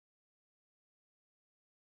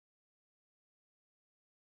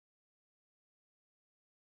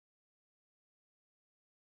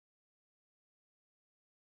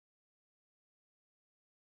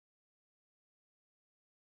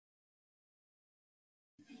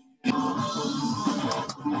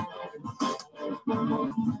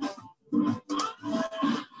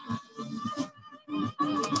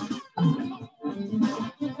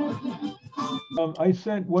I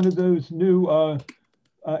sent one of those new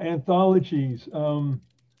anthologies,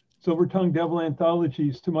 Silver Tongue Devil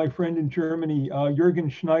anthologies, to my friend in Germany,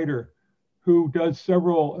 Jürgen Schneider, who does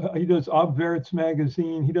several, he does Obwärts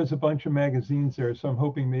magazine. He does a bunch of magazines there. So I'm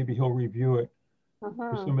hoping maybe he'll review it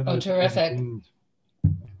for some of those magazines.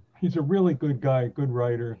 He's a really good guy, good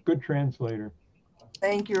writer, good translator.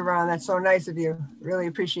 Thank you, Ron. That's so nice of you. Really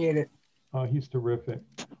appreciate it. He's terrific.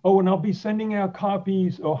 Oh, and I'll be sending out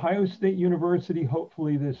copies, Ohio State University,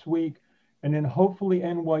 hopefully this week. And then hopefully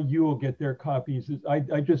NYU will get their copies. I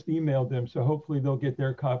just emailed them, so hopefully they'll get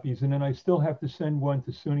their copies. And then I still have to send one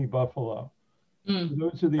to SUNY Buffalo. So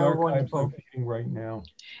those are the archives I'm feeding right now.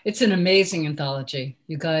 It's an amazing anthology.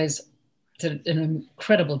 You guys did an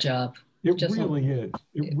incredible job. It just really is.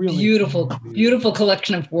 It really beautiful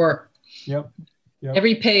collection of work. Yep.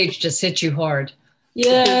 Every page just hits you hard.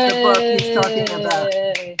 Yeah. The book he's talking about.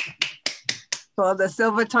 Called the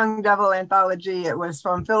Silver Tongue Devil Anthology. It was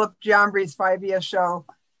from Philip Giambri's 5-year show.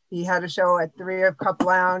 He had a show at 3 Cup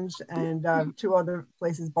Lounge and 2 other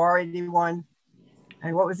places, Bar 81.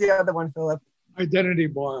 And what was the other one, Philip? Identity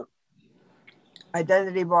Bar.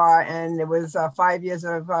 Identity Bar. And it was 5 years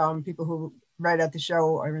of people who read at the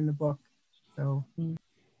show are in the book. So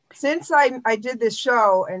since I did this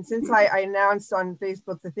show and since I announced on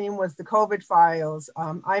Facebook, the theme was the COVID files.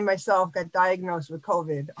 I myself got diagnosed with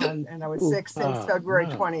COVID and I was sick since February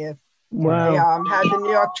 20th. Wow. I had the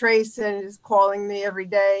New York Trace and is calling me every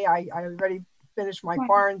day. I already finished my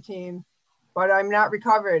quarantine, but I'm not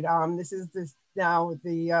recovered. This is now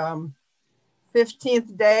the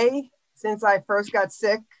 15th day since I first got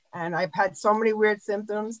sick, and I've had so many weird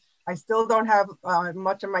symptoms. I still don't have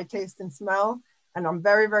much of my taste and smell. And I'm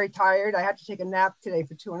very, very tired. I had to take a nap today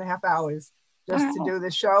for 2.5 hours just to do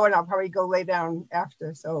the show, and I'll probably go lay down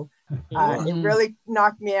after. So it really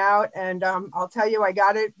knocked me out. And I'll tell you, I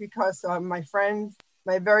got it because my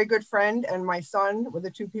very good friend and my son were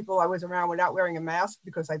the 2 people I was around without wearing a mask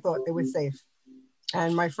because I thought it was safe.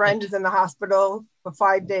 And my friend is in the hospital for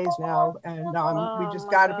 5 days now. And we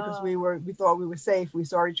just got it because we thought we were safe. We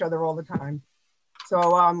saw each other all the time.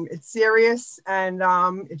 So it's serious. And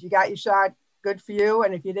if you got your shot, good for you.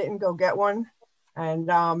 And if you didn't, go get one.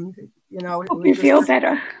 And, hope you feel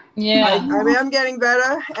better. Yeah. I'm getting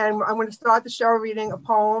better. And I'm going to start the show reading a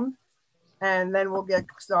poem and then we'll get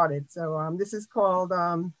started. So this is called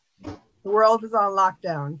The World is on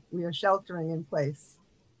Lockdown. We are sheltering in place.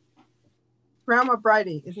 Grandma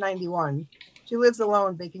Bridie is 91. She lives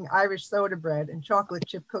alone baking Irish soda bread and chocolate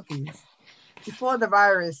chip cookies. Before the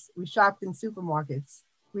virus, we shopped in supermarkets.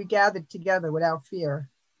 We gathered together without fear.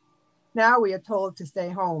 Now we are told to stay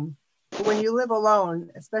home. But when you live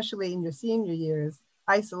alone, especially in your senior years,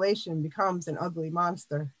 isolation becomes an ugly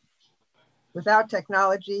monster. Without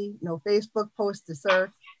technology, no Facebook post to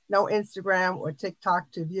surf, no Instagram or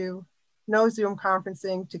TikTok to view, no Zoom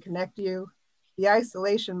conferencing to connect you, the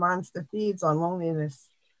isolation monster feeds on loneliness,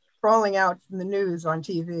 crawling out from the news on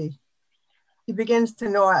TV. He begins to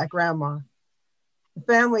gnaw at grandma. The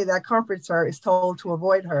family that comforts her is told to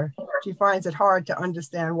avoid her. She finds it hard to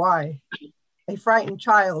understand why. A frightened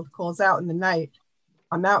child calls out in the night,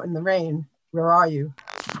 "I'm out in the rain, where are you?"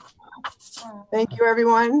 Thank you,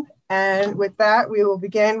 everyone. And with that, we will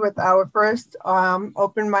begin with our first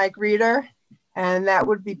open mic reader, and that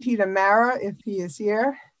would be Peter Mara, if he is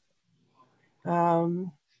here.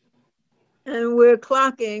 And we're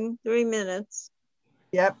clocking 3 minutes.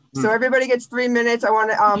 Yep. So everybody gets 3 minutes. I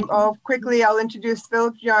want to I'll introduce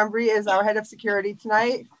Philip Giambri as our head of security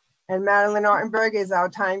tonight, and Madeline Artenberg is our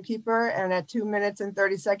timekeeper. And at 2 minutes and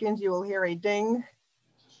 30 seconds, you will hear a ding,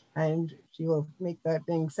 and she will make that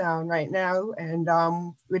ding sound right now. And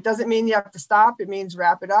it doesn't mean you have to stop. It means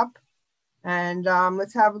wrap it up. And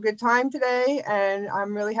let's have a good time today. And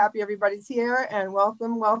I'm really happy everybody's here. And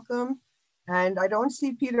welcome, welcome. And I don't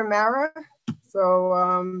see Peter Mara,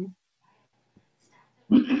 so.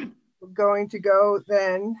 We're going to go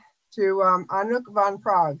then to Anouk van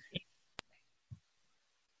Praag.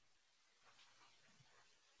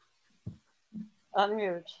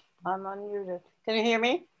 Unmute. I'm unmuted. Can you hear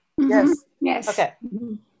me? Yes. Yes. Okay.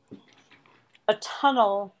 A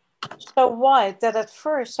tunnel so wide that at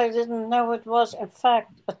first I didn't know it was in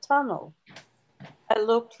fact a tunnel. I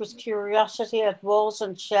looked with curiosity at walls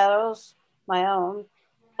and shadows, my own,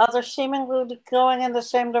 others seemingly going in the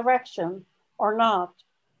same direction or not,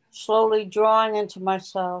 slowly drawing into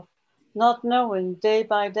myself, not knowing day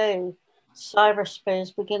by day,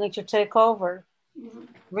 cyberspace beginning to take over.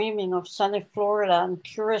 dreaming of sunny Florida and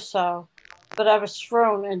Curacao, but I was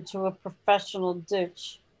thrown into a professional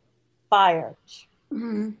ditch, fired.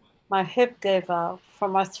 My hip gave out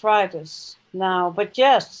from arthritis now, but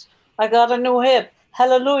yes, I got a new hip.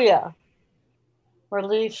 Hallelujah.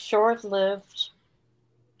 Relief short-lived.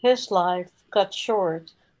 His life cut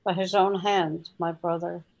short by his own hand, my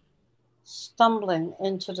brother, stumbling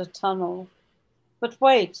into the tunnel. But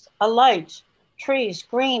wait, a light, trees,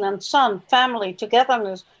 green and sun, family,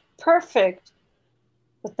 togetherness, perfect.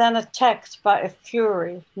 But then attacked by a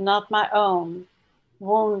fury not my own,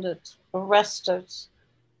 wounded, arrested,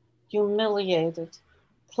 humiliated,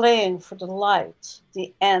 playing for the light,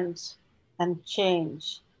 the end, and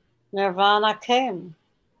change. Nirvana came.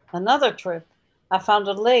 Another trip. I found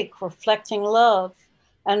a lake reflecting love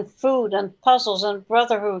and food and puzzles and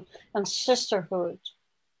brotherhood and sisterhood.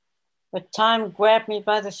 But time grabbed me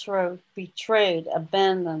by the throat, betrayed,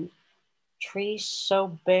 abandoned. Trees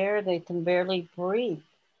so bare they can barely breathe,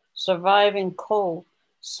 surviving cold,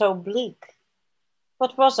 so bleak.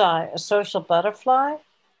 What was I, a social butterfly?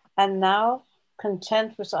 And now,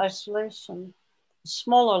 content with isolation, a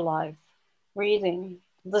smaller life, reading,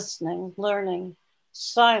 listening, learning,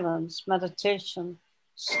 silence, meditation,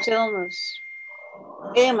 stillness.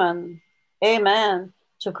 Amen. Amen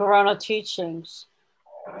to Corona teachings.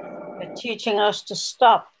 They're teaching us to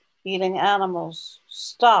stop eating animals,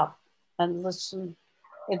 stop and listen.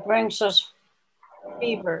 It brings us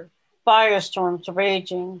fever, firestorms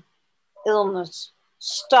raging, illness.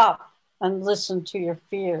 Stop and listen to your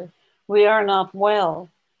fear. We are not well.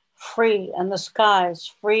 Free and the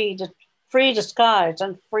skies, free the skies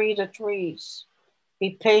and free the trees.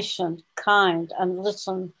 Be patient, kind, and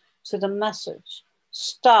listen to the message.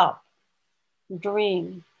 Stop,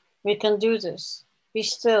 dream. We can do this. Be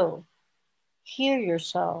still. Hear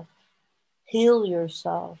yourself. Heal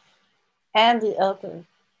yourself. And the other.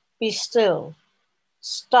 Be still.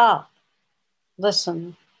 Stop.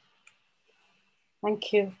 Listen.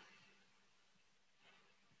 Thank you.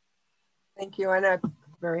 Thank you, Anna.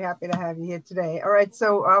 Very happy to have you here today. All right,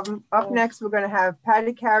 so up next, we're going to have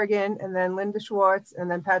Patty Carrigan, and then Linda Schwartz, and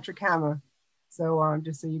then Patrick Hammer. So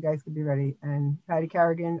just so you guys can be ready. And Patty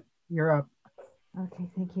Carrigan, you're up. Okay,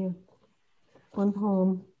 thank you. One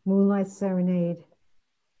poem, Moonlight Serenade.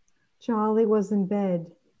 Charlie was in bed,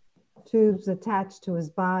 tubes attached to his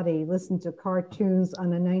body, listened to cartoons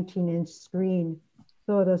on a 19-inch screen,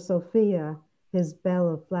 thought of Sophia, his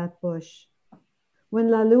belle of Flatbush. When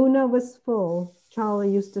La Luna was full,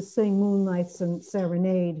 Charlie used to sing Moonlight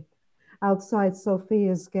Serenade outside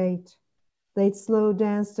Sophia's gate. They'd slow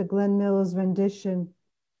dance to Glenn Miller's rendition.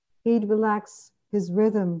 He'd relax his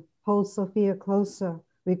rhythm, hold Sophia closer,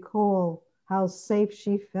 recall how safe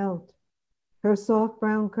she felt. Her soft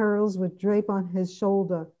brown curls would drape on his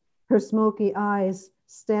shoulder, her smoky eyes,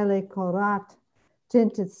 stelle corat,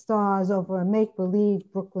 tinted stars over a make-believe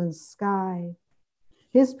Brooklyn sky.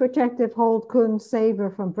 His protective hold couldn't save her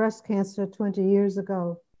from breast cancer 20 years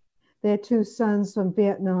ago, their 2 sons from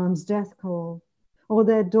Vietnam's death call, or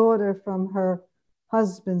their daughter from her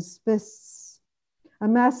husband's fists. A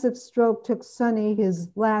massive stroke took Sonny, his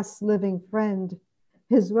last living friend.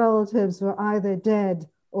 His relatives were either dead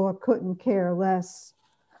or couldn't care less.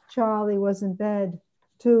 Charlie was in bed,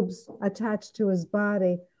 tubes attached to his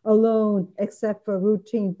body, alone except for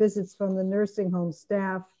routine visits from the nursing home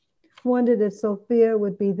staff. Wondered if Sophia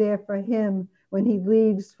would be there for him when he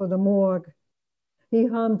leaves for the morgue. He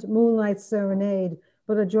hummed Moonlight Serenade,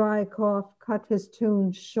 but a dry cough cut his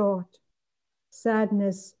tune short.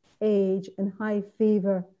 Sadness, age, and high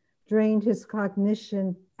fever drained his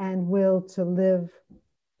cognition and will to live.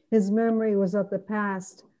 His memory was of the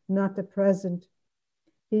past, not the present.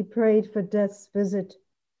 He prayed for death's visit.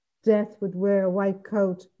 Death would wear a white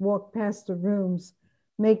coat, walk past the rooms,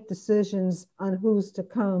 make decisions on who's to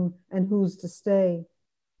come and who's to stay.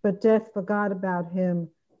 But death forgot about him.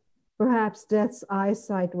 Perhaps death's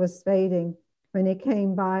eyesight was fading when he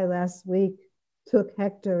came by last week, took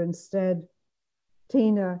Hector instead.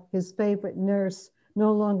 Tina, his favorite nurse,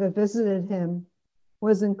 no longer visited him,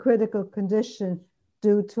 was in critical condition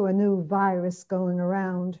due to a new virus going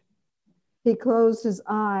around. He closed his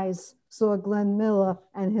eyes, saw Glenn Miller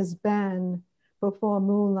and his band perform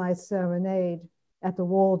Moonlight Serenade at the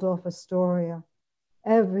Waldorf Astoria.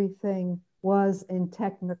 Everything was in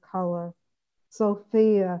technicolor.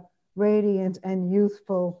 Sophia, radiant and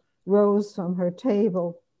youthful, rose from her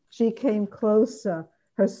table. She came closer,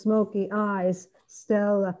 her smoky eyes,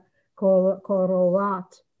 stella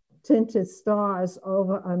corolat, tinted stars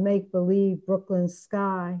over a make-believe Brooklyn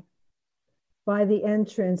sky. By the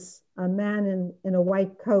entrance, a man in a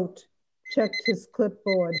white coat checked his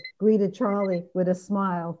clipboard, greeted Charlie with a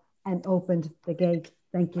smile, and opened the gate.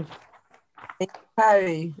 Thank you. Thank you,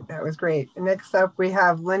 Patty. That was great. And next up, we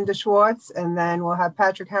have Linda Schwartz, and then we'll have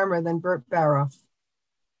Patrick Hammer, then Bert Baroff.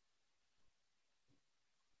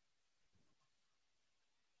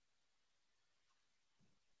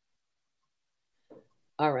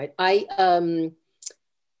 All right. I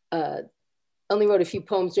only wrote a few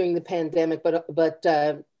poems during the pandemic, but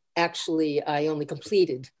actually I only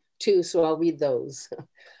completed 2, so I'll read those.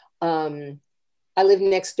 I live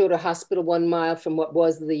next door to a hospital 1 mile from what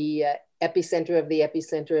was the epicenter of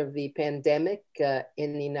the pandemic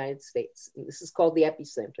in the United States. And this is called the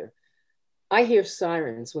epicenter. I hear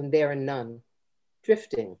sirens when there are none,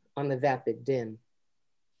 drifting on the vapid din.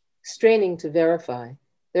 Straining to verify,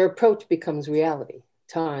 their approach becomes reality,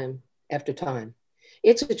 time after time.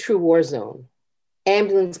 It's a true war zone.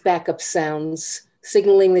 Ambulance backup sounds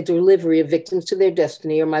signaling the delivery of victims to their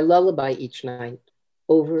destiny are my lullaby each night,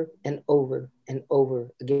 over and over and over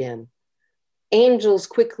again. Angels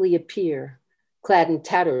quickly appear, clad in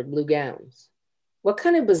tattered blue gowns. What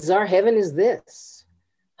kind of bizarre heaven is this?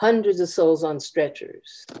 Hundreds of souls on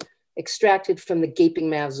stretchers, extracted from the gaping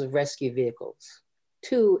mouths of rescue vehicles.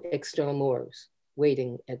 2 external morgues,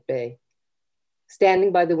 waiting at bay.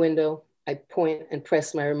 Standing by the window, I point and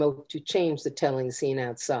press my remote to change the telling scene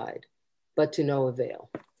outside, but to no avail.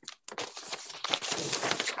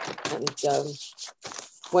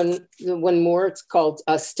 And one more, it's called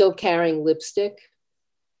Still Carrying Lipstick.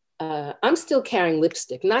 I'm still carrying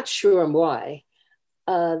lipstick, not sure why.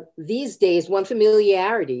 These days, one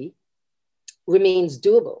familiarity remains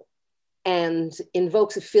doable and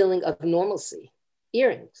invokes a feeling of normalcy.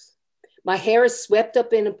 Earrings. My hair is swept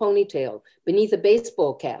up in a ponytail beneath a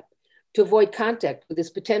baseball cap to avoid contact with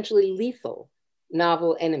this potentially lethal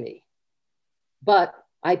novel enemy. But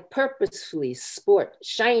I purposefully sport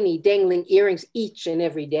shiny dangling earrings each and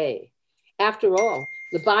every day. After all,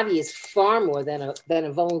 the body is far more than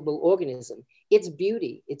a vulnerable organism. Its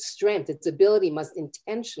beauty, its strength, its ability must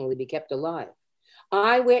intentionally be kept alive.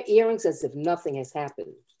 I wear earrings as if nothing has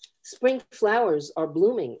happened. Spring flowers are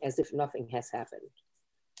blooming as if nothing has happened.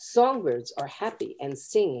 Songbirds are happy and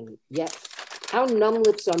singing, yet our numb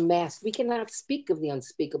lips are masked. We cannot speak of the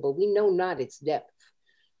unspeakable. We know not its depth.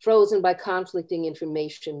 Frozen by conflicting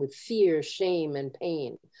information with fear, shame, and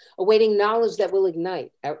pain, awaiting knowledge that will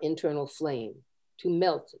ignite our internal flame to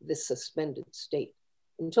melt this suspended state.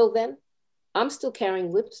 Until then, I'm still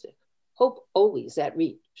carrying lipstick, hope always at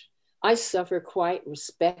reach. I suffer quiet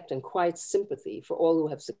respect and quiet sympathy for all who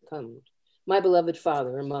have succumbed, my beloved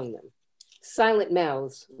father among them. Silent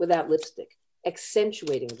mouths without lipstick,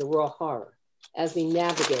 accentuating the raw horror as we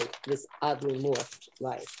navigate this oddly morphed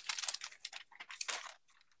life.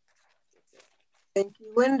 Thank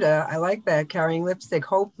you, Linda. I like that, carrying lipstick,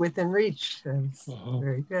 hope within reach. That's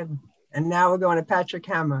very good. And now we're going to Patrick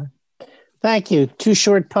Hammer. Thank you. 2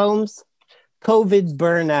 short poems. COVID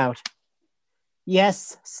burnout.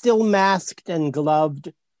 Yes, still masked and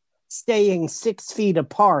gloved, staying 6 feet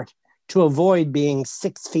apart to avoid being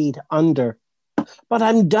 6 feet under. But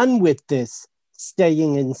I'm done with this,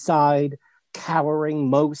 staying inside, cowering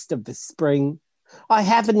most of the spring. I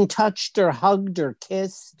haven't touched or hugged or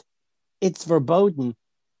kissed. It's verboten.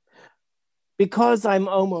 Because I'm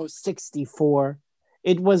almost 64,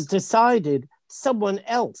 it was decided someone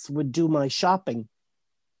else would do my shopping.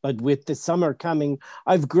 But with the summer coming,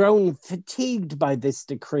 I've grown fatigued by this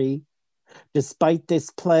decree. Despite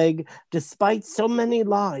this plague, despite so many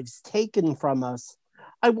lives taken from us,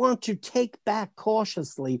 I want to take back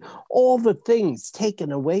cautiously all the things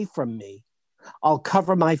taken away from me. I'll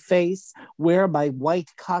cover my face, wear my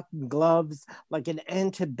white cotton gloves like an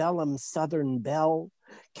antebellum Southern belle,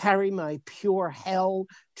 carry my pure hell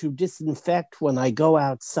to disinfect when I go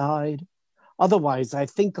outside. Otherwise, I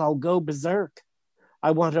think I'll go berserk.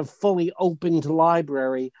 I want a fully opened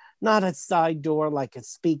library, not a side door like a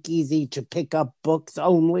speakeasy to pick up books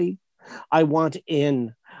only. I want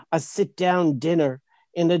a sit-down dinner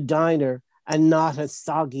in a diner and not a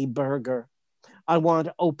soggy burger. I want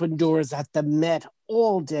open doors at the Met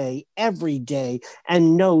all day, every day,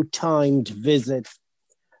 and no timed visit.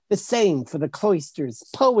 The same for the Cloisters,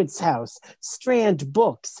 Poets House, Strand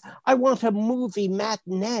Books. I want a movie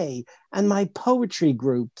matinee and my poetry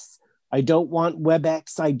groups. I don't want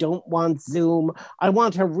WebEx, I don't want Zoom. I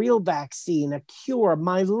want a real vaccine, a cure,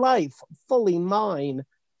 my life fully mine.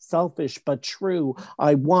 Selfish but true.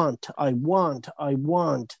 I want.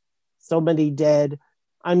 So many dead.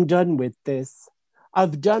 I'm done with this.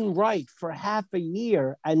 I've done right for half a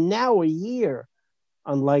year and now a year,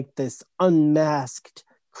 unlike this unmasked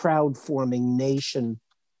crowd-forming nation.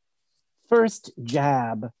 First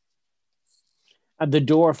jab. And the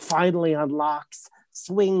door finally unlocks,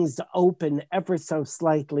 swings open ever so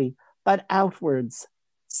slightly, but outwards,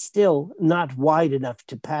 still not wide enough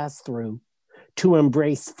to pass through, to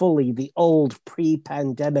embrace fully the old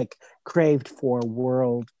pre-pandemic craved for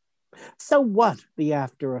world. So what the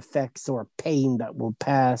after effects or pain that will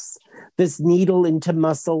pass? This needle into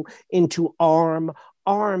muscle, into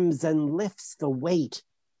arms and lifts the weight,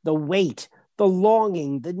 the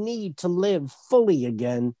longing, the need to live fully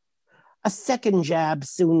again. A second jab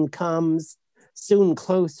soon comes, soon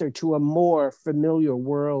closer to a more familiar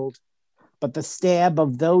world. But the stab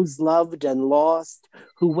of those loved and lost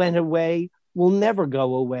who went away will never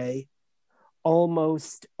go away.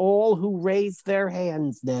 Almost all who raise their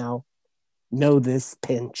hands now know this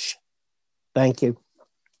pinch. Thank you.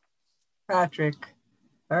 Patrick.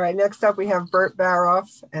 All right, next up we have Bert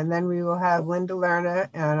Baroff, and then we will have Linda Lerner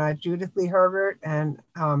and Judith Lee Herbert and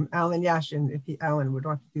Alan Yashin, if Alan would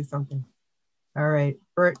want to do something. All right,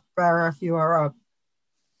 Bert Baroff, you are up.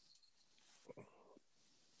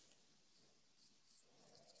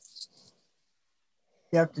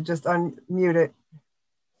 You have to just unmute it.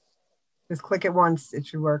 Just click it once, it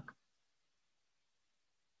should work.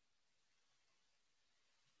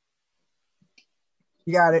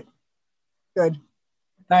 You got it. Good.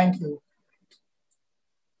 Thank you.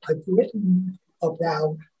 I've written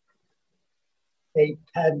about a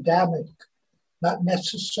pandemic, not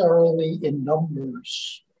necessarily in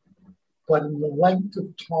numbers, but in the length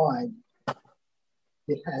of time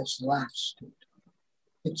it has lasted.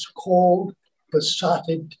 It's called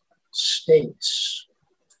besotted states.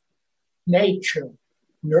 Nature,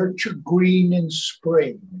 nurture green in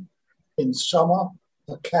spring. In summer,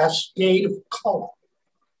 a cascade of color.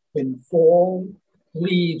 In fall,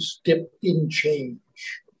 leaves dip in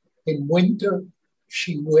change. In winter,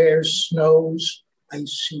 she wears snow's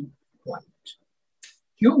icy white.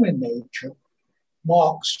 Human nature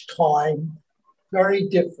marks time very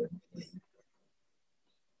differently.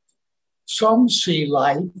 Some see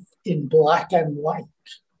life in black and white,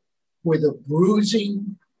 with a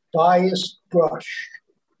bruising, biased brush,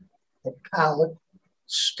 a palette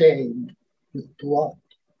stained with blood.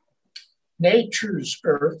 Nature's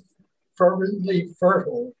earth, fervently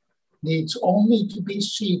fertile, needs only to be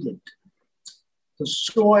seeded. The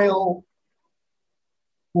soil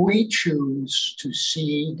we choose to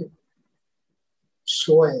seed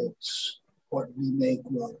soils what we may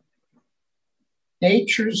grow.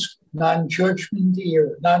 Nature's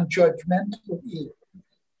non-judgmental ear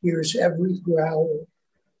hears every growl,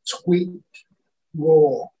 squeak,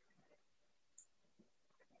 roar.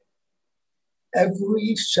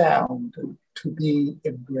 Every sound to be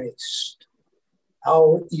embraced.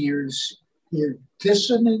 Our ears hear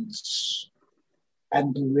dissonance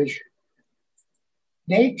and derision.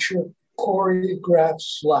 Nature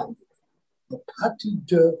choreographs life, a pas de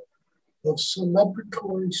deux of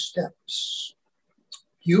celebratory steps.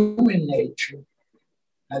 Human nature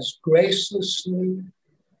has gracelessly,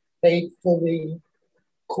 faithfully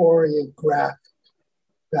choreographed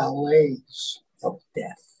ballets of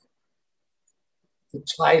death. The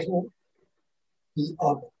title, The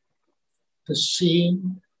Other. The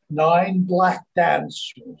scene, 9 black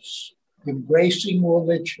dancers embracing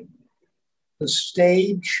religion. The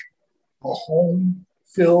stage, a home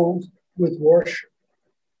filled with worship.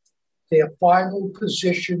 Their final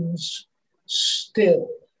positions still.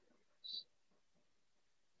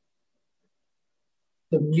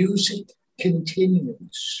 The music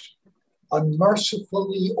continues,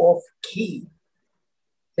 unmercifully off key.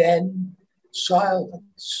 Then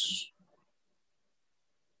silence,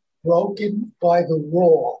 broken by the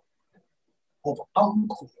roar of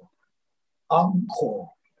encore,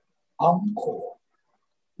 encore, encore,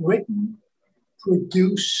 written,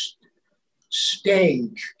 produced,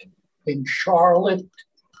 staged in Charlotte,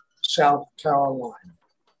 South Carolina.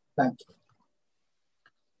 Thank you.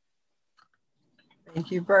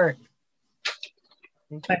 Thank you, Bert.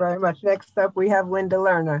 Thank you very much. Next up, we have Linda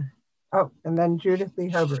Lerner. Oh, and then Judith Lee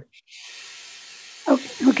Herbert.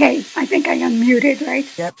 Okay, I think I unmuted, right?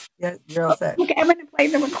 Yep, you're all set. Okay, I'm going to play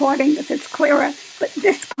the recording because it's clearer. But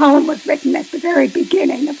this poem was written at the very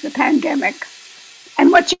beginning of the pandemic.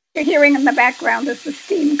 And what you're hearing in the background is the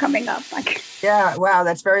steam coming up. Yeah, wow,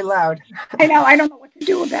 that's very loud. I know, I don't know what to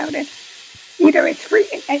do about it. Either it's free,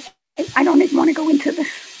 I don't even want to go into this.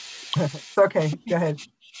 It's okay, go ahead.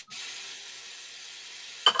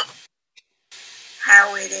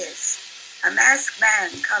 How it is. A masked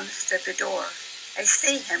man comes to the door. I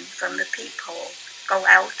see him from the peephole, go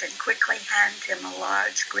out and quickly hand him a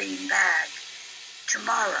large green bag.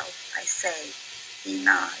 Tomorrow, I say. He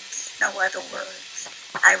nods, no other words.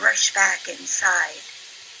 I rush back inside.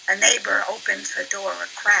 A neighbor opens her door a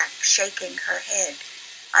crack, shaking her head.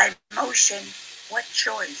 I motion, what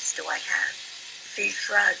choice do I have? She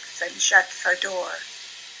shrugs and shuts her door.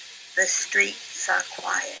 The streets are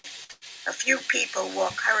quiet. A few people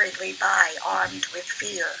walk hurriedly by, armed with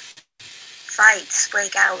fear. Fights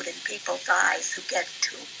break out in people's eyes who get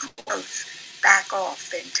too close, back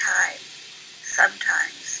off in time.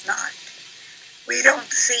 Sometimes not. We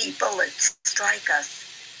don't see bullets strike us,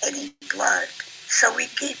 any blood, so we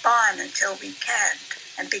keep on until we can't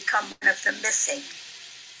and become one of the missing.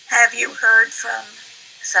 Have you heard from?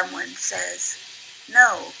 Someone says.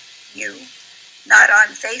 No, you? Not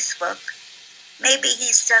on Facebook. Maybe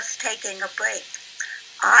he's just taking a break.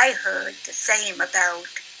 I heard the same about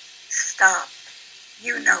stop.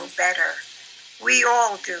 You know better. We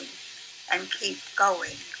all do. And keep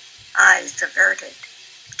going. Eyes averted.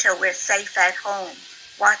 Till we're safe at home,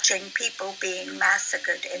 watching people being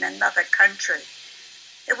massacred in another country.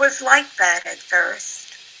 It was like that at first.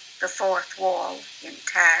 The fourth wall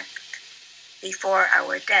intact. Before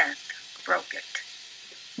our death broke it.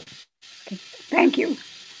 Thank you.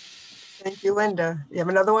 Thank you, Linda. You have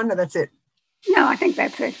another one, or that's it? No, I think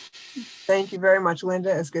that's it. Thank you very much,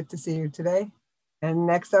 Linda. It's good to see you today. And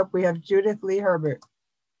next up, we have Judith Lee Herbert.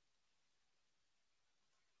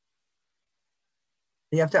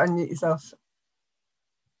 You have to unmute yourself.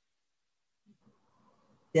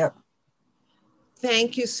 Yep.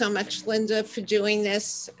 Thank you so much, Linda, for doing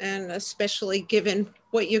this, and especially given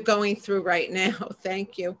what you're going through right now.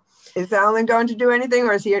 Thank you. Is Alan going to do anything,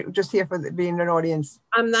 or is he just here for being an audience?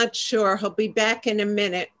 I'm not sure. He'll be back in a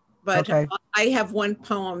minute, but okay. I have one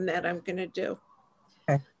poem that I'm going to do.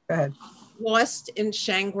 Okay, go ahead. Lost in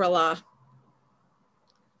Shangri-La.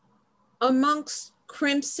 Amongst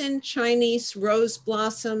crimson Chinese rose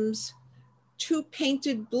blossoms, two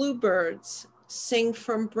painted bluebirds sing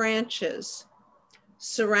from branches,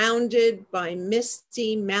 surrounded by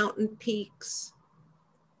misty mountain peaks.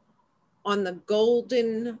 On the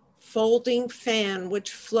golden folding fan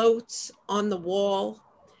which floats on the wall,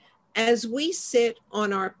 as we sit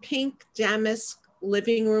on our pink damask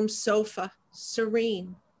living room sofa,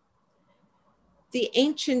 serene. The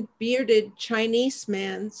ancient bearded Chinese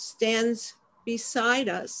man stands beside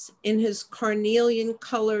us in his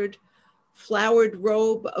carnelian-colored flowered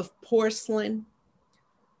robe of porcelain,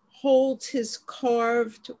 holds his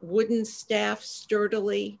carved wooden staff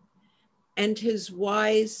sturdily, and his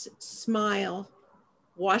wise smile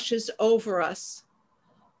washes over us,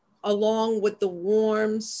 along with the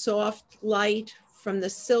warm, soft light from the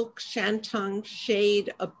silk shantung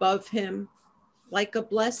shade above him, like a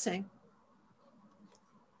blessing.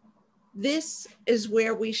 This is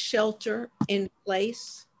where we shelter in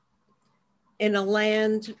place, in a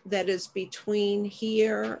land that is between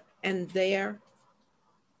here and there,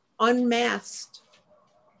 unmasked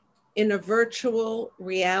in a virtual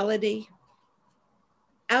reality.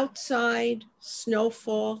 Outside,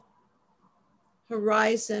 snowfall,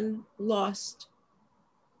 horizon lost.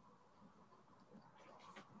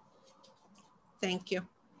 Thank you.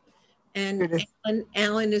 And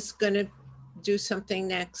Alan is going to do something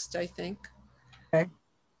next, I think. Okay.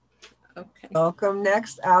 Okay. Welcome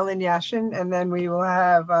next, Alan Yashin, and then we will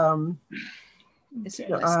have Ron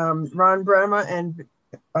Bremer and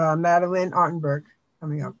Madeline Artenberg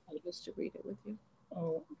coming up. I used to read it with you.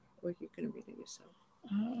 Oh. Or you can read it yourself.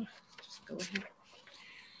 Just go ahead.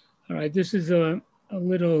 All right, this is a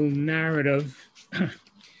little narrative.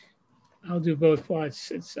 I'll do both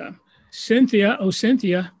parts. It's Cynthia. Oh,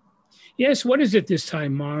 Cynthia. Yes, what is it this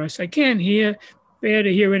time, Morris? I can't bear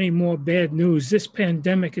to hear any more bad news. This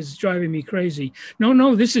pandemic is driving me crazy.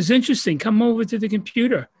 No, this is interesting. Come over to the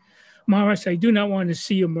computer. Morris, I do not want to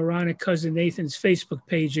see your moronic cousin Nathan's Facebook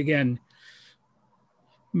page again.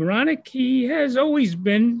 Moronic, he has always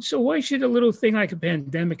been, so why should a little thing like a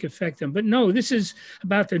pandemic affect him? But no, this is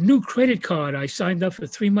about the new credit card I signed up for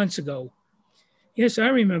 3 months ago. Yes, I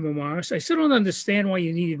remember, Morris. I still don't understand why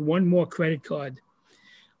you needed one more credit card.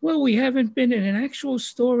 Well, we haven't been in an actual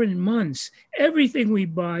store in months. Everything we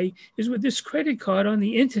buy is with this credit card on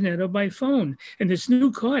the internet or by phone. And this new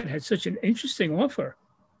card had such an interesting offer.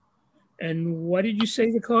 And what did you say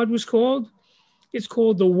the card was called? It's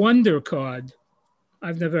called the Wonder Card.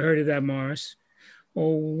 I've never heard of that, Morris.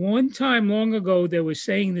 Well, one time long ago, they were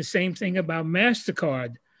saying the same thing about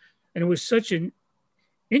MasterCard. And it was such an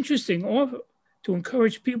interesting offer to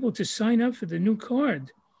encourage people to sign up for the new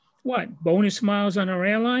card. What, bonus miles on our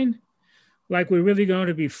airline? Like we're really going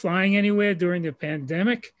to be flying anywhere during the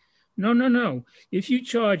pandemic? No. If you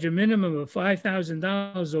charge a minimum of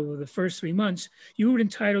 $5,000 over the first 3 months, you were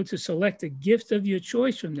entitled to select a gift of your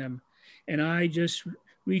choice from them. And I just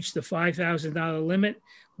reach the $5,000 limit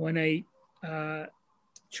when I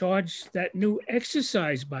charged that new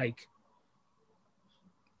exercise bike.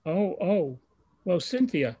 Oh, well,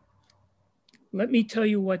 Cynthia, let me tell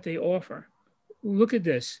you what they offer. Look at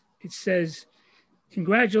this. It says,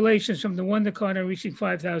 congratulations from the Wonder Card on reaching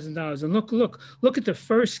 $5,000. And look at the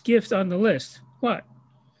first gift on the list. What?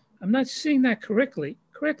 I'm not seeing that correctly.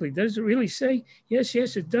 Does it really say? Yes,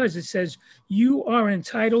 it does. It says, you are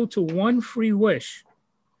entitled to one free wish.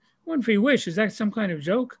 One free wish, is that some kind of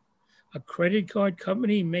joke? A credit card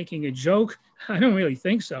company making a joke? I don't really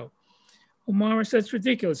think so. Well, Morris, that's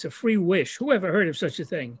ridiculous. A free wish. Who ever heard of such a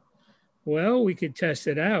thing? Well, we could test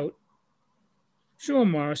it out. Sure,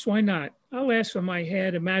 Morris, why not? I'll ask for my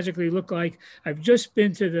hair to magically look like I've just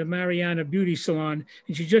been to the Mariana Beauty Salon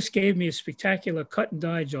and she just gave me a spectacular cut and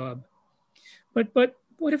dye job. But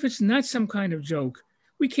what if it's not some kind of joke?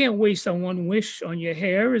 We can't waste on one wish on your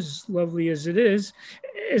hair, as lovely as it is.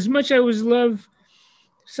 As much I always love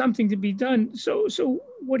something to be done. So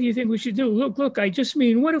what do you think we should do? Look, I just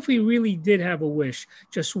mean, what if we really did have a wish,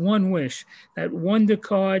 just one wish, that Wonder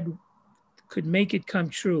Card could make it come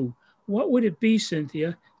true? What would it be,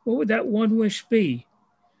 Cynthia? What would that one wish be?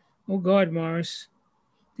 Oh God, Morris,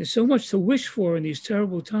 there's so much to wish for in these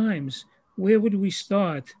terrible times. Where would we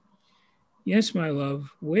start? Yes, my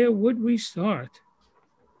love, where would we start?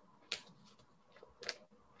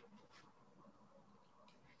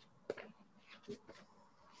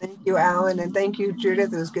 Thank you, Alan, and thank you,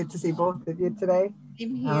 Judith. It was good to see both of you today.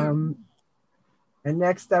 I'm here. And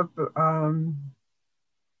next up,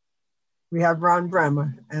 we have Ron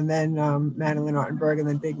Bremer, and then Madeline Artenberg, and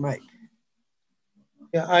then Big Mike.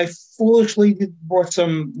 Yeah, I foolishly brought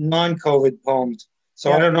some non-COVID poems, so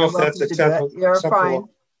yeah, I don't know if that's acceptable. You're fine.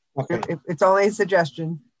 Okay. It's only a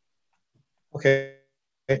suggestion. Okay.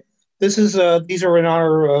 This is these are in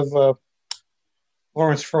honor of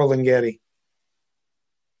Lawrence Ferlinghetti.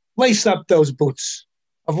 Lace up those boots.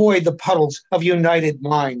 Avoid the puddles of united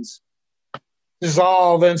minds.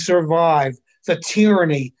 Dissolve and survive the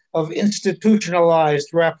tyranny of institutionalized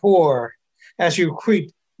rapport as you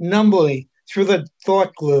creep numbly through the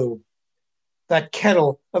thought glue. That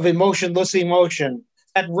kettle of emotionless emotion,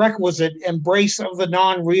 that requisite embrace of the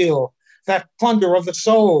non-real, that plunder of the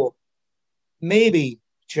soul. Maybe,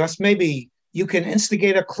 just maybe, you can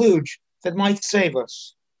instigate a kludge that might save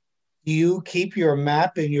us. Do you keep your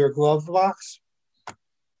map in your glove box?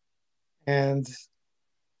 And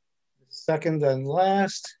second and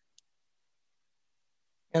last,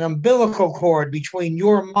 an umbilical cord between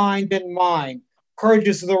your mind and mine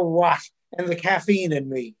purges the rot and the caffeine in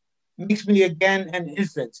me, makes me again an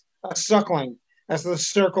infant, a suckling, as the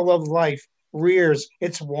circle of life rears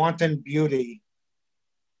its wanton beauty.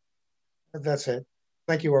 That's it.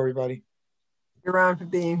 Thank you, everybody. You're around for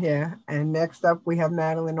being here. And next up, we have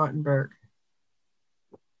Madeline Artenberg.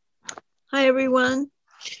 Hi, everyone.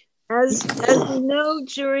 As you know,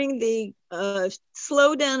 during the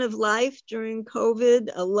slowdown of life during COVID,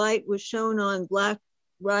 a light was shown on Black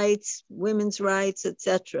rights, women's rights,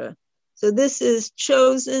 etc. So this is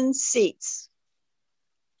Chosen Seats.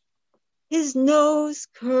 His nose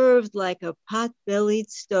curved like a pot-bellied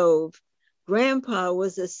stove. Grandpa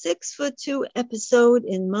was a 6'2" episode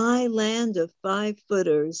in my land of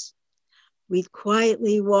 5-footers. We'd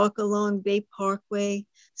quietly walk along Bay Parkway,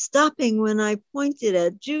 stopping when I pointed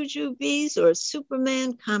at Jujubes or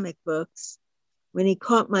Superman comic books. When he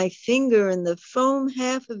caught my finger in the foam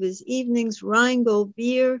half of his evening's Rheingold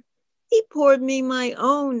beer, he poured me my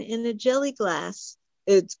own in a jelly glass.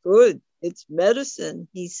 It's good, it's medicine,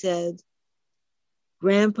 he said.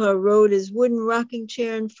 Grandpa rode his wooden rocking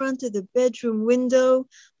chair in front of the bedroom window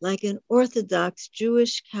like an Orthodox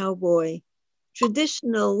Jewish cowboy.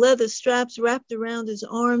 Traditional leather straps wrapped around his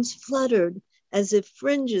arms fluttered as if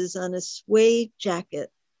fringes on a suede jacket.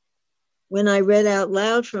 When I read out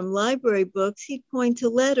loud from library books, he'd point to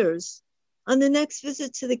letters. On the next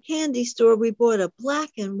visit to the candy store, we bought a black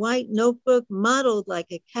and white notebook modeled like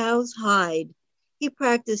a cow's hide. He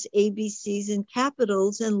practiced ABCs in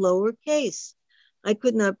capitals and lowercase. I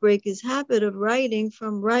could not break his habit of writing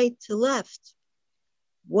from right to left.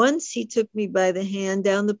 Once he took me by the hand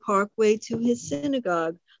down the parkway to his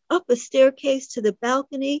synagogue, up a staircase to the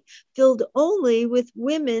balcony filled only with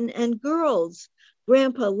women and girls.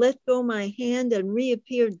 Grandpa let go my hand and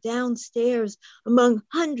reappeared downstairs among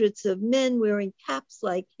hundreds of men wearing caps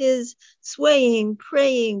like his, swaying,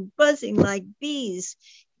 praying, buzzing like bees.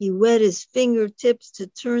 He wet his fingertips to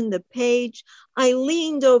turn the page. I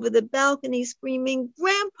leaned over the balcony screaming,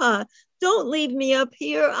 Grandpa, don't leave me up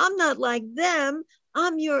here. I'm not like them.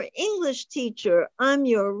 I'm your English teacher. I'm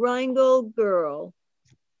your Rheingold girl.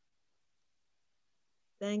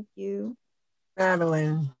 Thank you.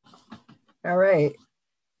 Madeline. All right.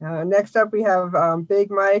 Next up, we have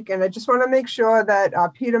Big Mike, and I just want to make sure that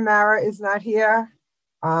Peter Mara is not here.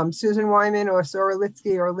 Susan Wyman or Sora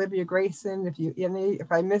Litsky or Olivia Grayson.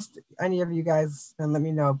 If I missed any of you guys, then let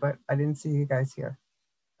me know. But I didn't see you guys here.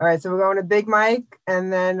 All right, so we're going to Big Mike,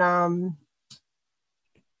 and then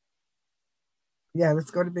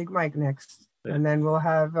let's go to Big Mike next, and then we'll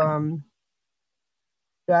have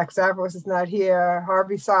Jack Savros is not here.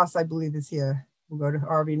 Harvey Sauce, I believe, is here. We'll go to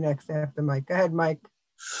Harvey next after Mike. Go ahead, Mike.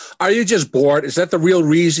 Are you just bored? Is that the real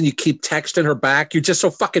reason you keep texting her back? You're just so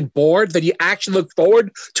fucking bored that you actually look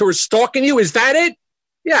forward to her stalking you? Is that it?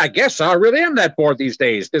 Yeah, I guess so. I really am that bored these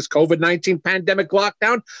days. This COVID-19 pandemic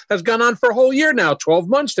lockdown has gone on for a whole year now, 12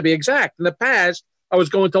 months to be exact. In the past, I was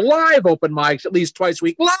going to live open mics at least twice a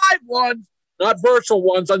week. Live ones, not virtual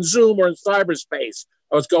ones on Zoom or in cyberspace.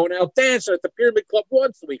 I was going out dancing at the Pyramid Club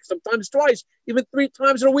once a week, sometimes twice, even 3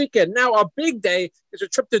 times in a weekend. Now, a big day is a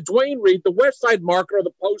trip to Duane Reade, the West Side Market, or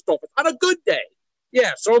the post office on a good day.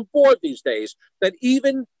 Yeah, so I'm bored these days that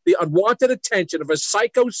even the unwanted attention of a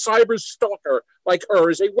psycho cyber stalker like her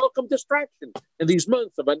is a welcome distraction in these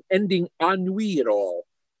months of unending ennui at all.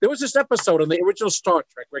 There was this episode on the original Star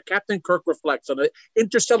Trek where Captain Kirk reflects on an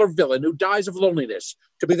interstellar villain who dies of loneliness.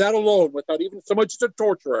 To be that alone without even so much as a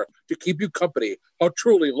torturer to keep you company, how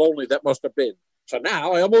truly lonely that must have been. So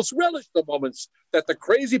now I almost relish the moments that the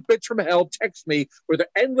crazy bitch from hell texts me with her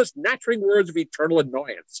endless nattering words of eternal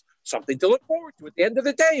annoyance. Something to look forward to at the end of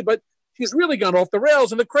the day, but she's really gone off the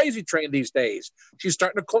rails on the crazy train these days. She's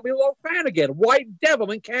starting to call me low fan again, White Devil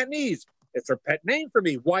in Cantonese. It's her pet name for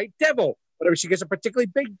me, White Devil. Whenever she gets a particularly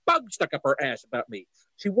big bug stuck up her ass about me.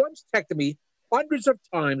 She once texted me hundreds of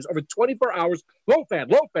times over 24 hours, low fan,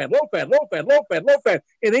 low fan, low fan, low fan, low fan, low fan,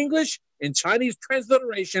 in English, in Chinese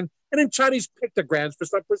transliteration, and in Chinese pictograms for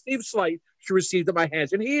some perceived slight she received at my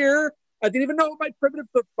hands. And here, I didn't even know my primitive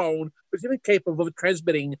flip phone was even capable of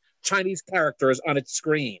transmitting Chinese characters on its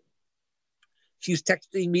screen. She's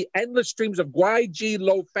texting me endless streams of Guai Ji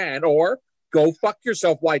Lo Fan or go fuck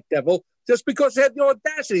yourself, White Devil, just because I had the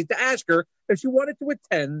audacity to ask her if she wanted to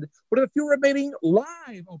attend one of the few remaining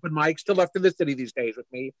live open mics still left in the city these days with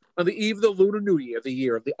me on the eve of the Lunar New Year, the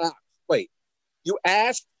year of the ox. Wait, you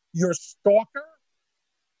asked your stalker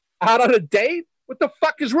out on a date? What the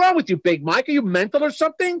fuck is wrong with you, Big Mike? Are you mental or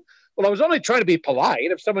something? Well, I was only trying to be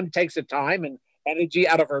polite. If someone takes the time and energy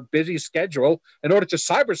out of her busy schedule in order to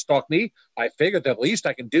cyberstalk me, I figured the least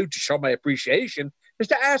I can do to show my appreciation is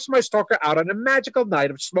to ask my stalker out on a magical night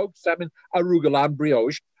of smoked salmon arugula and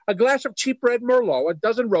brioche, a glass of cheap red Merlot, a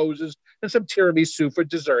dozen roses, and some tiramisu for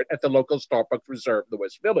dessert at the local Starbucks Reserve in the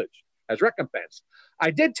West Village as recompense. I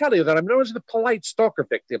did tell you that I'm known as the polite stalker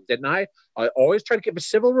victim, didn't I? I always try to keep a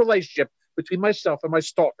civil relationship between myself and my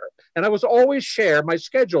stalker, and I was always share my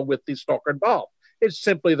schedule with the stalker involved. It's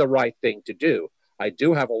simply the right thing to do. I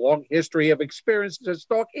do have a long history of experience as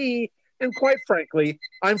a stalkee, and quite frankly,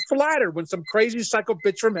 I'm flattered when some crazy psycho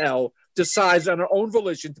bitch from hell decides on her own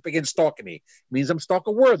volition to begin stalking me. It means I'm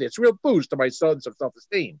stalker worthy. It's a real boost to my sense of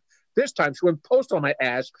self-esteem. This time she went post on my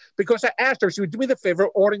ass because I asked her if she would do me the favor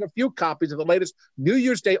of ordering a few copies of the latest New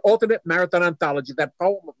Year's Day alternate marathon anthology that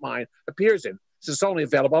poem of mine appears in. This is only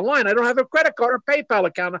available online. I don't have a credit card or PayPal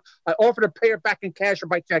account. I offered to pay her back in cash or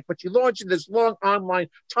by check, but she launched this long online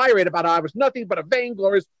tirade about how I was nothing but a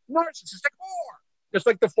vainglorious, narcissistic whore, just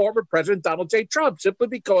like the former President Donald J. Trump, simply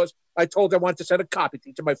because I told her I wanted to send a copy to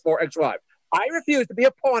each of my 4 ex-wives. I refuse to be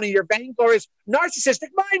a pawn in your vainglorious, narcissistic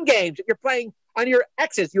mind games that you're playing on your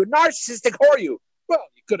exes, you narcissistic whore you. Well,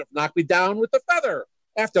 you could have knocked me down with a feather.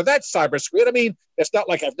 After that cyber squid, I mean, it's not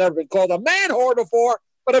like I've never been called a man whore before,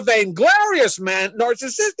 but a vainglorious man,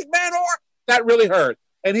 narcissistic man whore, that really hurt.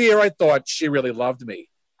 And here I thought she really loved me.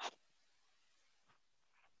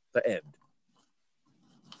 The end.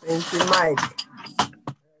 Thank you, Mike.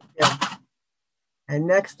 Yeah. And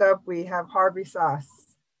next up, we have Harvey Sauce.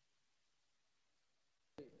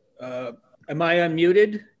 Am I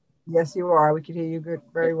unmuted? Yes, you are. We can hear you good,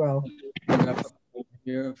 very well.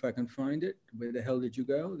 Here, if I can find it. Where the hell did you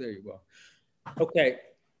go? There you go. Okay.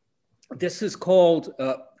 This is called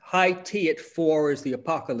High Tea at 4 as the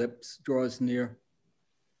apocalypse draws near.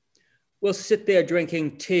 We'll sit there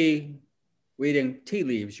drinking tea, reading tea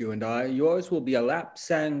leaves, you and I. Yours will be a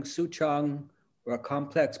lapsang souchong or a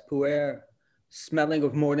complex pu'er, smelling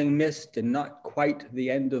of morning mist and not quite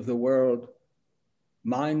the end of the world.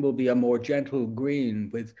 Mine will be a more gentle green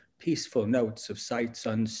with peaceful notes of sights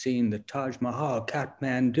unseen, the Taj Mahal,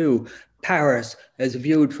 Kathmandu, Paris as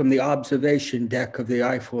viewed from the observation deck of the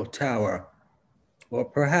Eiffel Tower. Or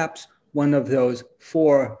perhaps one of those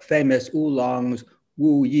 4 famous oolongs,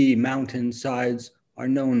 Wu Yi mountainsides are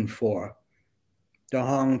known for. The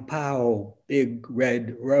Hong Pao, big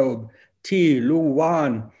red robe, Ti Lu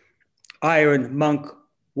Wan, iron monk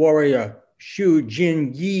warrior, Xu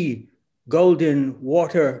Jin Yi, golden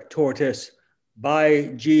water tortoise,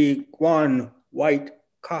 Bai Ji Guan, white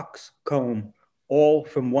coxcomb, all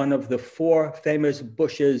from one of the 4 famous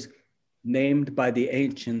bushes named by the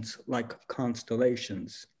ancients like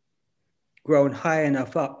constellations, grown high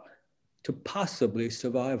enough up to possibly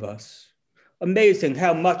survive us. Amazing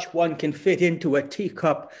how much one can fit into a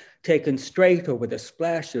teacup taken straight or with a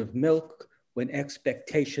splash of milk when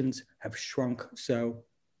expectations have shrunk so.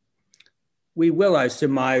 We will, I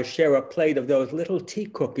surmise, share a plate of those little tea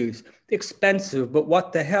cookies. Expensive, but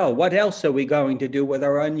what the hell? What else are we going to do with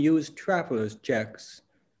our unused traveler's checks?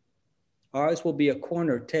 Ours will be a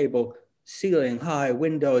corner table, ceiling high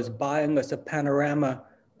windows, buying us a panorama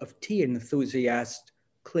of tea enthusiasts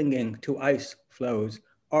clinging to ice flows,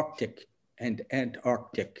 Arctic and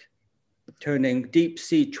Antarctic, turning deep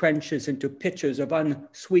sea trenches into pitchers of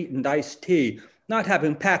unsweetened iced tea, not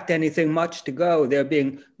having packed anything much to go, there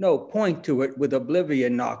being no point to it with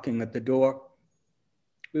oblivion knocking at the door.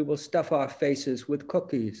 We will stuff our faces with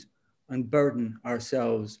cookies, unburden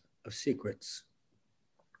ourselves of secrets.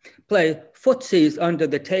 Play footsies under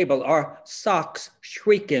the table, our socks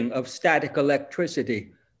shrieking of static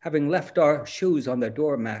electricity, having left our shoes on the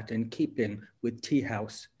doormat in keeping with tea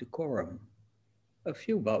house decorum. A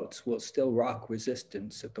few boats will still rock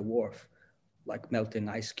resistance at the wharf like melting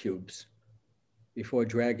ice cubes before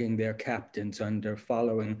dragging their captains under,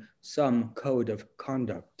 following some code of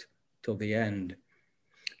conduct till the end.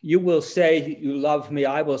 You will say you love me,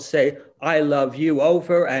 I will say I love you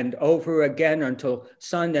over and over again until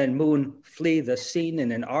sun and moon flee the scene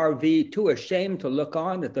in an RV, too ashamed to look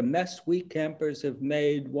on at the mess we campers have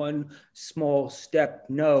made. One small step,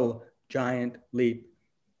 no giant leap.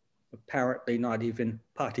 Apparently not even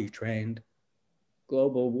potty trained.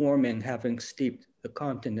 Global warming having steeped the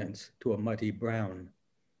continents to a muddy brown.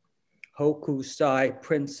 Hokusai,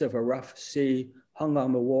 prince of a rough sea, hung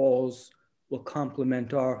on the walls, will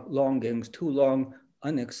complement our longings, too long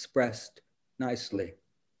unexpressed, nicely.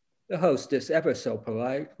 The hostess, ever so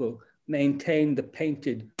polite, will maintain the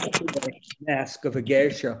painted mask of a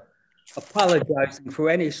geisha, apologizing for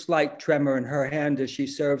any slight tremor in her hand as she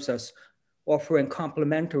serves us, offering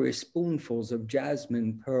complimentary spoonfuls of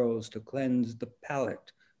jasmine pearls to cleanse the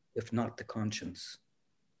palate, if not the conscience.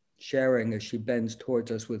 Sharing as she bends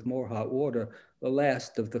towards us with more hot water, the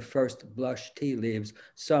last of the first blush tea leaves,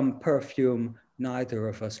 some perfume neither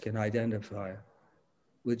of us can identify,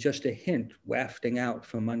 with just a hint wafting out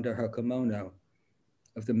from under her kimono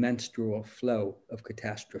of the menstrual flow of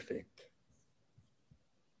catastrophe.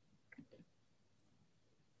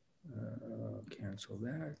 Cancel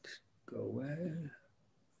that, go away.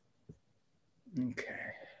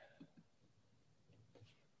 Okay.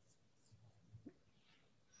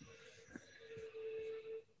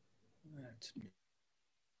 That's me.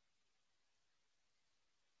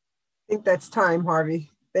 I think that's time, Harvey.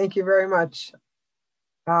 Thank you very much.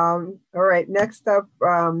 All right, next up,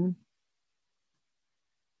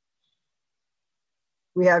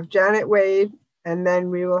 we have Janet Wade, and then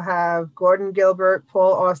we will have Gordon Gilbert,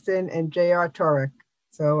 Paul Austin, and J.R. Torek.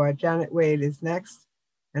 So Janet Wade is next.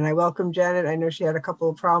 And I welcome Janet. I know she had a couple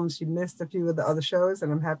of problems. She missed a few of the other shows,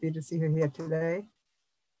 and I'm happy to see her here today.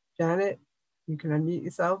 Janet, you can unmute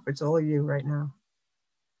yourself. It's all you right now.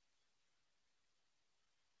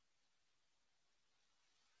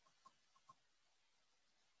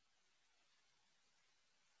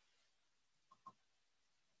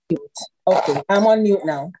 Okay, I'm on mute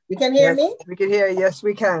now. You can hear me? We can hear you. Yes,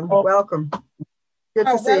 we can. Oh. Welcome. Good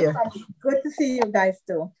to see you. Good to see you guys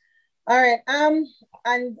too. All right.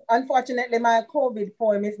 And unfortunately, my COVID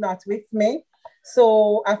poem is not with me,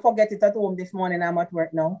 so I forget it at home this morning. I'm at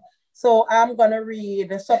work now, so I'm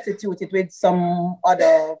gonna substitute it with some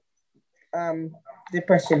other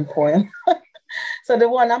depression poem. So the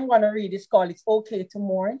one I'm gonna read is called "It's Okay to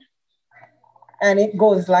Mourn," and it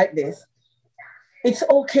goes like this. It's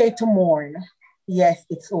okay to mourn. Yes,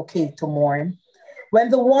 it's okay to mourn.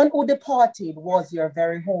 When the one who departed was your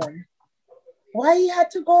very own. Why he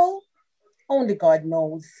had to go? Only God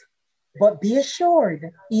knows. But be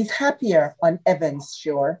assured, he's happier on heaven's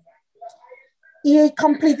shore. He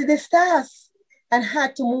completed his task and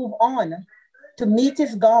had to move on to meet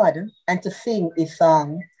his God and to sing his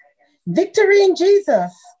song. Victory in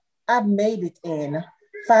Jesus, I've made it in.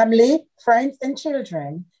 Family, friends, and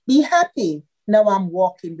children, be happy. Now I'm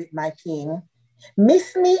walking with my King.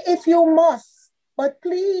 Miss me if you must, but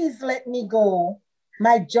please let me go.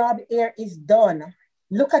 My job here is done.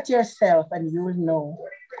 Look at yourself and you'll know.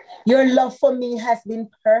 Your love for me has been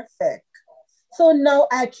perfect. So now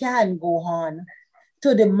I can go on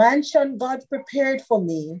to the mansion God prepared for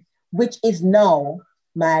me, which is now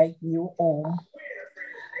my new home.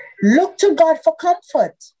 Look to God for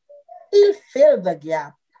comfort. He'll fill the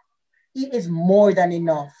gap. He is more than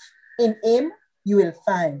enough. In him, you will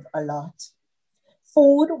find a lot.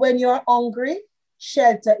 Food when you're hungry,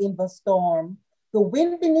 shelter in the storm. The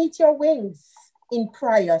wind beneath your wings, in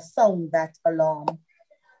prayer sound that alarm.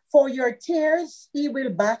 For your tears, he will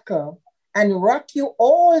buckle and rock you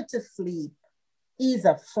all to sleep. He's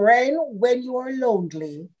a friend when you are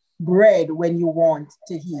lonely, bread when you want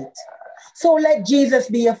to eat. So let Jesus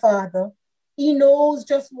be your father. He knows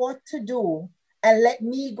just what to do. And let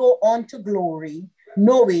me go on to glory,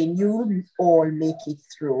 knowing you'll all make it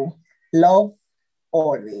through. Love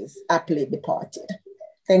always, happily departed.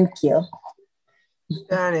 Thank you.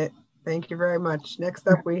 Janet, thank you very much. Next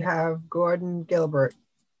up, we have Gordon Gilbert.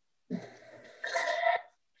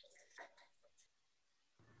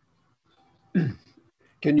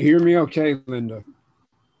 Can you hear me okay, Linda?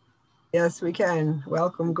 Yes, we can.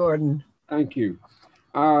 Welcome, Gordon. Thank you.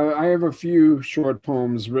 I have a few short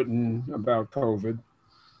poems written about COVID.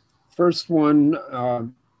 First one, a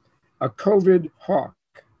COVID hawk.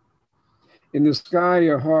 In the sky,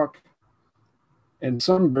 a hawk and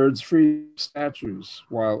some birds freeze statues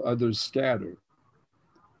while others scatter.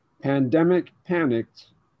 Pandemic panicked.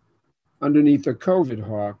 Underneath a COVID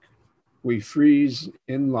hawk, we freeze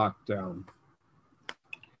in lockdown.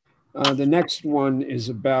 The next one is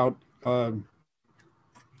about a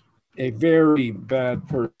very bad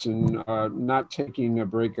person not taking a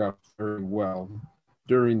breakup very well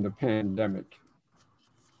during the pandemic.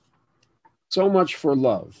 So much for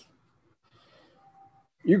love.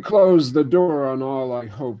 You closed the door on all I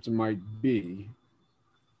hoped might be.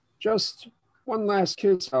 Just one last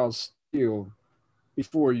kiss I'll steal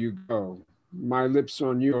before you go, my lips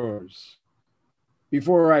on yours.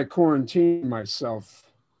 Before I quarantine myself,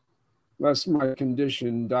 lest my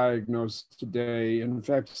condition diagnosed today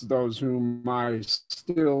infects those whom I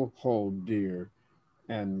still hold dear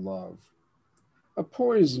and love. A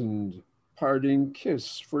poisoned parting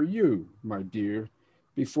kiss for you, my dear,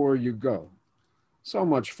 before you go. So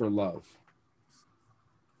much for love.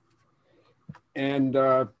 And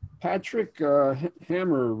Patrick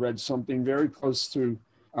Hammer read something very close to,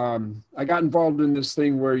 I got involved in this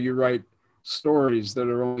thing where you write stories that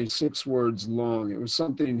are only 6 words long. It was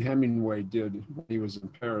something Hemingway did when he was in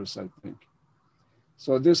Paris, I think.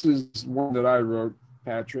 So this is one that I wrote,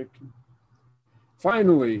 Patrick.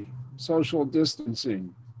 Finally, social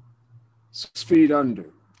distancing, 6 feet under.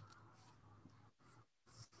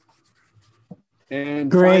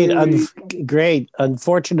 And great, finally, great,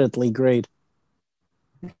 unfortunately great.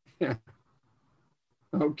 Yeah.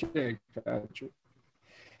 Okay, Patrick.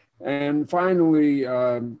 And finally,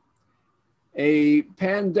 a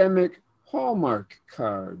pandemic Hallmark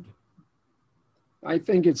card. I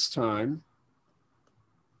think it's time.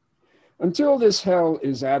 Until this hell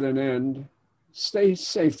is at an end, stay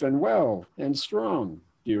safe and well and strong,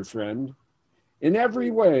 dear friend, in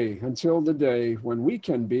every way until the day when we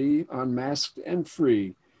can be unmasked and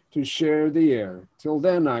free to share the air. Till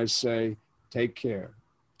then, I say, take care.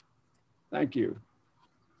 Thank you.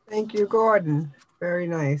 Thank you, Gordon. Very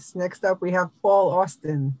nice. Next up, we have Paul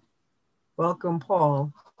Austin. Welcome,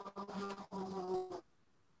 Paul.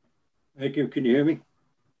 Thank you. Can you hear me?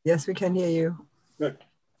 Yes, we can hear you. Good.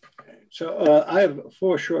 Okay. So I have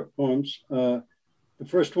 4 short poems. The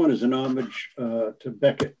first one is an homage to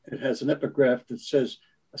Beckett. It has an epigraph that says,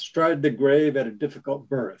 astride the grave at a difficult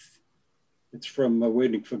birth. It's from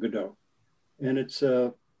Waiting for Godot. And it's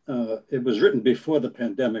it was written before the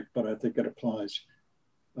pandemic, but I think it applies.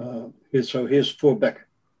 Here's for Beckett.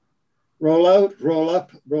 Roll out, roll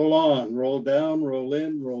up, roll on, roll down, roll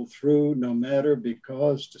in, roll through, no matter,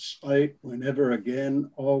 because, despite, whenever,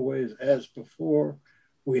 again, always, as before,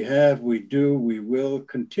 we have, we do, we will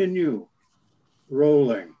continue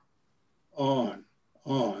rolling on,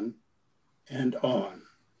 and on.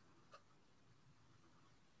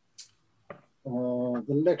 The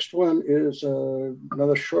next one is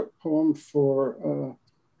another short poem for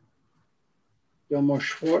Delmore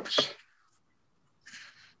Schwartz.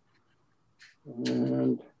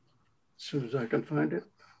 And as soon as I can find it.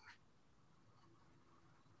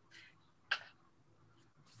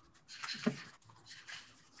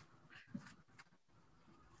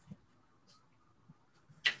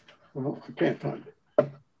 Well, I can't find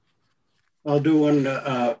it. I'll do one.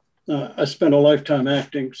 I spent a lifetime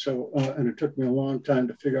acting, so and it took me a long time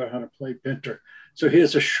to figure out how to play Pinter. So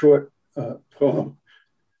here's a short poem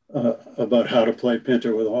about how to play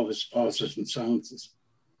Pinter with all his pauses and silences.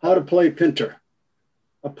 How to play Pinter.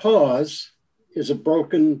 A pause is a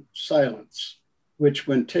broken silence, which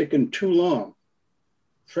when taken too long,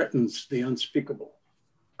 threatens the unspeakable.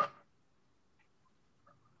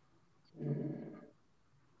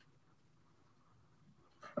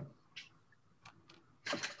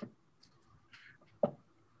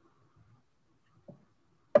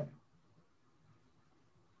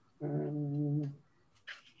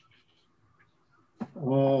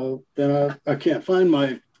 Then I can't find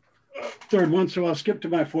my third one, so I'll skip to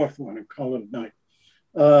my fourth one and call it a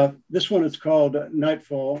night. This one is called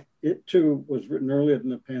Nightfall. It too was written earlier than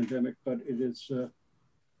the pandemic, but it is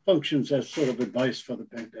functions as sort of advice for the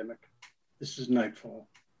pandemic. This is Nightfall.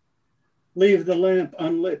 Leave the lamp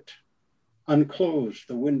unlit, unclose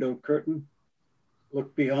the window curtain,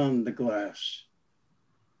 look beyond the glass.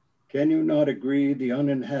 Can you not agree the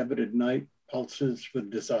uninhabited night pulses with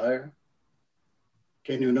desire?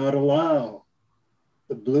 Can you not allow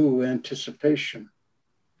the blue anticipation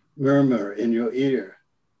murmur in your ear?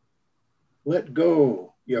 Let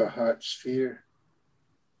go your heart's fear.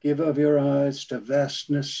 Give of your eyes to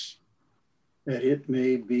vastness that it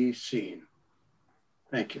may be seen.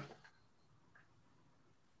 Thank you.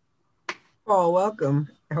 Paul, welcome.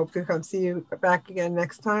 I hope to come see you back again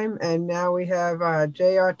next time. And now we have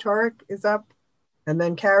J.R. Torek is up, and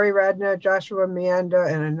then Carrie Radner, Joshua Meander,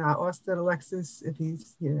 and Austin Alexis, if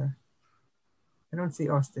he's here. I don't see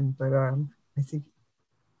Austin, but I see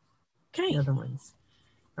the other ones.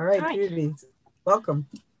 All right, Hi. Judy, welcome.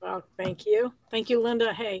 Well, thank you. Thank you,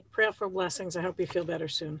 Linda. Hey, prayer for blessings. I hope you feel better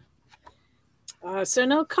soon. So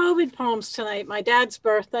no COVID poems tonight. My dad's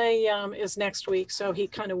birthday is next week, so he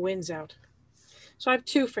kind of wins out. So I have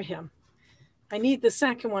two for him. I need the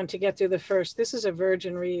second one to get through the first. This is a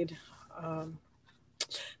virgin read.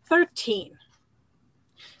 13.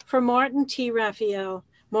 For Martin T. Raphael,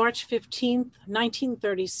 March 15th,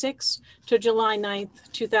 1936 to July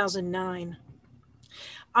 9th, 2009.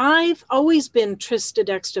 I've always been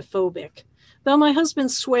tristodextrophobic, though my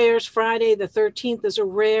husband swears Friday the 13th is a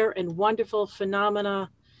rare and wonderful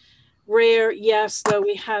phenomena. Rare, yes, though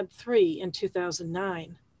we had 3 in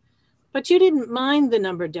 2009. But you didn't mind the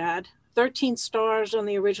number, Dad. 13 stars on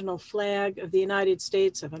the original flag of the United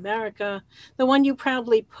States of America, the one you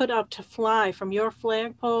proudly put up to fly from your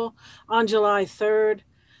flagpole on July 3rd,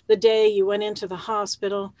 the day you went into the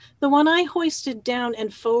hospital, the one I hoisted down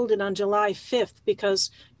and folded on July 5th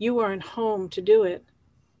because you weren't home to do it.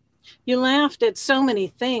 You laughed at so many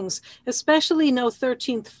things, especially no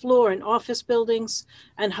 13th floor in office buildings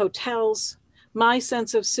and hotels, my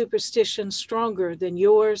sense of superstition stronger than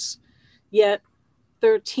yours. Yet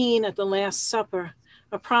 13 at the Last Supper,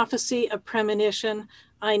 a prophecy, a premonition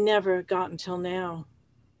I never got until now.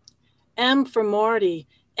 M for Marty,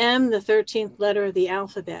 M, the 13th letter of the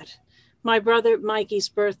alphabet. My brother Mikey's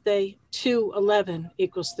birthday, 2/11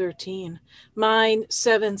 equals 13. Mine,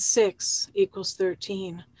 7/6 equals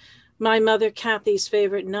 13. My mother Kathy's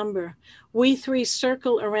favorite number. We 3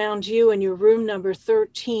 circle around you in your room number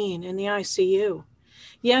 13 in the ICU.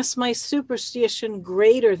 Yes, my superstition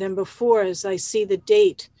greater than before as I see the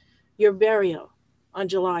date, your burial on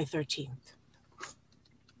July 13th.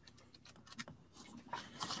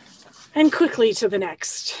 And quickly to the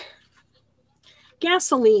next.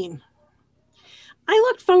 Gasoline. I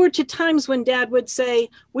looked forward to times when Dad would say,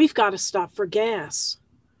 we've got to stop for gas.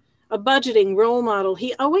 A budgeting role model,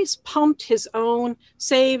 he always pumped his own,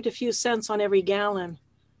 saved a few cents on every gallon.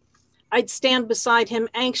 I'd stand beside him,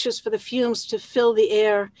 anxious for the fumes to fill the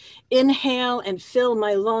air, inhale and fill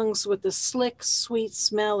my lungs with the slick, sweet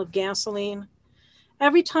smell of gasoline.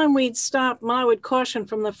 Every time we'd stop, Ma would caution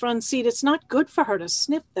from the front seat, it's not good for her to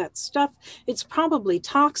sniff that stuff. It's probably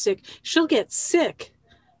toxic. She'll get sick.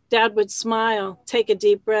 Dad would smile, take a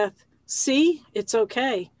deep breath. See, it's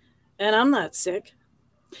okay. And I'm not sick.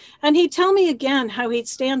 And he'd tell me again how he'd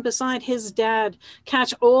stand beside his dad,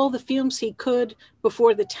 catch all the fumes he could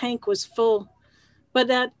before the tank was full, but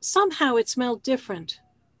that somehow it smelled different,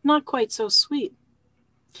 not quite so sweet.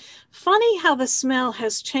 Funny how the smell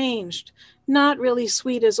has changed, not really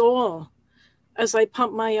sweet as all, as I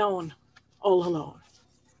pump my own all alone.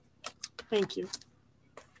 Thank you.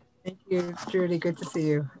 Thank you, Judy. Good to see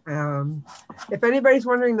you. If anybody's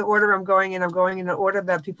wondering the order I'm going in the order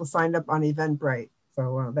that people signed up on Eventbrite.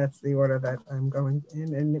 So that's the order that I'm going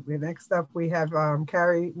in. And next up, we have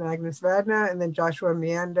Carrie Magnus Vadna, and then Joshua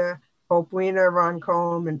Meander, Hope Wiener, Ron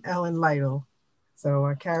Combe, and Ellen Lytle.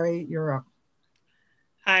 So Carrie, you're up.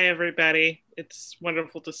 Hi, everybody. It's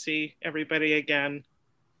wonderful to see everybody again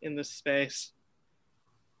in this space.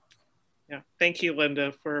 Yeah, thank you,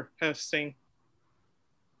 Linda, for hosting.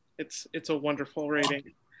 It's a wonderful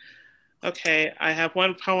reading. Okay, I have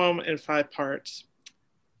one poem in 5 parts.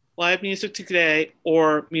 Live music today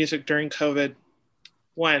or music during COVID.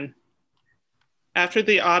 1. After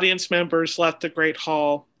the audience members left the Great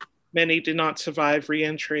Hall, many did not survive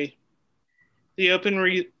re-entry. The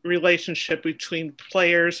open relationship between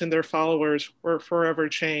players and their followers were forever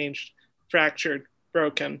changed, fractured,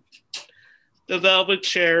 broken. The velvet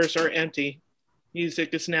chairs are empty.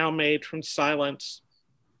 Music is now made from silence.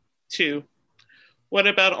 2. What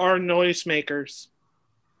about our noisemakers?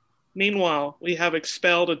 Meanwhile, we have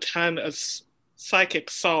expelled a ton of psychic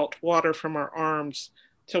salt water from our arms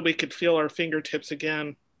till we could feel our fingertips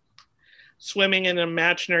again. Swimming in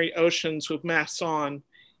imaginary oceans with masks on,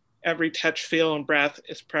 every touch, feel, and breath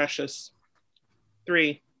is precious.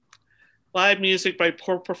 3. Live music by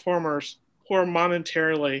poor performers, poor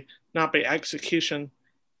monetarily, not by execution,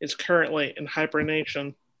 is currently in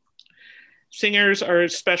hibernation. Singers are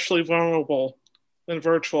especially vulnerable. When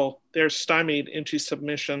virtual, they're stymied into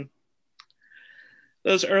submission.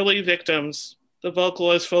 Those early victims, the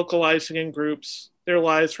vocalists vocalizing in groups, their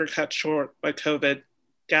lives were cut short by COVID,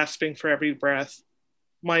 gasping for every breath.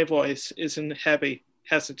 My voice is in heavy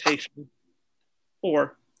hesitation.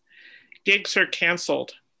 4. Gigs are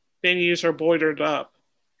canceled. Venues are boarded up.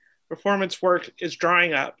 Performance work is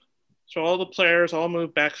drying up, so all the players all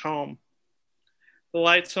move back home. The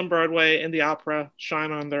lights on Broadway and the opera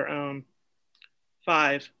shine on their own.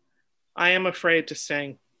 5. I am afraid to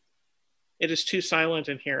sing. It is too silent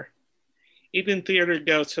in here. Even theater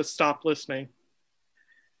ghosts have stopped listening.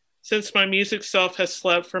 Since my music self has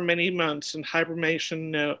slept for many months in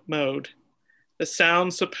hibernation mode, the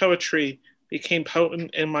sounds of poetry became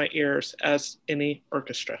potent in my ears as any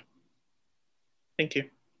orchestra. Thank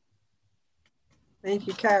you. Thank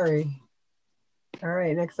you, Carrie. All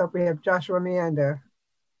right, next up we have Joshua Meander.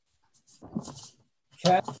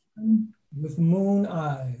 Catherine with moon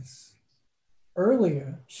eyes.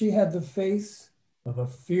 Earlier, she had the face of a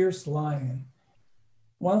fierce lion,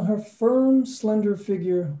 while her firm, slender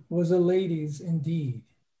figure was a lady's indeed,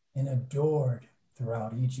 and adored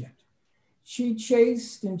throughout Egypt. She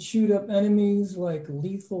chased and chewed up enemies like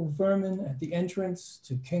lethal vermin at the entrance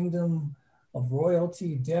to kingdom of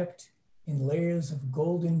royalty decked in layers of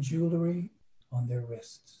golden jewelry on their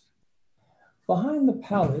wrists. Behind the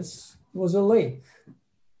palace was a lake.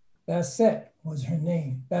 Bastet was her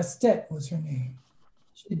name.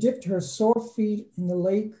 She dipped her sore feet in the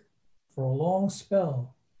lake for a long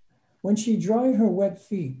spell. When she dried her wet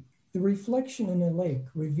feet, the reflection in the lake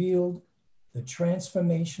revealed the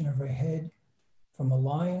transformation of her head from a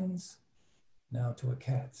lion's now to a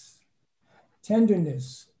cat's.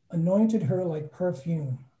 Tenderness anointed her like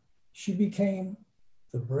perfume. She became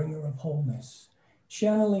the bringer of wholeness,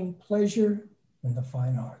 channeling pleasure in the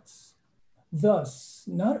fine arts. Thus,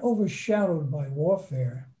 not overshadowed by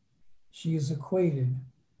warfare, she is equated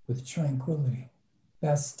with tranquility.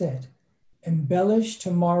 Bastet, embellish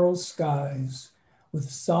tomorrow's skies with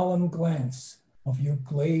solemn glance of your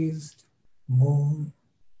glazed moon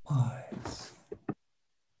eyes.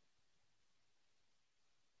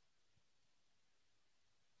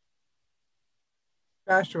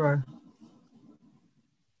 Joshua.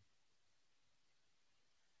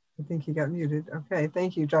 I think he got muted. Okay,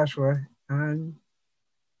 thank you, Joshua.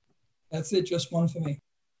 That's it, just one for me.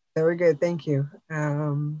 Very good, thank you.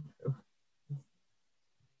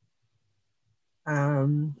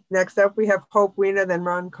 Next up, we have Hope Weiner, then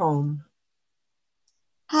Ron Combe.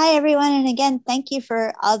 Hi, everyone. And again, thank you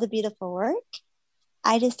for all the beautiful work.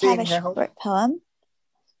 I just have a short poem.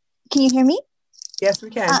 Can you hear me? Yes, we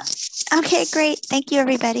can. Okay, great. Thank you,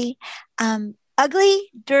 everybody. Ugly,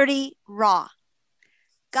 dirty, raw.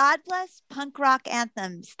 God bless punk rock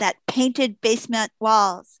anthems that painted basement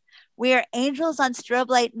walls. We are angels on strobe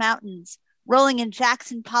light mountains, rolling in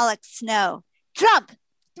Jackson Pollock's snow. Jump,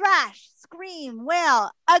 thrash, scream,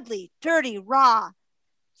 wail, ugly, dirty, raw.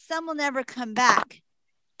 Some will never come back.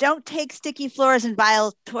 Don't take sticky floors and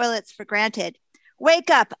vile toilets for granted. Wake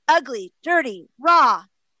up, ugly, dirty, raw.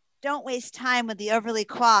 Don't waste time with the overly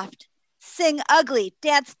coiffed. Sing ugly,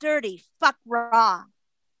 dance dirty, fuck raw.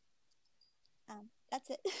 That's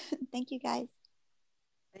it. Thank you, guys.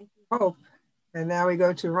 Thank you, Hope. And now we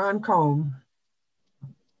go to Ron Combe.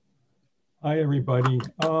 Hi, everybody.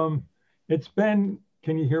 It's been,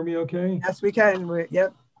 can you hear me okay? Yes, we can.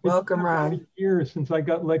 Yep. Welcome, Ron. It's been a year since I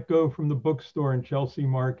got let go from the bookstore in Chelsea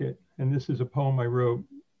Market. And this is a poem I wrote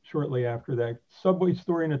shortly after that. Subway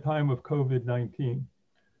story in a time of COVID-19.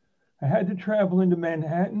 I had to travel into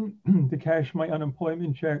Manhattan to cash my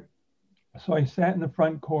unemployment check. So I sat in the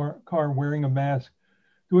front car wearing a mask,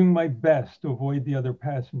 doing my best to avoid the other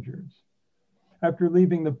passengers. After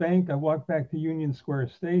leaving the bank, I walked back to Union Square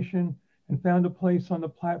Station and found a place on the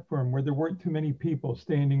platform where there weren't too many people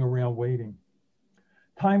standing around waiting.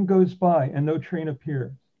 Time goes by and no train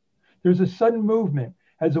appears. There's a sudden movement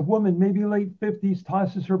as a woman, maybe late 50s,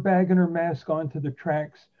 tosses her bag and her mask onto the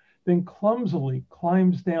tracks, then clumsily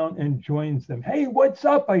climbs down and joins them. "Hey, what's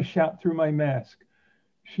up?" I shout through my mask.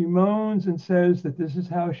 She moans and says that this is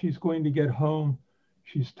how she's going to get home.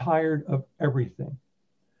 She's tired of everything.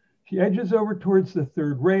 She edges over towards the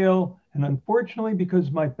third rail, and unfortunately,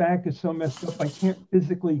 because my back is so messed up, I can't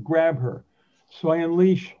physically grab her. So I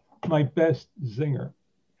unleash my best zinger.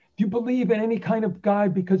 Do you believe in any kind of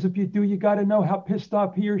God? Because if you do, you got to know how pissed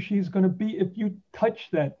off he or she's going to be if you touch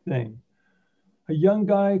that thing. A young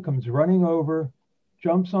guy comes running over,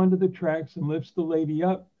 jumps onto the tracks and lifts the lady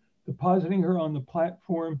up, depositing her on the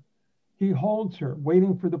platform. He holds her,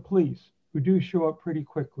 waiting for the police, who do show up pretty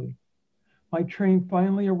quickly. My train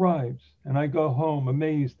finally arrives, and I go home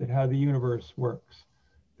amazed at how the universe works.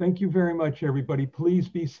 Thank you very much, everybody. Please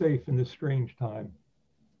be safe in this strange time.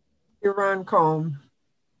 Ron Combe,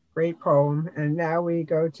 great poem. And now we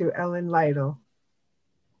go to Ellen Lytle.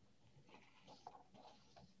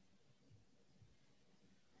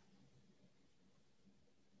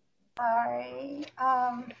 Sorry.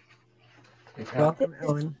 Welcome,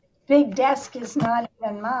 Ellen. Big desk is not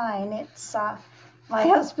even mine. It's my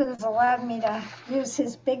husband's allowed me to use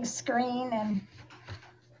his big screen, and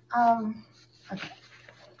okay.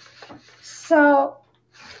 So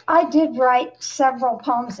I did write several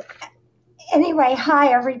poems. Anyway,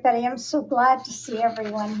 hi everybody. I'm so glad to see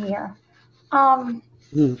everyone here.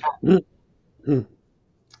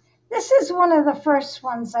 This is one of the first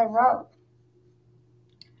ones I wrote.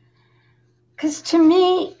 Because to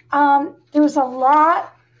me, there was a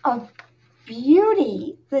lot of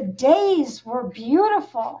beauty. The days were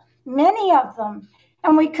beautiful, many of them,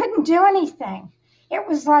 and we couldn't do anything. It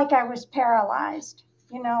was like I was paralyzed,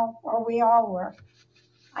 you know, or we all were.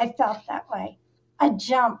 I felt that way. A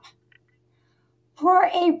jump. Poor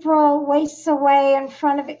April wastes away in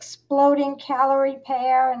front of exploding calorie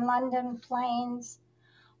pair and London planes,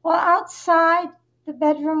 while outside the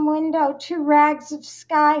bedroom window, 2 rags of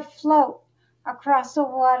sky float across a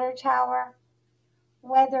water tower,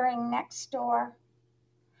 weathering next door.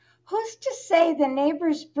 Who's to say the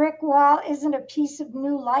neighbor's brick wall isn't a piece of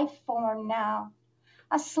new life form now?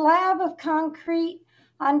 A slab of concrete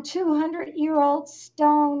on 200-year-old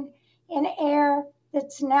stone in air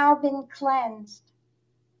that's now been cleansed.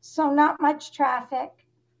 So not much traffic,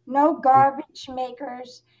 no garbage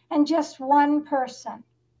makers, and just one person.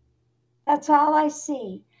 That's all I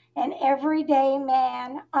see, an everyday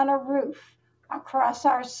man on a roof across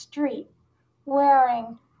our street,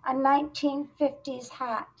 wearing a 1950s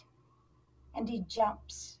hat, and he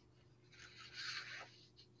jumps.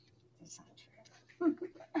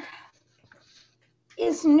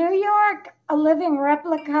 Is New York a living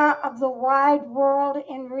replica of the wide world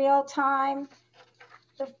in real time?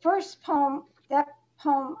 The first poem, that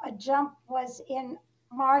poem, A Jump, was in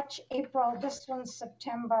March, April. This one's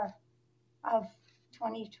September of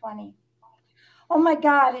 2020. Oh my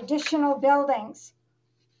God, additional buildings,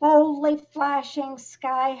 boldly flashing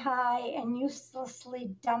sky high and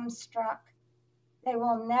uselessly dumbstruck. They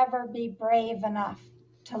will never be brave enough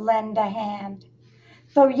to lend a hand.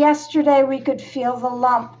 Though yesterday we could feel the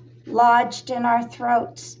lump lodged in our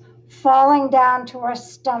throats, falling down to our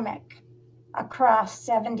stomach across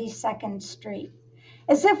 72nd Street.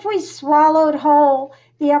 As if we swallowed whole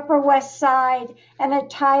the Upper West Side and a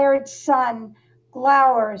tired sun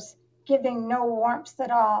glowers, giving no warmth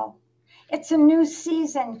at all. It's a new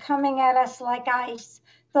season coming at us like ice,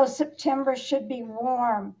 though September should be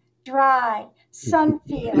warm, dry,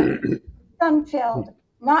 sun-filled,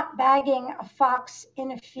 not bagging a fox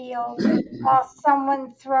in a field while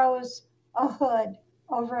someone throws a hood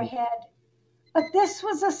overhead. But this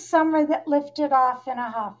was a summer that lifted off in a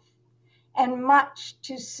huff, and much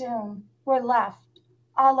too soon we're left,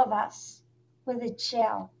 all of us, with a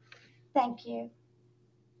chill. Thank you.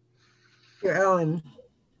 Thank you, Ellen.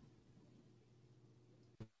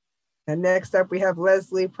 And next up, we have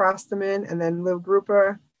Leslie Prosterman, and then Lil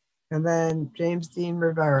Grouper, and then James Dean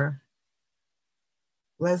Rivera.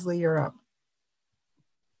 Leslie, you're up.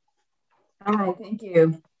 Hi, thank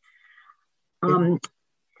you.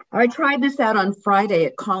 I tried this out on Friday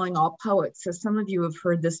at Calling All Poets, so some of you have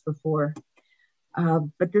heard this before.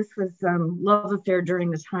 But this was Love Affair during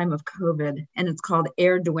the time of COVID, and it's called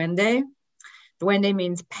Air Duende. Duende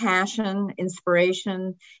means passion,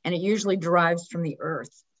 inspiration, and it usually derives from the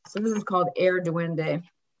earth. So this is called Air Duende.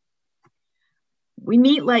 We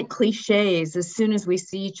meet like cliches as soon as we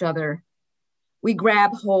see each other. We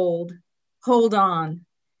grab hold on,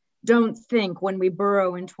 don't think when we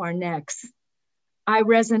burrow into our necks. I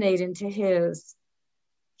resonate into his.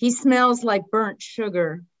 He smells like burnt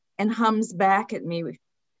sugar and hums back at me.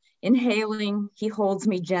 Inhaling, he holds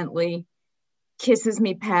me gently, kisses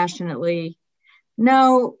me passionately.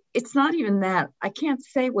 No, it's not even that. I can't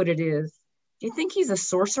say what it is. Do you think he's a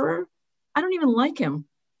sorcerer? I don't even like him.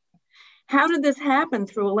 How did this happen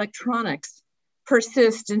through electronics,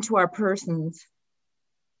 persist into our persons?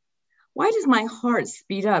 Why does my heart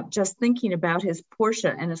speed up just thinking about his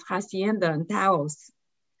Porsche and his hacienda and Taos?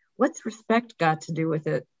 What's respect got to do with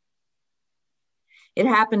it? It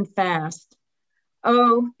happened fast.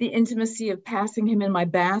 Oh, the intimacy of passing him in my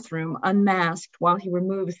bathroom unmasked while he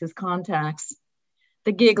removes his contacts.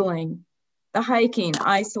 The giggling, the hiking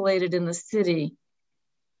isolated in the city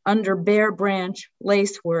under bare branch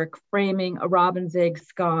lacework framing a robin's egg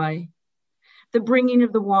sky. The bringing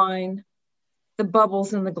of the wine, the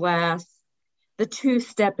bubbles in the glass, the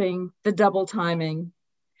two-stepping, the double timing.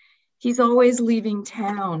 He's always leaving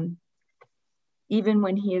town, even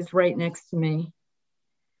when he is right next to me.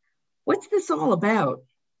 What's this all about?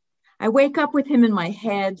 I wake up with him in my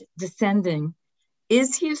head, descending.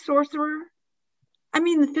 Is he a sorcerer? I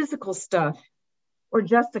mean the physical stuff, or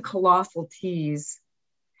just a colossal tease.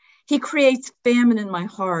 He creates famine in my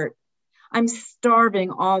heart. I'm starving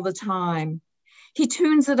all the time. He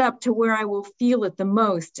tunes it up to where I will feel it the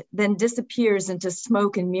most, then disappears into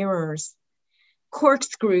smoke and mirrors,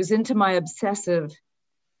 corkscrews into my obsessive,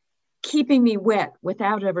 keeping me wet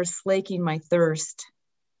without ever slaking my thirst.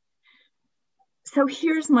 So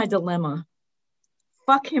here's my dilemma.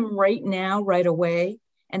 Fuck him right now, right away,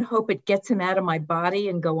 and hope it gets him out of my body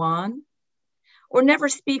and go on? Or never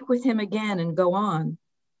speak with him again and go on?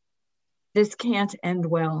 This can't end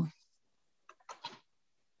well.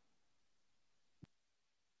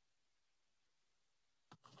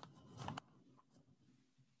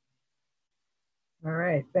 All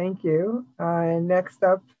right, thank you. And next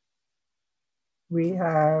up, we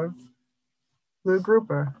have Lou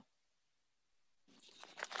Grouper.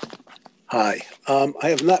 Hi. I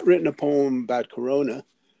have not written a poem about Corona,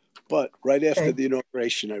 but right after the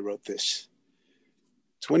inauguration, I wrote this.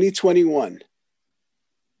 2021,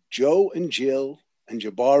 Joe and Jill and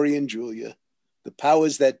Jabari and Julia, the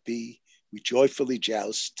powers that be, we joyfully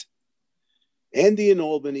joust. Andy and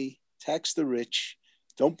Albany, tax the rich,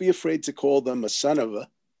 don't be afraid to call them a son of a.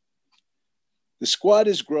 The squad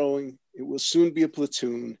is growing, it will soon be a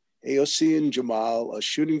platoon. AOC and Jamal are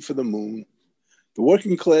shooting for the moon. The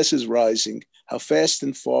working class is rising, how fast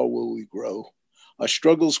and far will we grow? Our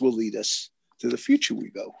struggles will lead us, to the future we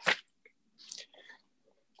go.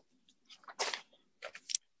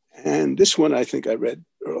 And this one I think I read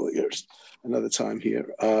earlier, another time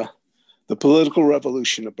here. The Political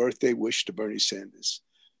Revolution, a birthday wish to Bernie Sanders.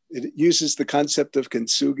 It uses the concept of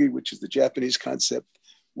kintsugi, which is the Japanese concept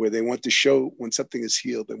where they want to show, when something is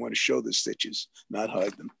healed, they want to show the stitches, not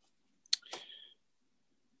hide them.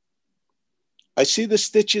 I see the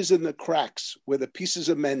stitches in the cracks where the pieces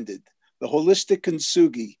are mended, the holistic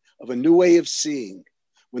kintsugi of a new way of seeing,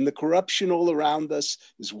 when the corruption all around us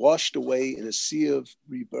is washed away in a sea of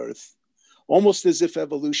rebirth, almost as if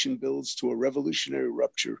evolution builds to a revolutionary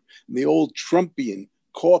rupture in the old Trumpian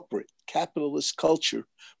corporate capitalist culture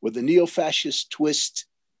where the neo-fascist twist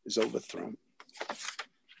is overthrown.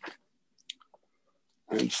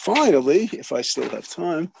 And finally, if I still have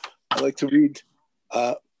time, I'd like to read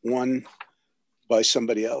one by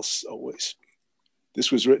somebody else always.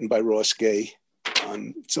 This was written by Ross Gay.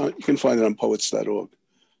 You can find it on poets.org.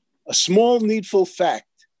 A small needful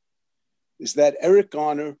fact is that Eric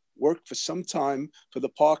Garner worked for some time for the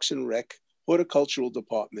Parks and Rec Horticultural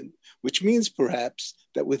Department, which means perhaps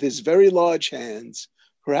that with his very large hands,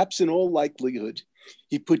 perhaps in all likelihood,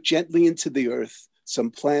 he put gently into the earth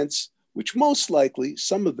some plants which most likely,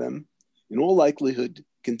 some of them, in all likelihood,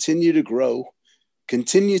 continue to grow,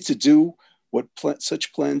 continue to do what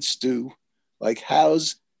such plants do, like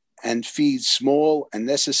house and feed small and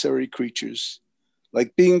necessary creatures,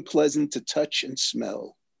 like being pleasant to touch and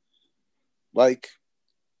smell, like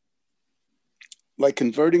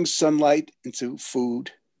converting sunlight into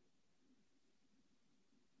food,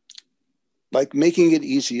 like making it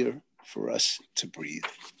easier for us to breathe.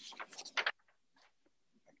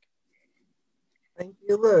 Thank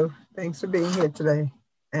you, Lou. Thanks for being here today.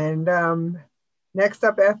 And next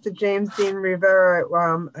up after James Dean Rivera,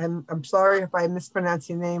 I'm sorry if I mispronounce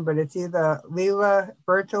your name, but it's either Leila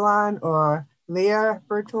Bertolon or Leah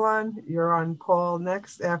Bertolon. You're on call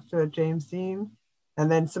next after James Dean,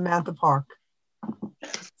 and then Samantha Park.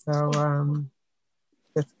 So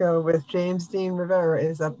let's go with James Dean Rivera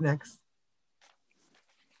is up next.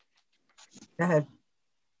 Go ahead.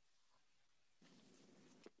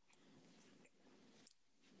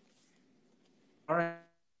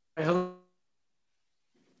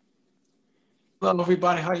 Hello,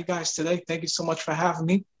 everybody. How are you guys today? Thank you so much for having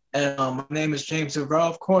me. And my name is James Durrell,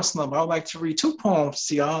 of course. I would like to read two poems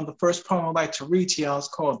to y'all. The first poem I'd like to read to y'all is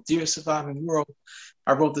called Dear Surviving World.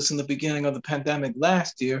 I wrote this in the beginning of the pandemic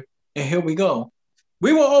last year, and here we go.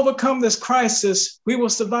 We will overcome this crisis. We will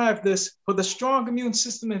survive this. For the strong immune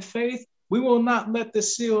system and faith, we will not let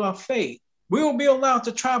this seal our fate. We will be allowed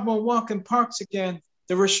to travel and walk in parks again.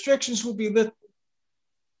 The restrictions will be lifted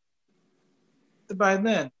by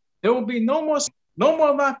then. There will be no more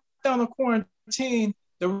lockdown or quarantine.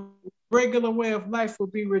 The regular way of life will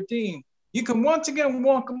be redeemed. You can once again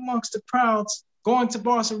walk amongst the crowds. Going to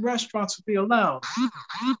bars and restaurants will be allowed.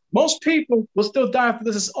 Most people will still die after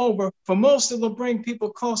this is over. For most, it'll bring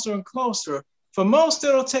people closer and closer. For most,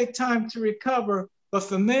 it'll take time to recover. But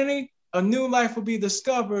for many, a new life will be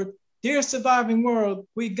discovered. Dear surviving world,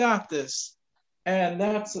 we got this. And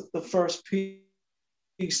that's the first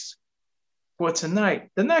piece for tonight.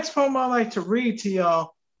 The next poem I like to read to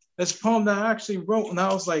y'all is a poem that I actually wrote when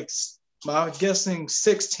I was like, I'm guessing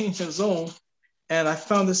 16 years old. And I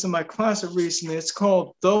found this in my closet recently. It's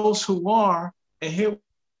called Those Who Are. And here,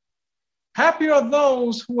 happy are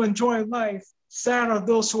those who enjoy life. Sad are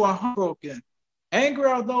those who are heartbroken. Angry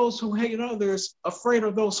are those who hate others. Afraid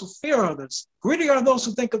are those who fear others. Greedy are those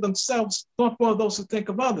who think of themselves. Thoughtful are those who think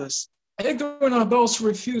of others. Ignorant are those who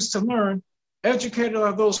refuse to learn. Educated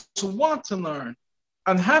are those who want to learn.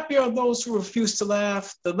 Unhappy are those who refuse to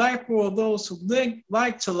laugh. Delightful are those who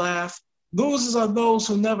like to laugh. Losers are those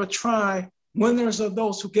who never try. Winners are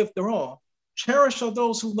those who give their all. Cherished are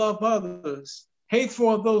those who love others. Hateful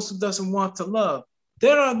are those who doesn't want to love.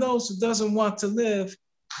 Dead are those who doesn't want to live.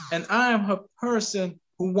 And I am a person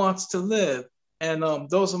who wants to live. And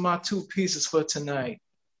those are my two pieces for tonight.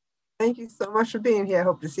 Thank you so much for being here.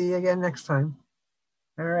 Hope to see you again next time.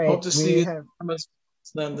 All right. Hope to see you,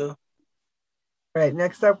 Linda. All right.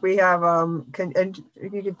 Next up, we have and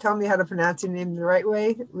you can tell me how to pronounce your name the right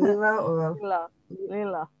way, Leela or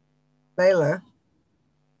Leela. Layla.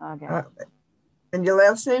 Okay. And your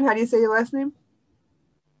last name? How do you say your last name?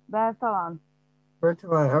 Bertalan.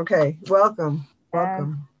 Bertalan. Okay. Welcome.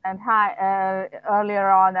 Welcome. And hi.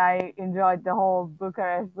 Earlier on, I enjoyed the whole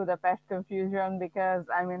Bucharest-Budapest confusion because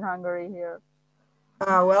I'm in Hungary here.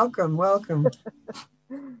 Welcome. Welcome.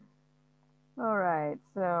 All right.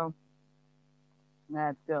 So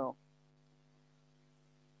let's go.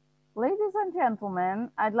 Ladies and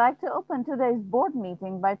gentlemen, I'd like to open today's board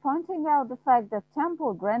meeting by pointing out the fact that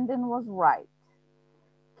Temple Grandin was right.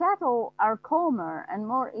 Cattle are calmer and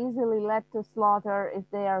more easily led to slaughter if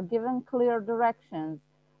they are given clear directions,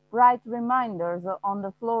 bright reminders on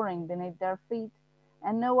the flooring beneath their feet,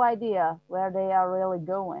 and no idea where they are really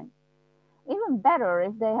going. Even better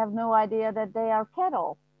if they have no idea that they are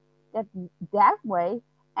cattle. That way,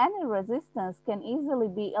 any resistance can easily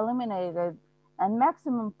be eliminated and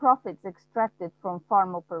maximum profits extracted from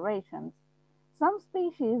farm operations. Some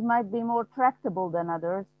species might be more tractable than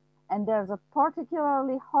others, and there's a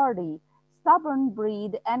particularly hardy, stubborn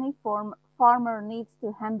breed any farmer needs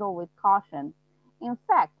to handle with caution. In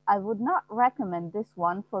fact, I would not recommend this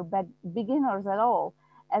one for beginners at all,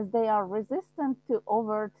 as they are resistant to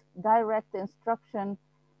overt, direct instruction.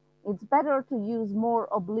 It's better to use more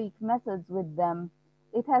oblique methods with them.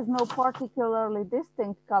 It has no particularly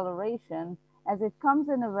distinct coloration, as it comes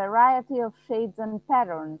in a variety of shades and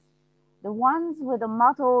patterns. The ones with a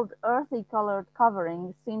mottled, earthy-colored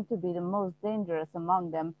covering seem to be the most dangerous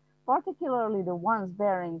among them, particularly the ones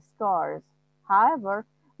bearing scars. However,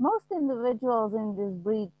 most individuals in this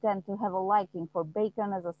breed tend to have a liking for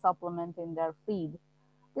bacon as a supplement in their feed.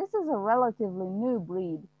 This is a relatively new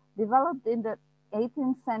breed, developed in the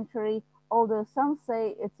 18th century, although some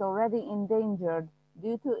say it's already endangered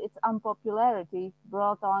due to its unpopularity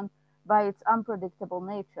brought on by its unpredictable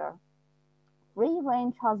nature.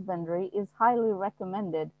 Free-range husbandry is highly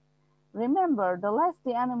recommended. Remember, the less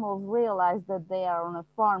the animals realize that they are on a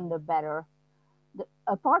farm, the better.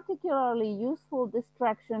 A particularly useful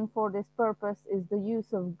distraction for this purpose is the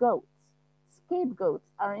use of goats. Scapegoats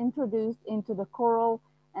are introduced into the corral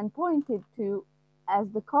and pointed to as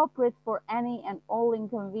the culprit for any and all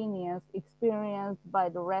inconvenience experienced by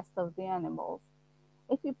the rest of the animals.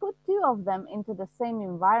 If you put two of them into the same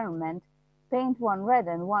environment, paint one red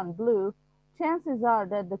and one blue, chances are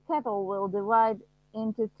that the cattle will divide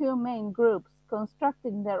into two main groups,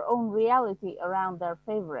 constructing their own reality around their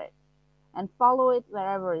favorite, and follow it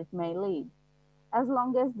wherever it may lead. As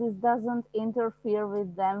long as this doesn't interfere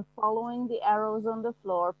with them following the arrows on the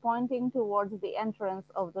floor pointing towards the entrance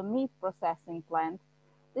of the meat processing plant,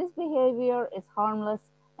 this behavior is harmless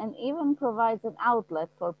and even provides an outlet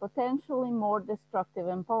for potentially more destructive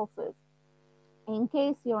impulses. In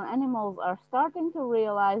case your animals are starting to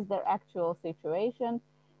realize their actual situation,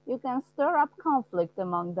 you can stir up conflict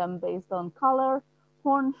among them based on color,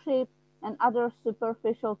 horn shape, and other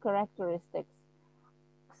superficial characteristics.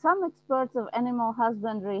 Some experts of animal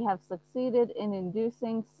husbandry have succeeded in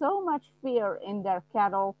inducing so much fear in their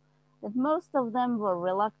cattle that most of them were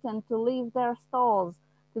reluctant to leave their stalls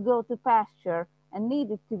to go to pasture and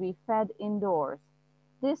needed to be fed indoors.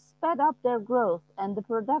 This sped up their growth and the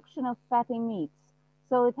production of fatty meats,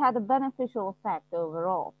 so it had a beneficial effect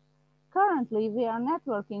overall. Currently, we are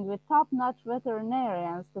networking with top-notch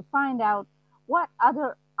veterinarians to find out what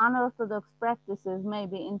other unorthodox practices may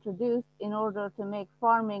be introduced in order to make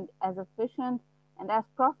farming as efficient and as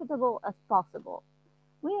profitable as possible.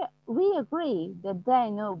 We agree that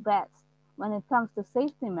they know best when it comes to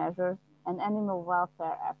safety measures and animal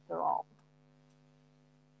welfare after all.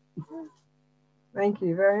 Thank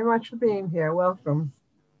you very much for being here. Welcome.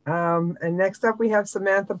 And next up we have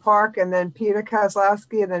Samantha Park and then Peter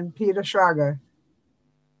Kozlowski and then Peter Schrager.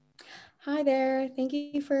 Hi there. Thank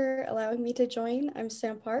you for allowing me to join. I'm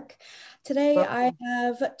Sam Park. Today I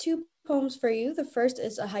have two poems for you. The first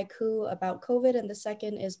is a haiku about COVID and the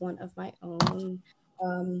second is one of my own,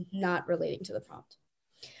 not relating to the prompt.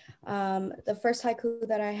 The first haiku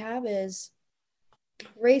that I have is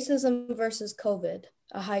Racism versus COVID,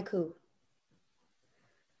 a haiku.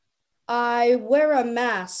 I wear a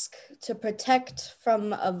mask to protect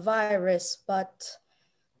from a virus, but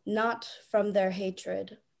not from their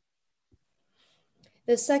hatred.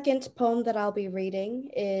 The second poem that I'll be reading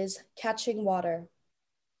is Catching Water.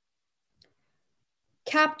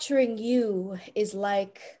 Capturing you is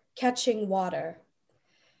like catching water.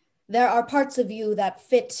 There are parts of you that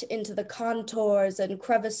fit into the contours and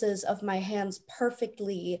crevices of my hands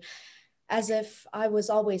perfectly, as if I was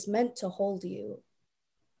always meant to hold you.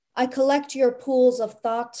 I collect your pools of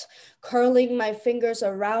thought, curling my fingers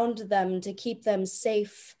around them to keep them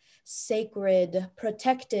safe, sacred,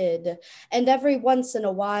 protected, and every once in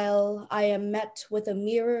a while, I am met with a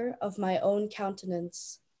mirror of my own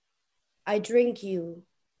countenance. I drink you.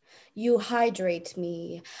 You hydrate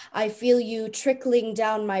me. I feel you trickling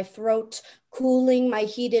down my throat, cooling my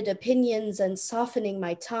heated opinions and softening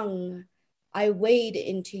my tongue. I wade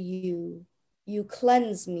into you. You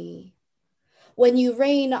cleanse me. When you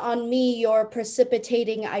rain on me your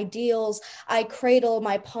precipitating ideals, I cradle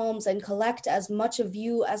my palms and collect as much of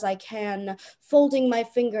you as I can, folding my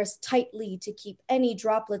fingers tightly to keep any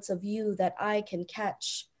droplets of you that I can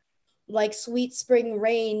catch. Like sweet spring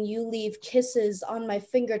rain, you leave kisses on my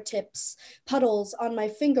fingertips, puddles on my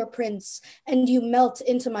fingerprints, and you melt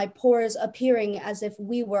into my pores, appearing as if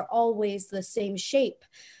we were always the same shape.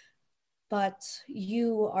 But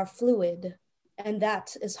you are fluid, and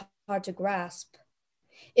that is hard to grasp.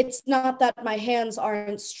 It's not that my hands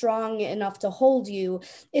aren't strong enough to hold you.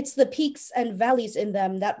 It's the peaks and valleys in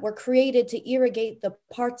them that were created to irrigate the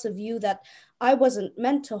parts of you that I wasn't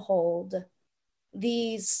meant to hold.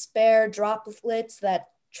 These spare droplets that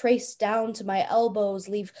trace down to my elbows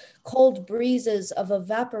leave cold breezes of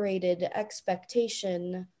evaporated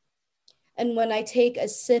expectation. And when I take a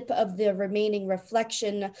sip of the remaining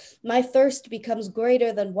reflection, my thirst becomes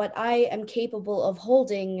greater than what I am capable of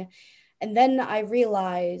holding. And then I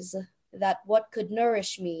realize that what could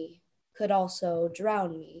nourish me could also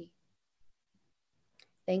drown me.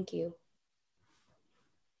 Thank you.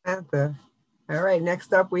 Samantha. All right,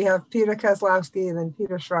 next up we have Peter Kozlowski and then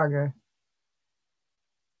Peter Schrager.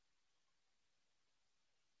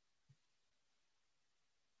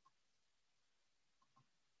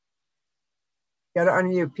 You gotta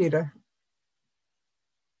unmute, Peter.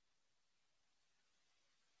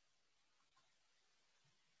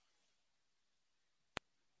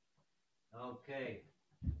 Okay.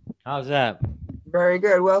 How's that? Very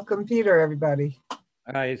good. Welcome, Peter, everybody.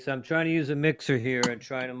 All right, so I'm trying to use a mixer here and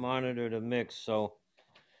try to monitor the mix. So,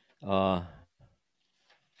 try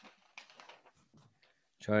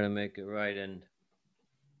to make it right and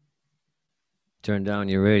turn down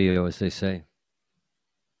your radio, as they say.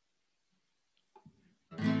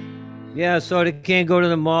 Yeah, so they can't go to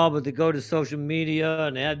the mall, but they go to social media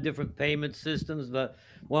and they have different payment systems. But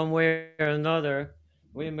one way or another,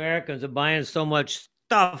 we Americans are buying so much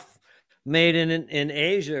stuff made in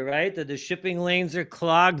Asia, right? That the shipping lanes are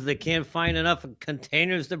clogged. They can't find enough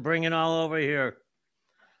containers to bring it all over here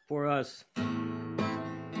for us.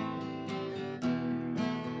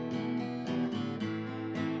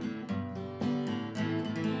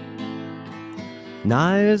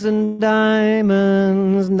 Knives and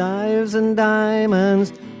diamonds,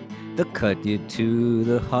 they'll cut you to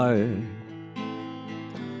the heart.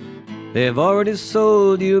 They've already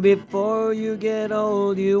sold you before you get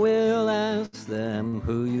old. You will ask them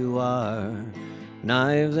who you are.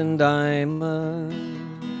 Knives and diamonds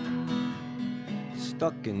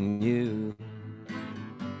stuck in you.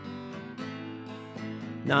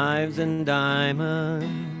 Knives and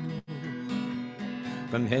diamonds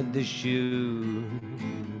from head to shoe.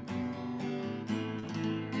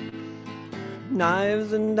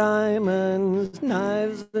 Knives and diamonds,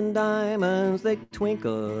 they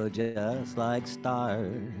twinkle just like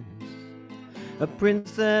stars. A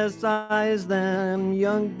princess eyes them,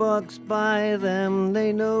 young bucks buy them,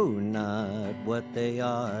 they know not what they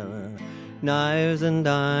are. Knives and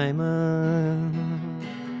diamonds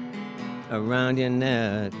around your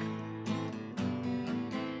neck.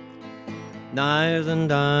 Knives and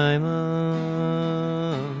diamonds,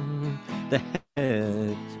 the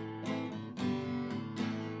head.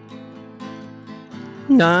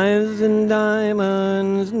 Knives and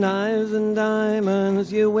diamonds,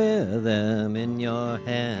 you wear them in your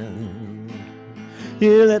hand.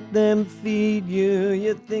 You let them feed you,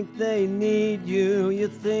 you think they need you, you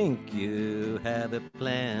think you have a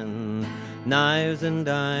plan. Knives and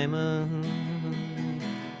diamonds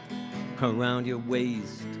around your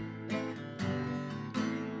waist.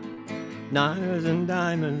 Knives and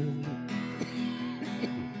diamonds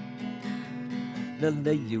that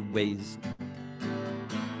lay you waste.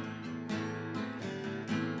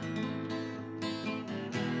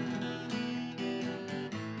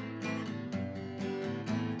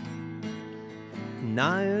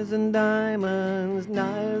 Knives and diamonds,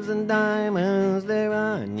 they're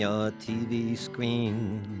on your TV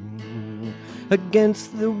screen.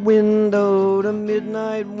 Against the window, the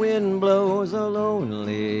midnight wind blows, a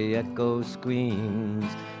lonely echo screams.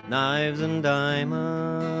 Knives and diamonds,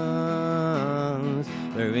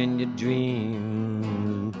 they're in your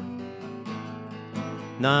dreams.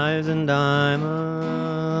 Knives and diamonds,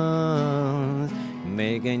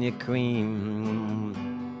 making you cream.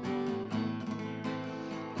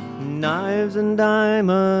 Knives and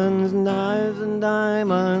diamonds,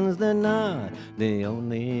 they're not the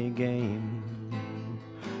only game.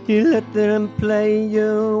 You let them play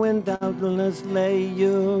you and doubtless lay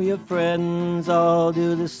you. Your friends all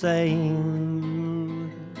do the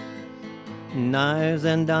same. Knives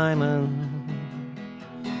and diamonds,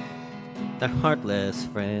 they're heartless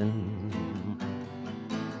friends.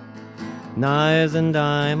 Knives and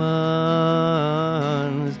diamonds,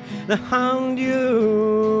 they hound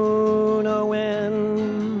you no end.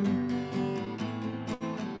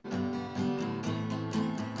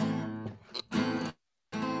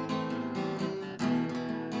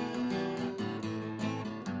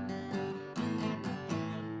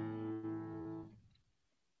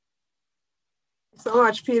 So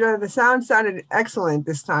much, Peter. The sound sounded excellent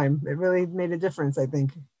this time. It really made a difference, I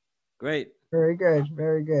think. Great. Very good,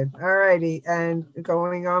 very good. All righty, and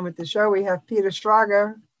going on with the show, we have Peter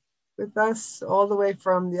Strager with us all the way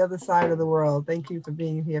from the other side of the world. Thank you for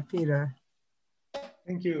being here, Peter.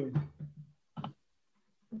 Thank you.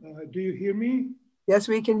 Do you hear me? Yes,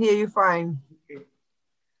 we can hear you fine. Okay.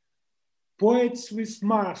 Poets with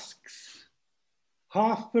masks,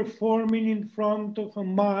 half performing in front of a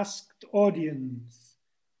masked audience,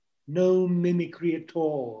 no mimicry at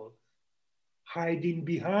all, hiding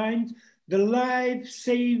behind the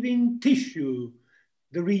life-saving tissue,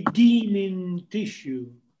 the redeeming tissue,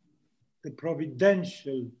 the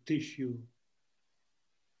providential tissue.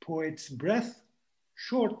 Poet's breath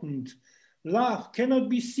shortened, laugh cannot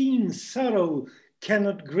be seen, sorrow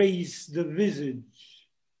cannot grace the visage.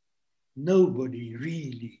 Nobody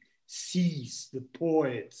really sees the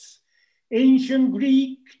poets. Ancient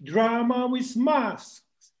Greek drama with masks.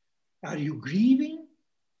 Are you grieving?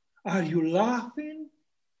 Are you laughing?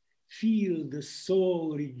 Feel the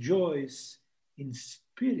soul rejoice in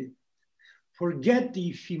spirit. Forget the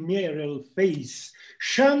ephemeral face.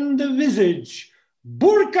 Shun the visage.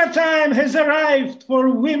 Burqa time has arrived for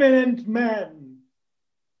women and men.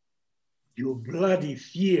 Your bloody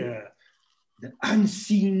fear, the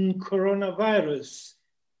unseen coronavirus,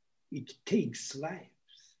 it takes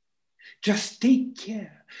lives. Just take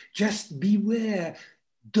care, just beware.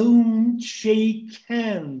 Don't shake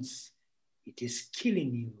hands. It is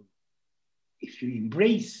killing you. If you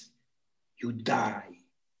embrace, you die.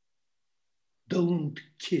 Don't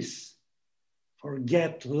kiss,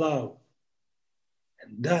 forget love.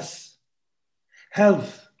 And thus,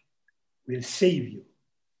 health will save you.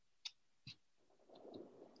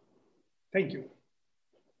 Thank you.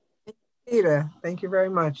 Peter, thank you very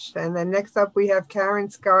much. And then next up we have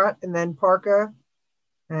Karen Scott, and then Parker,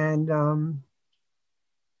 and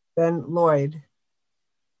then Lloyd.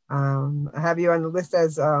 I have you on the list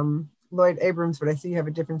as Lloyd Abrams, but I see you have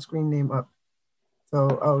a different screen name up.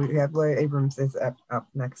 So, oh, you have Lloyd Abrams is up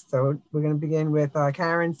next. So we're going to begin with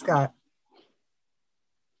Karen Scott.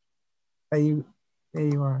 There you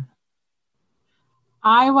are.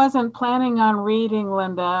 I wasn't planning on reading,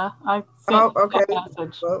 Linda. I sent okay. a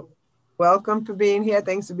message. Well, welcome for being here.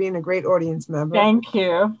 Thanks for being a great audience member. Thank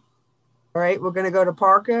you. All right, we're going to go to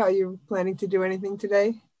Parker. Are you planning to do anything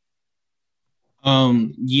today?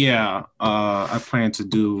 Yeah, I plan to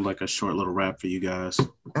do like a short little rap for you guys.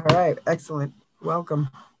 All right, excellent. Welcome.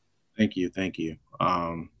 Thank you. The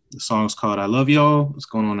song's called I Love Y'all. It's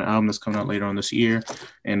going on an album that's coming out later on this year.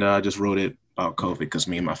 And I just wrote it about COVID because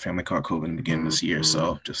me and my family caught COVID in the beginning of this year.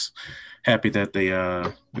 So just happy that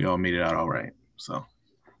we all made it out all right. So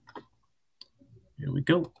here we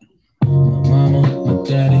go. My mama, my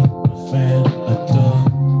daddy, my fam, adore.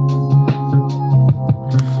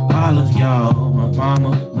 I love y'all, my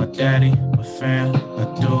mama, my daddy, my fam,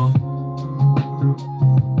 adore.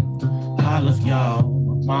 I love y'all,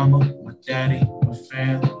 my mama, my daddy, my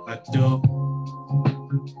fam, adore.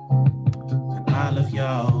 And I love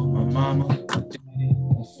y'all, my mama, my daddy,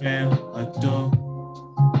 my fam, adore.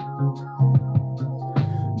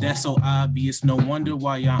 That's so obvious, no wonder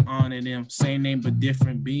why y'all honor them. Same name but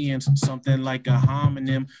different beings, something like a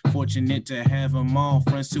homonym. Fortunate to have them all,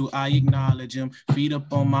 friends too, I acknowledge them. Feet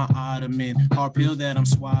up on my ottoman, hard pill that I'm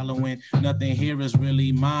swallowing. Nothing here is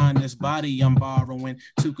really mine, this body I'm borrowing.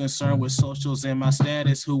 Too concerned with socials and my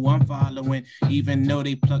status, who I'm following. Even though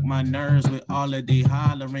they pluck my nerves with all of they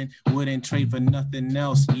hollering. Wouldn't trade for nothing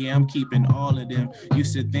else, yeah, I'm keeping all of them.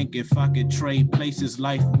 Used to think if I could trade places,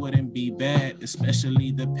 life wouldn't be bad. Especially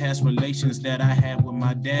the past relations that I had with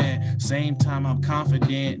my dad. Same time I'm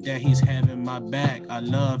confident that he's having my back. I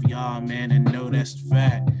love y'all, man, and know that's the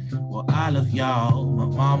fact. Well, I love y'all, my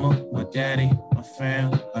mama, my daddy, my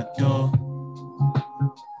fam, adore.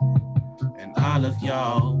 And I love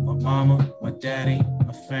y'all, my mama, my daddy,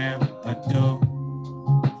 my fam, adore.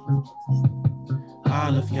 I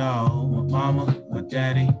love y'all, my mama, my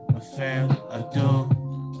daddy, my fam, adore.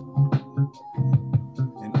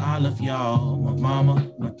 And I love y'all, my mama,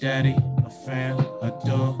 my daddy, my fam,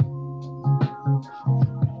 adore.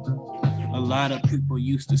 A lot of people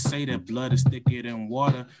used to say that blood is thicker than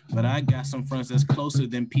water, but I got some friends that's closer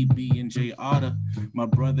than PB and J Otter. My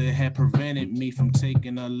brother had prevented me from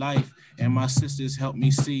taking a life, and my sisters helped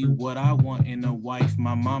me see what I want in a wife.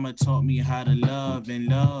 My mama taught me how to love and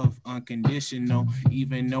love unconditional.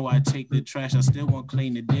 Even though I take the trash, I still won't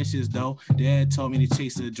clean the dishes though. Dad taught me to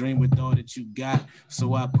chase a dream with all that you got,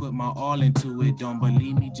 so I put my all into it. Don't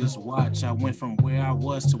believe me, just watch. I went from where I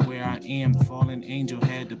was to where I am. The fallen angel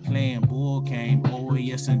had the plan. Bull came,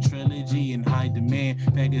 OAS and trilogy in high demand.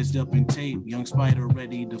 Packaged up in tape, young spider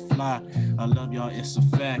ready to fly. I love y'all, it's a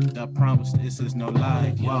fact. I promise this is no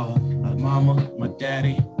lie. Y'all, my mama, my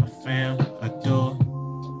daddy, my fam, adore.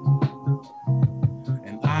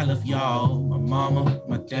 And I love y'all, my mama,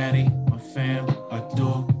 my daddy, my fam,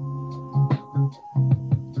 adore.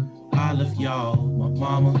 I love y'all, my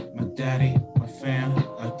mama, my daddy, my fam,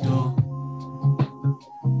 adore.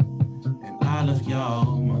 And I love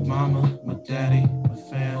y'all, my mama, my daddy, my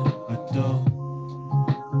fam, adore.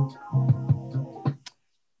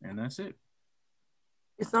 And that's it.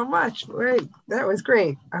 Thank you so much. Great. That was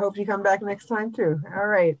great. I hope you come back next time too. All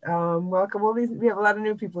right. Welcome. All these, we have a lot of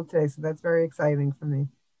new people today, so that's very exciting for me.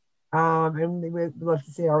 And we'd love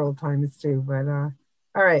to see our old timers too. But all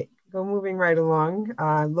right, go moving right along.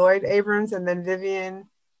 Lloyd Abrams and then Vivian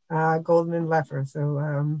Goldman Leffer.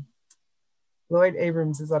 So Lloyd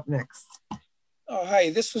Abrams is up next. Oh, hi,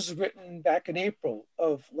 this was written back in April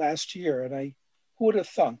of last year, and who would have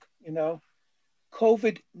thunk,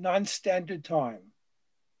 COVID non-standard time.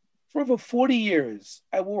 For over 40 years,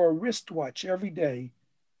 I wore a wristwatch every day,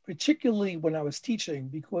 particularly when I was teaching,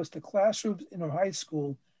 because the classrooms in our high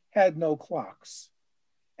school had no clocks.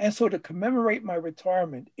 And so to commemorate my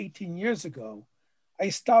retirement 18 years ago, I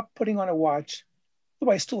stopped putting on a watch,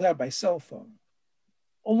 though I still have my cell phone.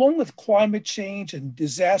 Along with climate change and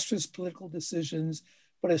disastrous political decisions,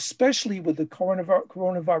 but especially with the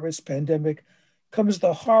coronavirus pandemic, comes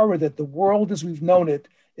the horror that the world as we've known it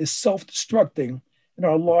is self-destructing and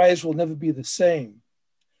our lives will never be the same.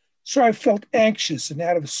 So I felt anxious and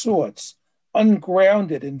out of sorts,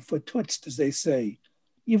 ungrounded and fatoutsed, as they say,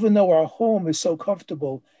 even though our home is so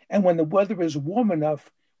comfortable and when the weather is warm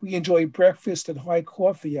enough, we enjoy breakfast and high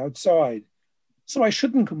coffee outside. So I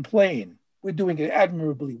shouldn't complain. We're doing it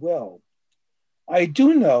admirably well. I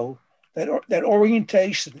do know that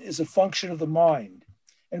orientation is a function of the mind,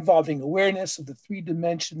 involving awareness of the three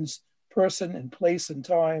dimensions, person and place and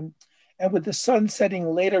time. And with the sun setting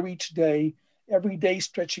later each day, Every day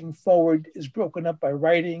stretching forward is broken up by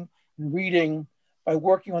writing and reading, by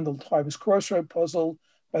working on the Times crossword puzzle,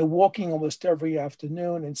 by walking almost every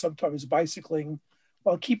afternoon and sometimes bicycling,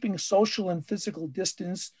 while keeping social and physical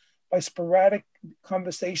distance, by sporadic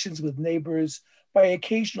conversations with neighbors, by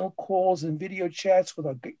occasional calls and video chats with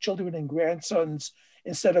our children and grandsons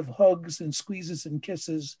instead of hugs and squeezes and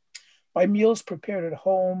kisses, by meals prepared at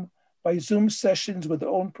home, by Zoom sessions with their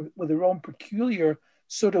own peculiar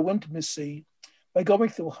pseudo-intimacy, by going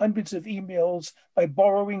through hundreds of emails, by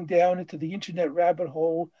burrowing down into the internet rabbit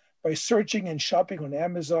hole, by searching and shopping on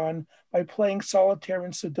Amazon, by playing solitaire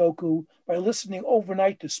and Sudoku, by listening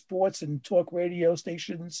overnight to sports and talk radio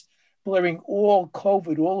stations, blaring all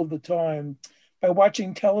COVID all of the time, by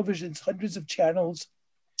watching television's hundreds of channels,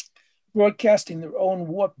 broadcasting their own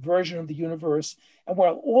warped version of the universe. And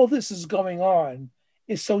while all this is going on,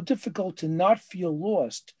 it's so difficult to not feel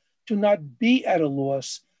lost, to not be at a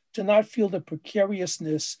loss, to not feel the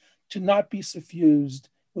precariousness, to not be suffused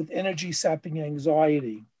with energy-sapping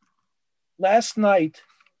anxiety. Last night,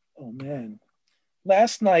 I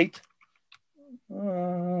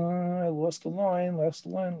lost the line.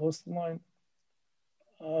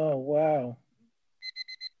 Oh, wow.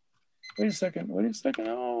 Wait a second.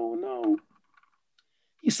 Oh, no.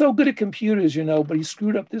 He's so good at computers, you know, but he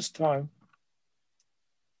screwed up this time.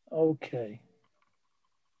 Okay.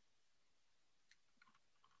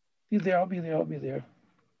 I'll be there.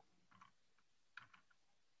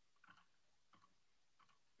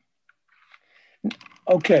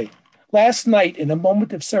 Okay. Last night, in a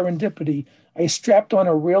moment of serendipity, I strapped on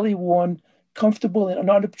a rarely worn, comfortable and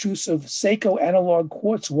unobtrusive Seiko analog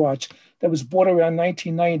quartz watch that was bought around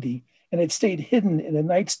 1990, and it stayed hidden in a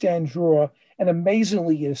nightstand drawer, and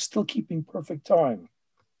amazingly is still keeping perfect time.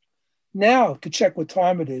 Now, to check what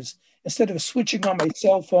time it is, instead of switching on my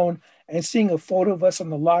cell phone and seeing a photo of us on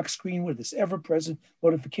the lock screen with its ever-present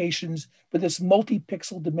notifications, with this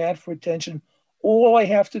multi-pixel demand for attention, all I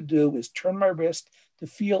have to do is turn my wrist to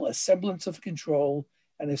feel a semblance of control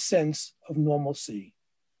and a sense of normalcy.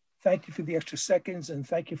 Thank you for the extra seconds, and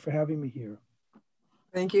thank you for having me here.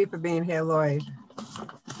 Thank you for being here, Lloyd.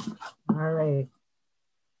 All right.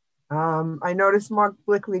 I noticed Mark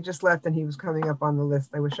Blickley just left and he was coming up on the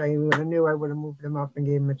list. I wish I knew I would have moved him up and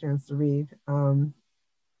gave him a chance to read.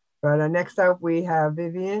 But next up we have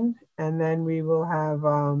Vivian, and then we will have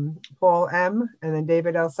Paul M, and then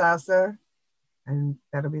David Elsasser, and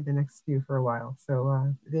that'll be the next few for a while.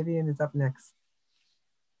 So Vivian is up next.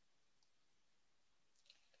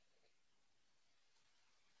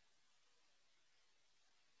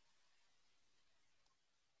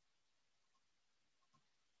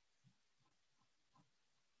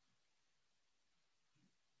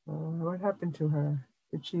 What happened to her?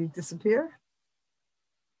 Did she disappear?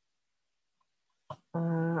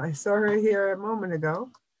 I saw her here a moment ago.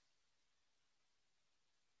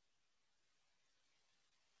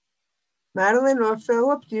 Madeline or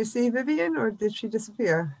Philip, do you see Vivian, or did she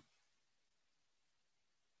disappear?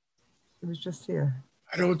 She was just here.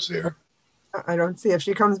 I don't see her. I don't see. If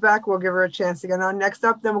she comes back, we'll give her a chance to get on. Next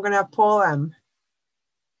up, then we're going to have Paul M.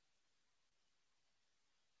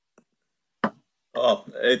 Oh,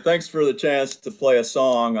 hey, thanks for the chance to play a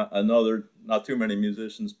song. I know there are not too many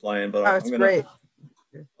musicians playing, but it's great.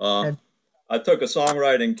 I took a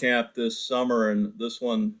songwriting camp this summer, and this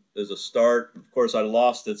one is a start. Of course, I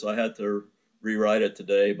lost it, so I had to rewrite it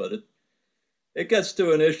today, but it gets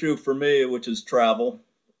to an issue for me, which is travel.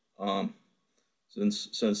 Since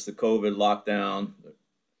the COVID lockdown, there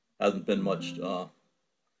hasn't been much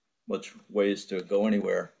ways to go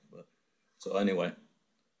anywhere. So anyway.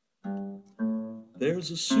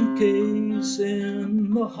 There's a suitcase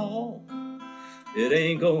in the hall. It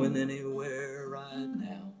ain't going anywhere right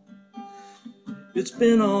now. It's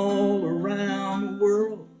been all around the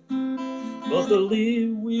world, but the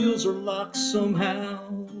lead wheels are locked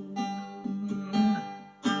somehow.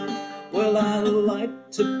 Well, I'd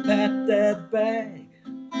like to pack that bag,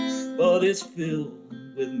 but it's filled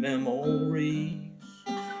with memories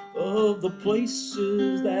of the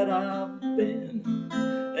places that I've been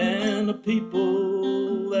and the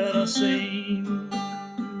people that I've seen.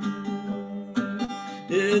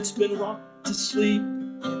 It's been rocked to sleep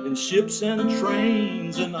in ships and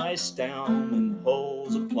trains and iced down in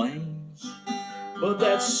hulls of planes. But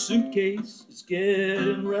that suitcase is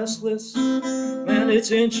getting restless, man,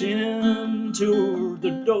 it's inching toward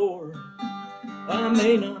the door. I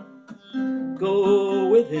may not go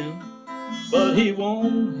with him, but he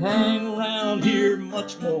won't hang around here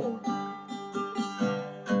much more.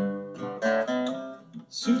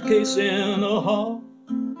 Suitcase in a hall,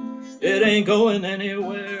 it ain't going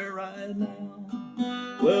anywhere right now.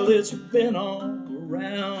 Well, it's been all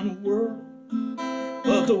around the world,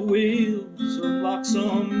 but the wheels are locked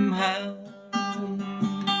somehow.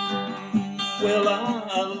 Well,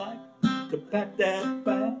 I like to pack that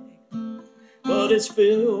bag, but it's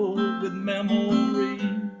filled with memories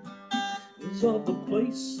of the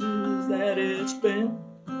places that it's been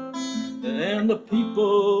and the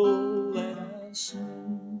people that I've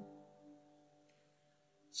seen.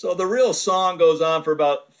 So the real song goes on for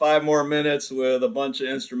about 5 more minutes with a bunch of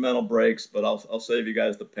instrumental breaks, but I'll save you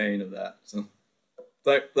guys the pain of that. So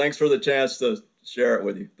thanks for the chance to share it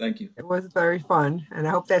with you. Thank you. It was very fun, and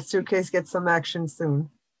I hope that suitcase gets some action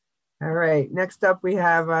soon. All right, next up we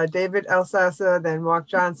have David Elsasser, then Mark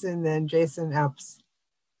Johnson, then Jason Epps.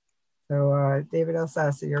 So David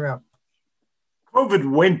Elsasser, you're up.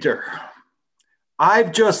 COVID winter.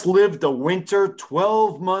 I've just lived a winter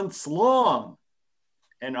 12 months long,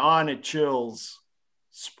 and on it chills.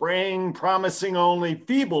 Spring promising only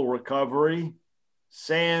feeble recovery,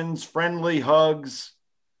 sans friendly hugs,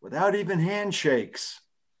 without even handshakes.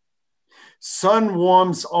 Sun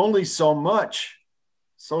warms only so much,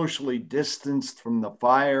 socially distanced from the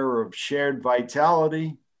fire of shared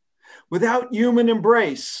vitality, without human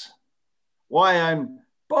embrace. Why, I'm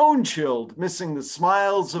bone chilled, missing the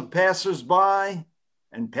smiles of passersby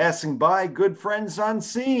and passing by good friends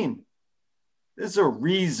unseen. There's a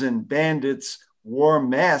reason bandits wore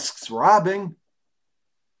masks robbing.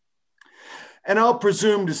 And I'll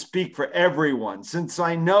presume to speak for everyone, since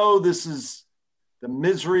I know this is the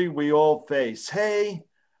misery we all face. Hey,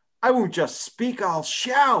 I won't just speak, I'll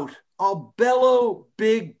shout. I'll bellow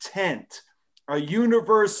big tent, a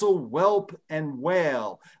universal whelp and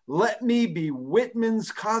wail. Let me be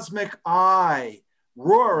Whitman's cosmic eye,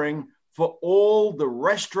 roaring for all the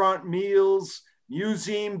restaurant meals,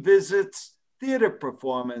 museum visits, theater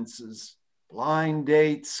performances, blind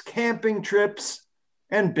dates, camping trips,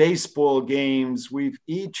 and baseball games we've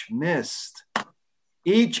each missed.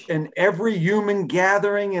 Each and every human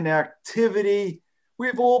gathering and activity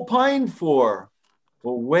we've all pined for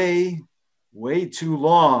way, way too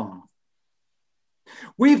long.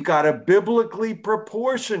 We've got a biblically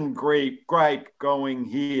proportioned great gripe going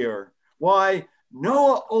here. Why,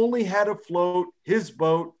 Noah only had to float his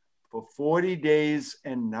boat for 40 days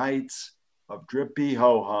and nights of drippy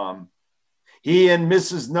ho-hum. He and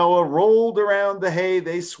Mrs. Noah rolled around the hay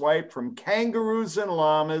they swiped from kangaroos and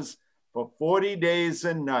llamas for 40 days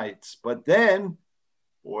and nights. But then,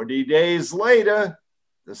 40 days later,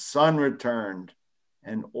 the sun returned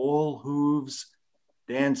and all hooves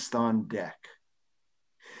danced on deck.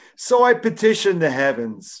 So I petitioned the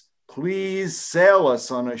heavens, please sail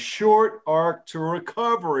us on a short arc to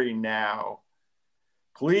recovery now.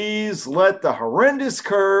 Please let the horrendous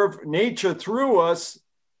curve nature threw us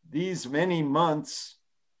these many months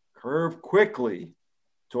curve quickly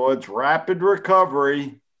towards rapid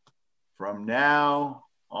recovery from now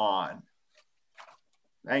on.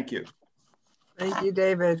 Thank you. Thank you,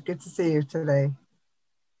 David. Good to see you today.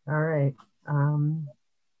 All right.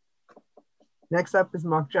 Next up is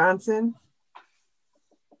Mark Johnson,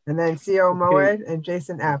 and then C.O. Moed and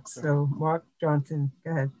Jason Apps. So Mark Johnson,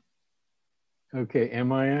 go ahead. Okay,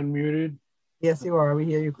 am I unmuted? Yes, you are. We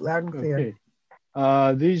hear you loud and clear.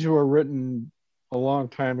 Okay. These were written a long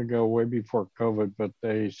time ago, way before COVID, but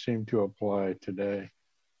they seem to apply today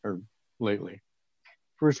or lately.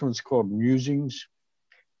 First one's called Musings.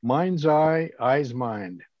 Mind's eye, eye's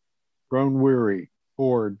mind, grown weary,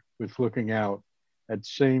 bored with looking out at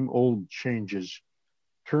same old changes,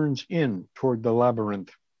 turns in toward the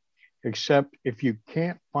labyrinth, except if you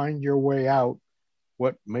can't find your way out,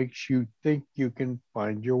 what makes you think you can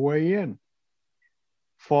find your way in?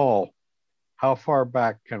 Fall, how far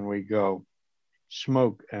back can we go?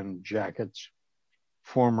 Smoke and jackets,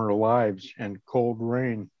 former lives and cold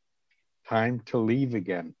rain, time to leave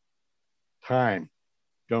again. Time,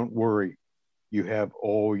 don't worry, you have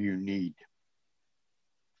all you need.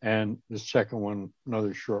 And the second one,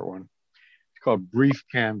 another short one, it's called Brief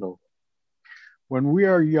Candle. When we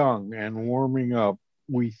are young and warming up,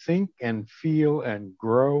 we think and feel and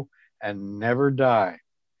grow and never die,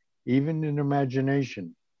 even in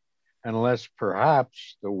imagination, unless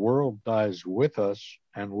perhaps the world dies with us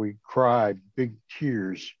and we cry big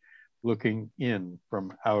tears looking in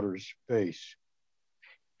from outer space.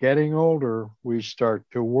 Getting older, we start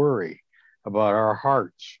to worry about our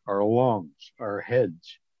hearts, our lungs, our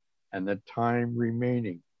heads, and the time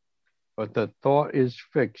remaining. But the thought is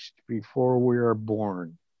fixed before we are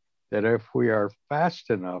born that if we are fast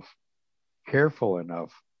enough, careful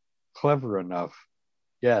enough, clever enough,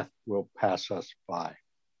 death will pass us by.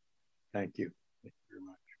 Thank you. Thank you very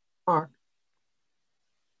much. Mark.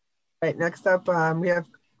 Right, next up, we have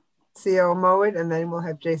C.O. Mowat, and then we'll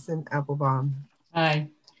have Jason Applebaum. Hi,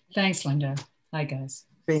 thanks, Linda. Hi, guys.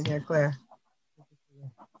 Being here, Claire.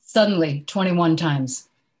 Suddenly, 21 times.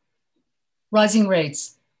 Rising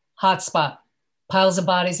rates, hotspot, piles of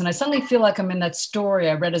bodies, and I suddenly feel like I'm in that story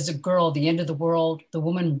I read as a girl, The End of the World, the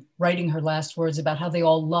woman writing her last words about how they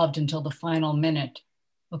all loved until the final minute.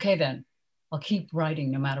 Okay then, I'll keep writing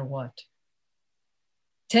no matter what.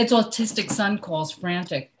 Ted's autistic son calls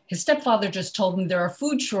frantic. His stepfather just told him there are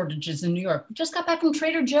food shortages in New York. We just got back from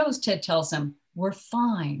Trader Joe's, Ted tells him. We're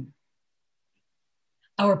fine.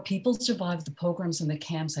 Our people survived the pogroms and the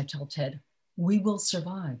camps, I tell Ted. We will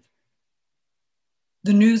survive.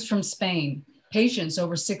 The news from Spain, patients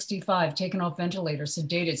over 65 taken off ventilators,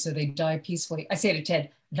 sedated so they die peacefully. I say to Ted,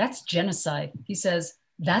 that's genocide. He says,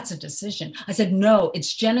 that's a decision. I said, no,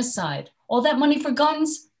 it's genocide. All that money for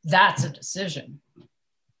guns, that's a decision.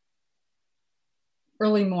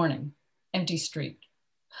 Early morning, empty street.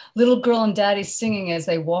 Little girl and daddy singing as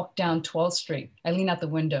they walk down 12th Street. I lean out the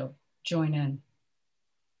window, join in.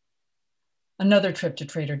 Another trip to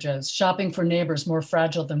Trader Joe's, shopping for neighbors more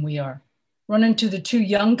fragile than we are. Run into the two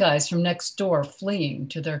young guys from next door fleeing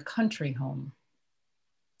to their country home.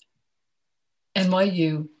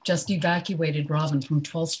 NYU just evacuated Robin from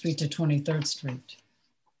 12th Street to 23rd Street.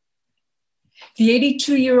 The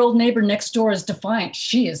 82-year-old neighbor next door is defiant.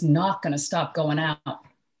 She is not going to stop going out.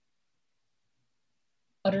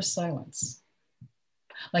 Utter silence.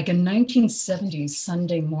 Like a 1970s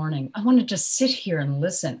Sunday morning, I want to just sit here and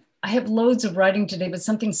listen. I have loads of writing today, but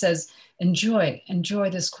something says, enjoy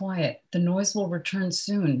this quiet. The noise will return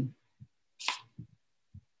soon.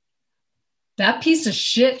 That piece of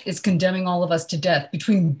shit is condemning all of us to death.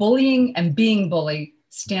 Between bullying and being bullied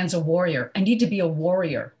stands a warrior. I need to be a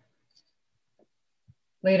warrior.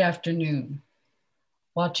 Late afternoon,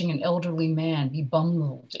 watching an elderly man be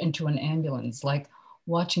bundled into an ambulance, like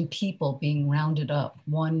watching people being rounded up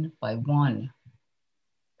one by one.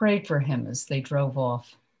 Prayed for him as they drove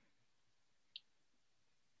off.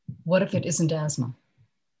 What if it isn't asthma?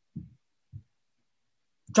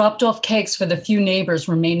 Dropped off cakes for the few neighbors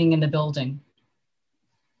remaining in the building.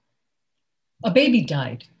 A baby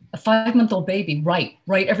died, a 5-month-old baby. Write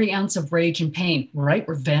every ounce of rage and pain. Write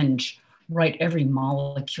revenge. Write every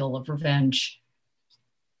molecule of revenge.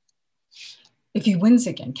 If he wins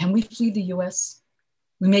again, can we flee the US?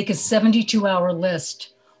 We make a 72-hour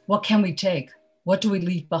list. What can we take? What do we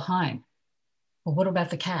leave behind? But what about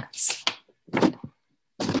the cats?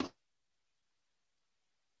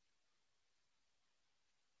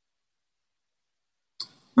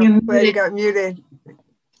 I'm glad you got muted.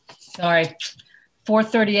 Sorry.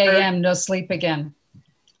 4:30 a.m., no sleep again.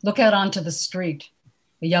 Look out onto the street.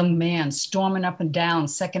 A young man storming up and down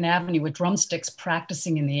 2nd Avenue with drumsticks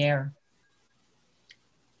practicing in the air.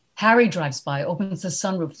 Harry drives by, opens the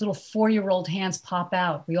sunroof. Little 4-year-old hands pop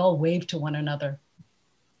out. We all wave to one another.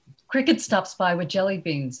 Cricket stops by with jelly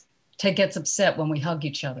beans. Ted gets upset when we hug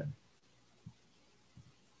each other.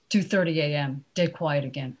 2:30 a.m., dead quiet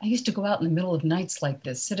again. I used to go out in the middle of nights like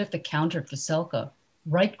this, sit at the counter for Selka,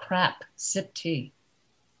 write crap, sip tea.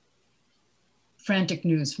 Frantic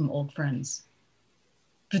news from old friends.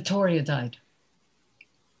 Victoria died.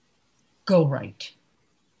 Go write.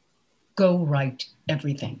 Go write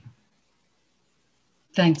everything.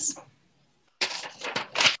 Thanks.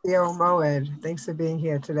 C.O. Mowat, thanks for being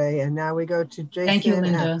here today. And now we go to Jason. Thank you,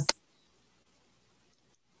 Linda. Epps.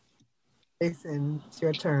 Jason, it's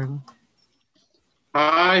your turn.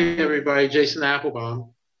 Hi, everybody. Jason Applebaum.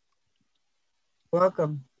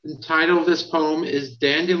 Welcome. The title of this poem is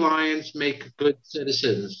Dandelions Make Good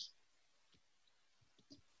Citizens.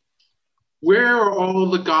 Where are all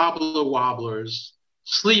the gobbler wobblers,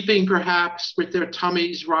 sleeping perhaps with their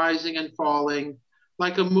tummies rising and falling,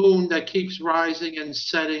 like a moon that keeps rising and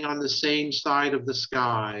setting on the same side of the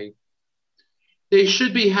sky? They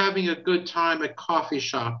should be having a good time at coffee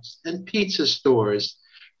shops and pizza stores,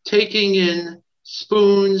 taking in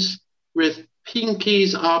spoons with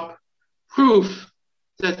pinkies up, proof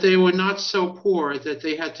that they were not so poor that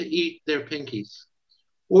they had to eat their pinkies.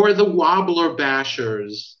 Or the wobbler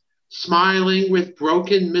bashers, smiling with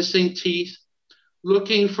broken, missing teeth,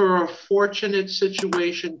 looking for a fortunate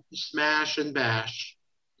situation to smash and bash.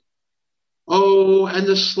 Oh, and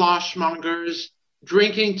the sloshmongers,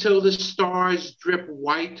 drinking till the stars drip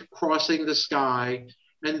white crossing the sky,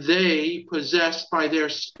 and they, possessed by their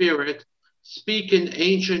spirit, speak in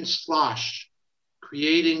ancient slosh,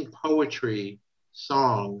 creating poetry,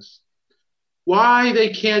 songs. Why they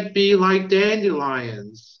can't be like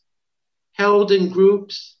dandelions, held in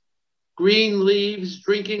groups, green leaves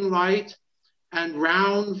drinking light, and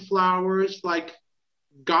round flowers like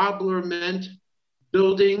gobblerment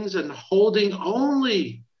buildings and holding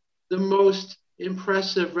only the most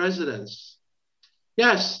impressive residents.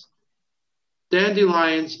 Yes,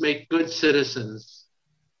 dandelions make good citizens.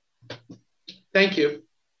 Thank you.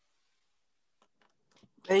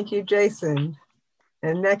 Thank you, Jason.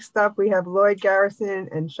 And next up, we have Lloyd Garrison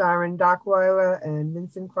and Sharon Dockweiler and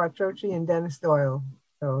Vincent Quattrochi and Dennis Doyle.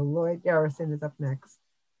 So Lloyd Garrison is up next.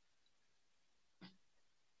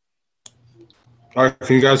 All right,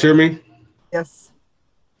 can you guys hear me? Yes.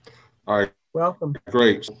 All right. Welcome.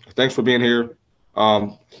 Great. Thanks for being here.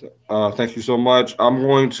 Thank you so much. I'm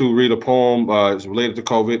going to read a poem. It's related to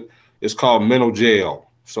COVID. It's called Mental Jail.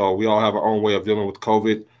 So we all have our own way of dealing with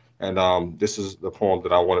COVID. And this is the poem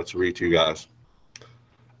that I wanted to read to you guys.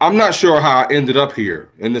 I'm not sure how I ended up here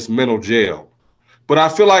in this mental jail, but I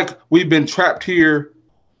feel like we've been trapped here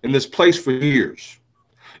in this place for years.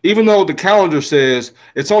 Even though the calendar says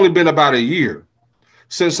it's only been about a year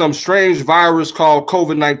since some strange virus called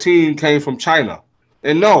COVID-19 came from China.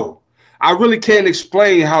 And no, I really can't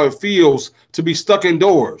explain how it feels to be stuck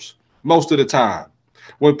indoors most of the time.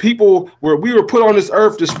 When we were put on this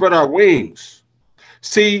earth to spread our wings,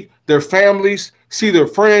 see their families, see their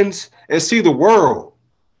friends, and see the world.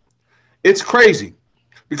 It's crazy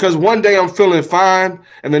because one day I'm feeling fine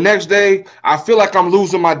and the next day I feel like I'm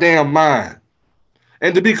losing my damn mind.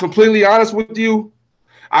 And to be completely honest with you,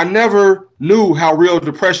 I never knew how real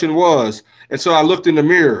depression was until I looked in the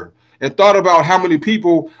mirror and thought about how many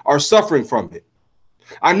people are suffering from it.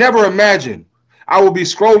 I never imagined I would be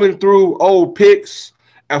scrolling through old pics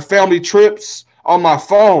and family trips on my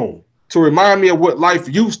phone to remind me of what life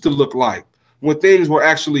used to look like when things were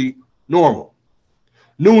actually normal.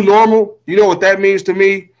 New normal, you know what that means to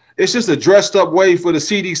me? It's just a dressed up way for the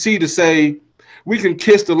CDC to say, we can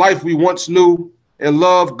kiss the life we once knew and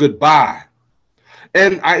love goodbye.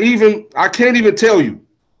 And I can't even tell you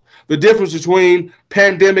the difference between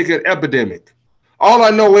pandemic and epidemic. All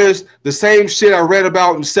I know is the same shit I read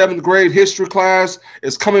about in 7th grade history class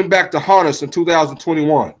is coming back to haunt us in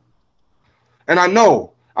 2021. And I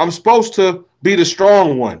know I'm supposed to be the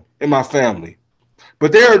strong one in my family,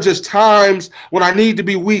 but there are just times when I need to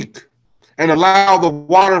be weak and allow the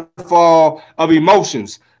waterfall of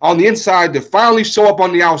emotions on the inside to finally show up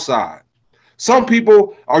on the outside. Some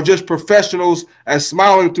people are just professionals at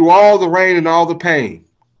smiling through all the rain and all the pain.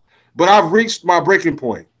 But I've reached my breaking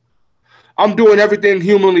point. I'm doing everything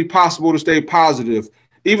humanly possible to stay positive,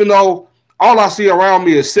 even though all I see around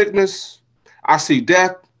me is sickness, I see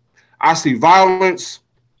death, I see violence,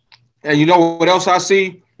 and you know what else I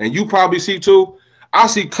see? And you probably see too? I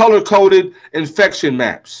see color-coded infection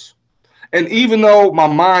maps. And even though my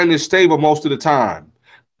mind is stable most of the time,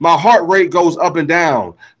 my heart rate goes up and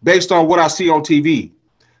down based on what I see on TV.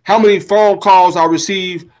 How many phone calls I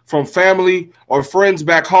receive from family or friends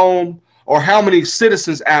back home, or how many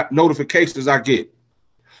Citizens app notifications I get.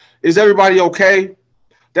 Is everybody okay?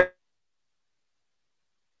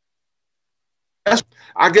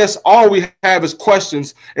 I guess all we have is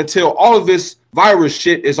questions until all of this virus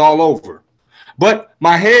shit is all over. But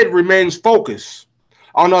my head remains focused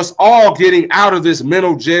on us all getting out of this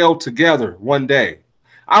mental jail together one day.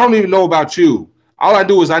 I don't even know about you. All I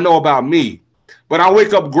do is I know about me. But I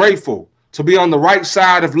wake up grateful to be on the right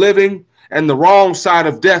side of living and the wrong side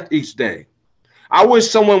of death each day. I wish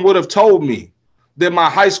someone would have told me that my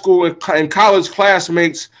high school and college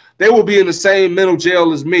classmates, they will be in the same mental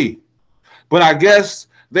jail as me. But I guess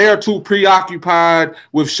they are too preoccupied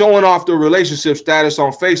with showing off their relationship status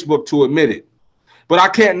on Facebook to admit it. But I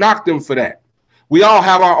can't knock them for that. We all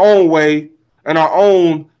have our own way and our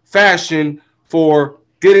own fashion for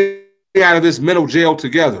getting out of this mental jail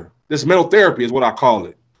together. This mental therapy is what I call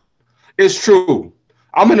it. It's true.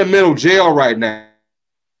 I'm in a mental jail right now.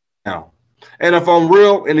 And if I'm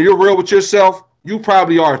real and you're real with yourself, you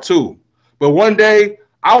probably are too. But one day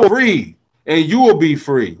I will be free and you will be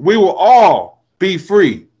free. We will all be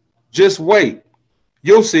free. Just wait.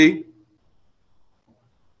 You'll see.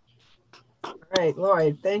 All right,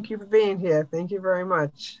 Lloyd, thank you for being here. Thank you very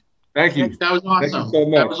much. Thank you. That was awesome. Thank you so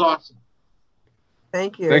much. That was awesome.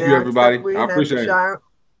 Thank you. Thank you, everybody. I appreciate it.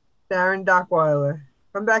 Sharon Dockweiler.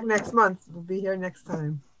 Come back next month. We'll be here next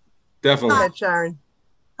time. Definitely. Go ahead, Sharon.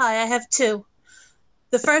 Hi, I have two.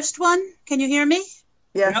 The first one, can you hear me?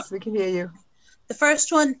 Yes, we can hear you. The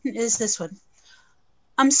first one is this one.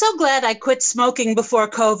 I'm so glad I quit smoking before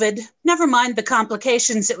COVID. Never mind the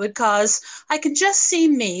complications it would cause. I can just see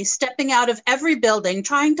me stepping out of every building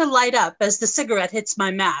trying to light up as the cigarette hits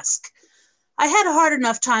my mask. I had a hard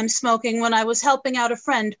enough time smoking when I was helping out a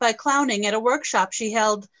friend by clowning at a workshop she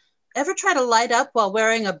held. Ever try to light up while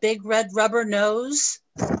wearing a big red rubber nose?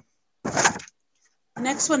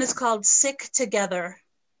 Next one is called Sick Together.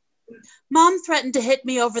 Mom threatened to hit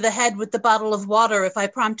me over the head with the bottle of water if I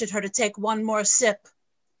prompted her to take one more sip.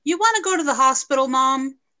 You want to go to the hospital,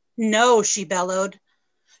 Mom? No, she bellowed.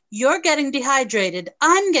 You're getting dehydrated.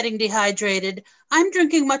 I'm getting dehydrated. I'm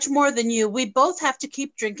drinking much more than you. We both have to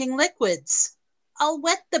keep drinking liquids. I'll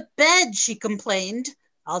wet the bed, she complained.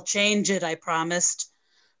 I'll change it, I promised.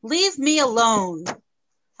 Leave me alone.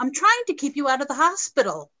 I'm trying to keep you out of the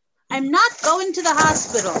hospital. I'm not going to the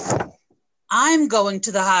hospital. I'm going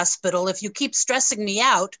to the hospital if you keep stressing me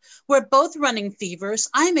out. We're both running fevers.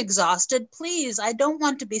 I'm exhausted. Please, I don't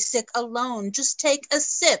want to be sick alone. Just take a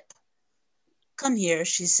sip. Come here,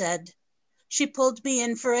 she said. She pulled me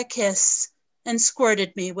in for a kiss and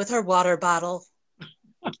squirted me with her water bottle.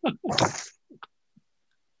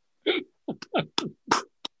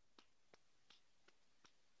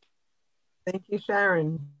 Thank you,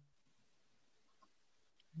 Sharon.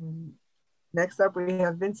 Next up, we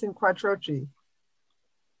have Vincent Quattrochi.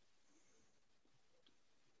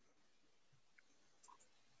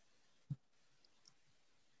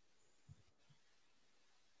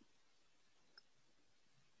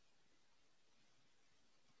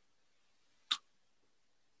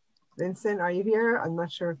 Vincent, are you here? I'm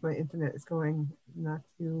not sure if my internet is going not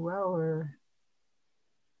too well or...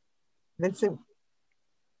 Vincent?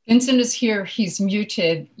 Vincent is here. He's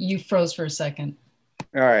muted. You froze for a second.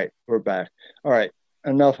 All right, we're back. All right,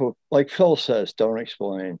 enough of, like Phil says, don't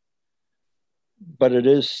explain. But it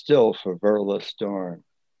is still for Verla Storm,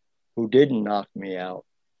 who didn't knock me out.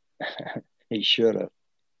 He should have.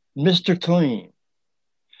 Mr. Clean.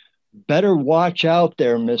 Better watch out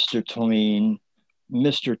there, Mr. Clean,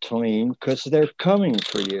 because they're coming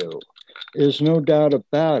for you. There's no doubt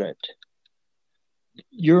about it.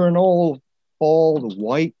 You're an old, bald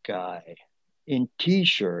white guy in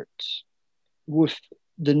T-shirts with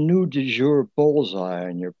the new de jour bullseye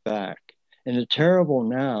on your back. And the terrible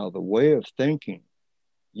now, the way of thinking,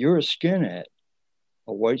 you're a skinhead,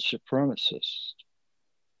 a white supremacist.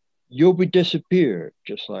 You'll be disappeared,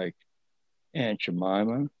 just like Aunt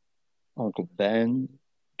Jemima, Uncle Ben,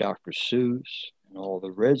 Dr. Seuss, and all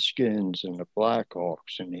the Redskins and the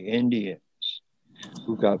Blackhawks and the Indians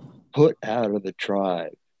who got put out of the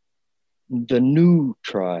tribe. The new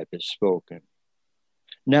tribe has spoken.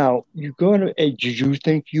 Now, did you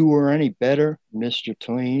think you were any better, Mr.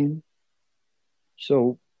 Clean?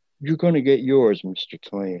 So you're going to get yours, Mr.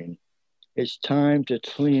 Clean. It's time to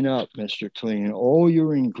clean up, Mr. Clean. All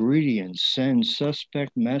your ingredients send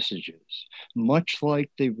suspect messages, much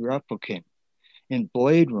like the replicant in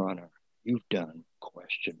Blade Runner. You've done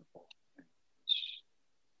questionable things.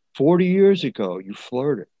 40 years ago, you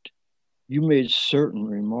flirted. You made certain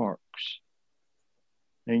remarks,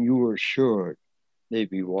 and you were assured they'd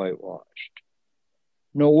be whitewashed.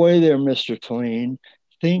 No way there, Mr. Clean.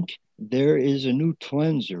 Think there is a new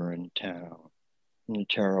cleanser in town. And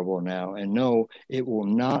terrible now. And no, it will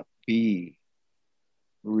not be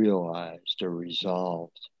realized or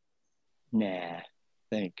resolved. Nah,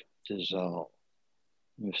 think dissolve.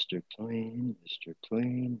 Mr. Clean, Mr.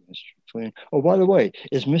 Clean, Mr. Clean. Oh, by the way,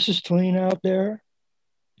 is Mrs. Clean out there?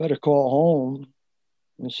 Better call home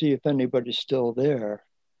and see if anybody's still there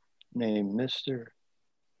named Mr.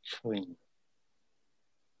 Clean.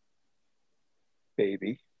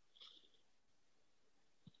 Baby.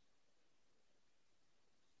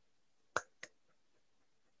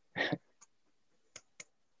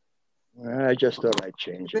 I just thought I'd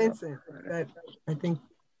change it. Vincent, I think.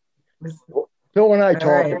 Phil and I All talked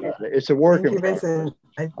right. about it. It's a work in progress. Vincent.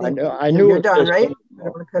 I knew you're it done, was right? going I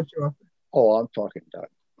don't want to cut you off. Oh, I'm fucking done.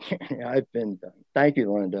 I've been done. Thank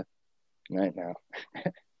you, Linda. Night now.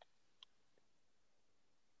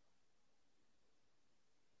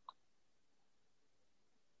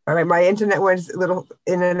 All right, my internet was a little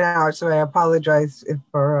in and out, so I apologize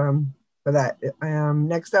for that.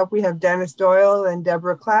 Next up, we have Dennis Doyle and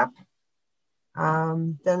Deborah Clapp.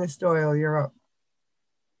 Dennis Doyle, you're up.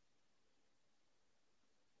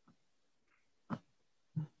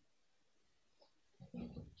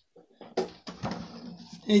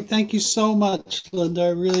 Hey, thank you so much, Linda. I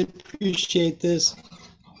really appreciate this.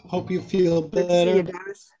 Hope you feel better. Good to see you,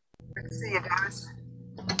 Dennis. Good to see you, Dennis.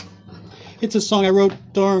 It's a song I wrote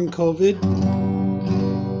during COVID.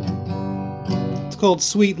 It's called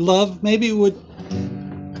Sweet Love. Maybe it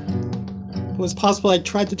was possible I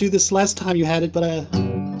tried to do this last time you had it, but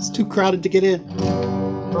it's too crowded to get in.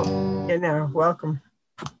 Well, you know, welcome.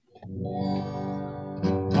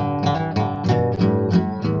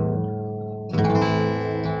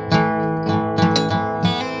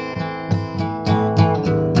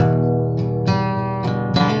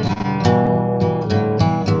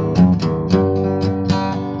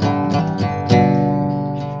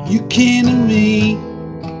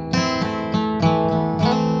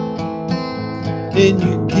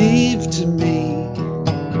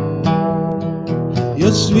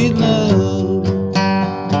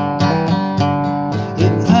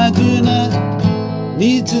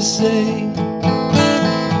 need to say,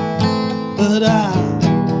 but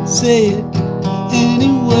I'll say it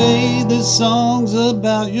anyway. This song's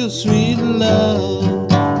about your sweet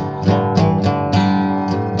love.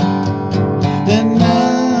 And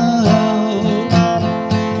now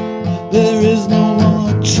there is no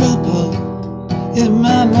more trouble in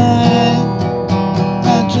my mind.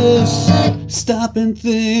 I just stop and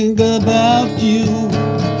think about you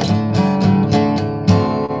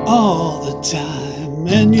all the time.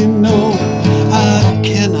 And you know I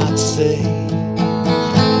cannot say,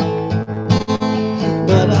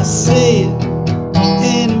 but I say it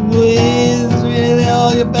anyway. It's really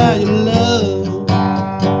all about your love.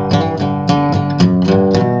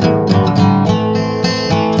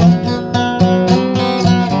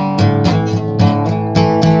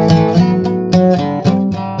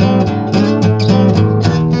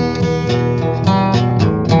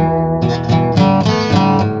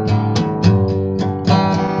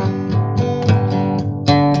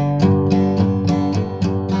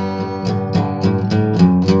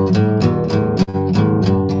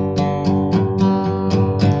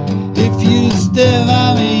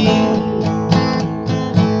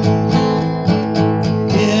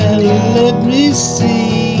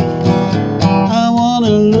 See, I wanna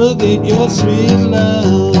look at your sweet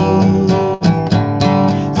love.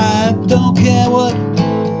 I don't care what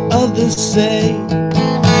others say,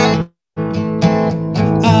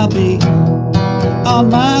 I'll be on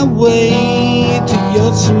my way to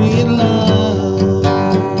your sweet love.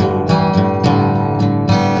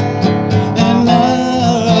 And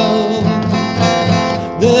now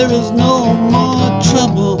there is no more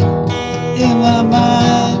trouble in my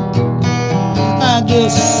mind. I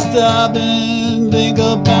just stop and think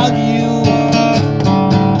about you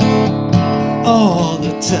all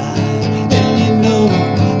the time. And you know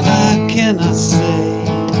I cannot say,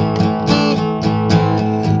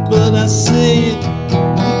 but I say it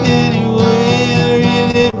anyway. I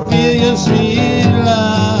really feel your sweet love.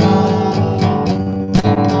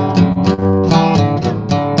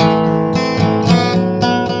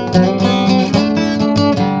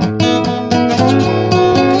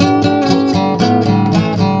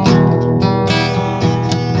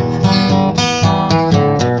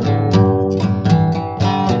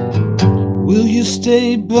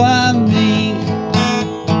 Stay by me.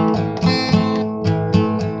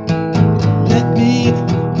 Let me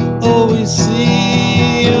always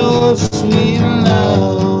see your sweet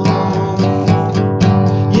love.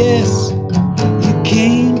 Yes, you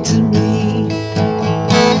came to me,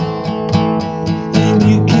 and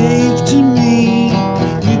you gave to me,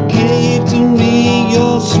 you gave to me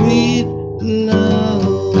your sweet love.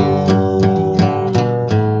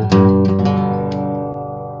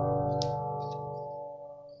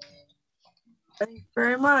 Thank you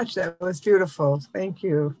very much. That was beautiful. Thank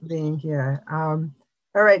you for being here. All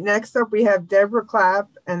right, next up we have Deborah Clapp,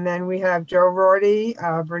 and then we have Joe Rorty,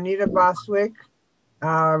 Bernita Bostwick,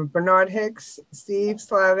 Bernard Hicks, Steve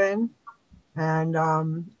Slavin, and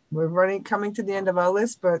we're coming to the end of our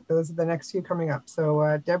list, but those are the next few coming up.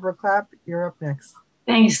 So Deborah Clapp, you're up next.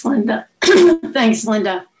 Thanks, Linda. Thanks,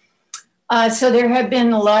 Linda. So there have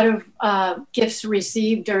been a lot of gifts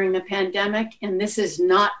received during the pandemic, and this is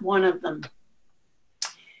not one of them.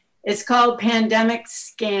 It's called Pandemic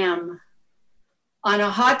Scam. On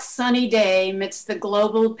a hot sunny day amidst the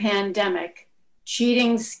global pandemic,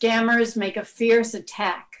 cheating scammers make a fierce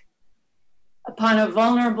attack upon a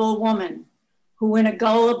vulnerable woman who in a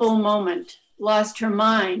gullible moment lost her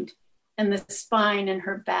mind and the spine in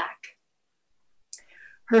her back.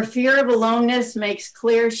 Her fear of aloneness makes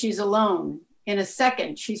clear she's alone. In a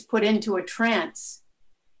second, she's put into a trance,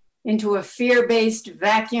 into a fear-based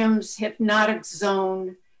vacuum's hypnotic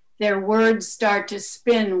zone. Their words start to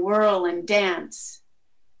spin, whirl, and dance.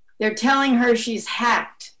 They're telling her she's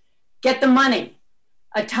hacked. Get the money.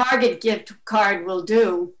 A Target gift card will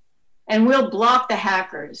do, and we'll block the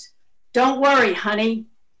hackers. Don't worry, honey.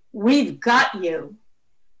 We've got you.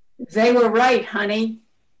 They were right, honey.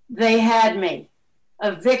 They had me,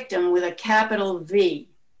 a victim with a capital V.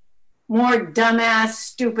 More dumbass,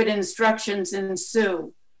 stupid instructions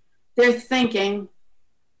ensue. They're thinking,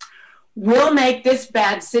 we'll make this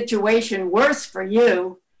bad situation worse for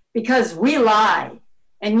you because we lie,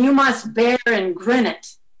 and you must bear and grin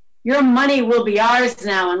it. Your money will be ours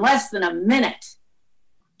now in less than a minute.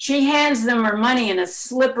 She hands them her money in a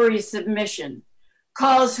slippery submission,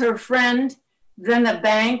 calls her friend, then the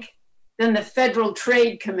bank, then the Federal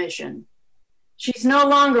Trade Commission. She's no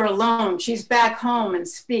longer alone. She's back home and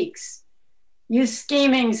speaks. You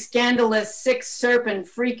scheming, scandalous, sick serpent,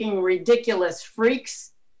 freaking ridiculous freaks.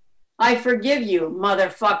 I forgive you,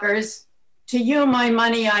 motherfuckers. To you my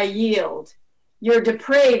money I yield. You're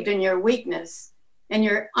depraved in your weakness and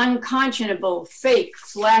your unconscionable, fake,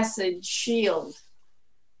 flaccid shield.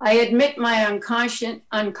 I admit my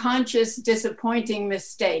unconscious, disappointing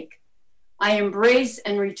mistake. I embrace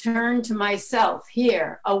and return to myself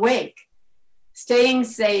here, awake, staying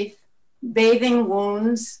safe, bathing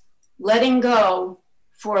wounds, letting go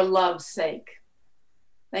for love's sake.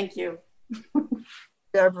 Thank you.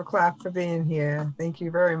 Deborah Clapp for being here. Thank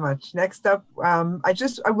you very much. Next up, we're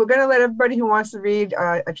going to let everybody who wants to read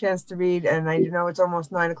a chance to read, and I know it's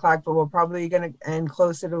almost 9 o'clock, but we're probably going to end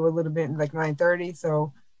closer to a little bit, like 9:30.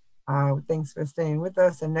 So thanks for staying with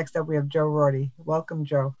us. And next up, we have Joe Rorty. Welcome,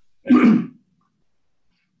 Joe.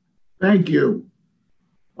 Thank you.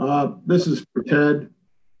 This is for Ted.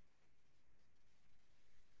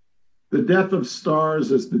 The death of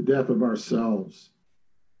stars is the death of ourselves.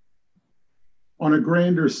 On a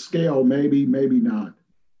grander scale, maybe, maybe not.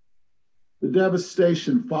 The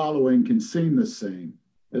devastation following can seem the same,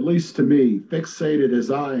 at least to me, fixated as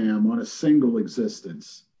I am on a single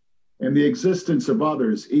existence, and the existence of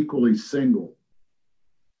others equally single,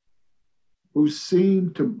 who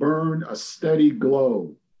seem to burn a steady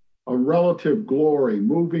glow, a relative glory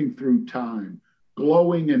moving through time,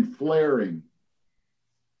 glowing and flaring,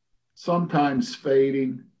 sometimes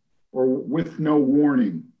fading or with no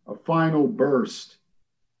warning, a final burst,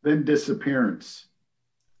 then disappearance.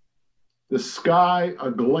 The sky a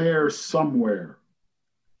glare somewhere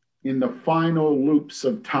in the final loops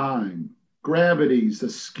of time, gravities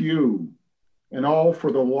askew, and all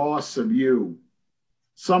for the loss of you.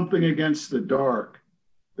 Something against the dark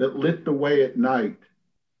that lit the way at night,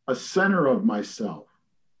 a center of myself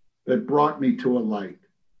that brought me to a light.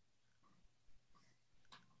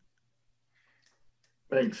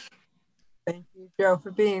 Thanks. Thank you, Joe, for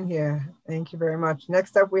being here. Thank you very much.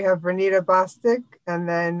 Next up, we have Renita Bostic, and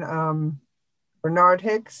then Bernard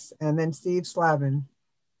Hicks, and then Steve Slavin.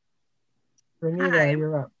 Renita, Hi.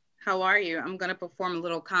 you're up. How are you? I'm going to perform a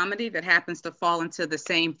little comedy that happens to fall into the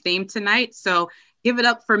same theme tonight. So give it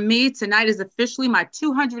up for me. Tonight is officially my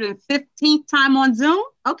 215th time on Zoom.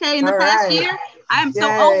 Okay, in the past year. I am so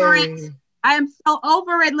over it. I am so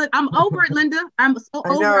over it. I'm over it, Linda. I'm so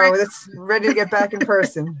over it. That's ready to get back in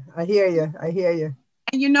person. I hear you. I hear you.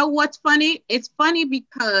 And you know what's funny? It's funny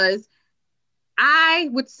because I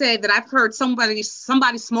would say that I've heard somebody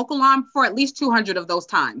smoke alarm for at least 200 of those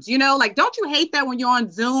times. You know, like, don't you hate that when you're on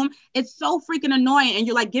Zoom? It's so freaking annoying. And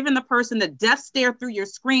you're like giving the person the death stare through your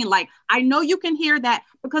screen. Like, I know you can hear that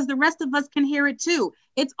because the rest of us can hear it too.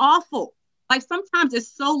 It's awful. Like, sometimes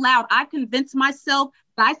it's so loud. I convince myself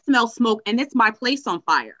that I smell smoke and it's my place on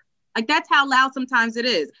fire. Like, that's how loud sometimes it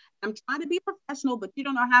is. I'm trying to be professional, but you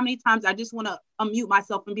don't know how many times I just want to unmute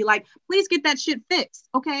myself and be like, please get that shit fixed,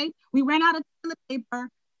 okay? We ran out of toilet paper,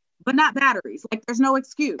 but not batteries. Like, there's no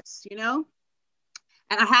excuse, you know?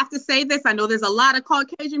 And I have to say this, I know there's a lot of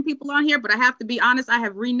Caucasian people on here, but I have to be honest, I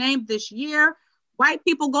have renamed this year White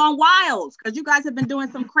People Gone Wild, because you guys have been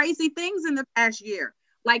doing some crazy things in the past year.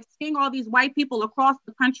 Like seeing all these white people across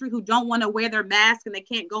the country who don't want to wear their mask and they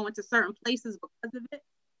can't go into certain places because of it.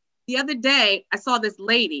 The other day, I saw this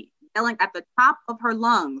lady yelling at the top of her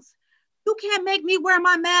lungs, "You can't make me wear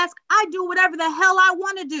my mask. I do whatever the hell I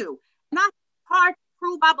want to do. And I hard to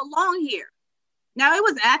prove I belong here." Now, it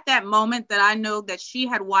was at that moment that I know that she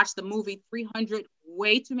had watched the movie 300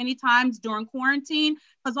 way too many times during quarantine,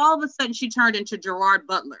 because all of a sudden she turned into Gerard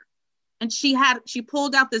Butler. And she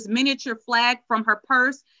pulled out this miniature flag from her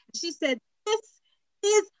purse. And she said, "This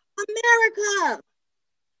is America."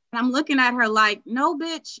 And I'm looking at her like, no,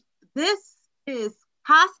 bitch, this is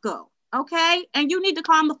Costco, okay? And you need to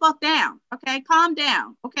calm the fuck down, okay? Calm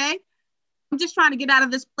down, okay? I'm just trying to get out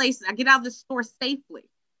of this place. I get out of this store safely.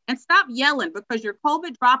 And stop yelling, because your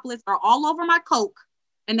COVID droplets are all over my Coke.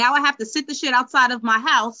 And now I have to sit the shit outside of my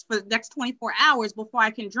house for the next 24 hours before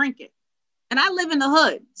I can drink it. And I live in the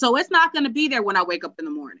hood, so it's not going to be there when I wake up in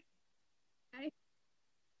the morning. Okay?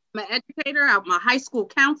 I'm an educator. I'm a high school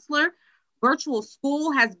counselor. Virtual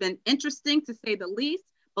school has been interesting, to say the least.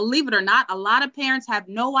 Believe it or not, a lot of parents have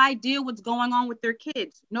no idea what's going on with their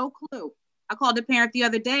kids. No clue. I called a parent the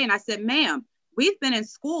other day and I said, "Ma'am, we've been in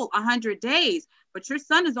school 100 days, but your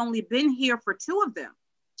son has only been here for 2 of them."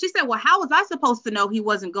 She said, "Well, how was I supposed to know he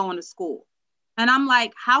wasn't going to school?" And I'm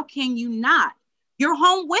like, how can you not? You're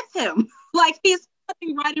home with him. Like, he's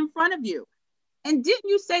sitting right in front of you. And didn't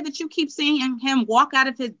you say that you keep seeing him walk out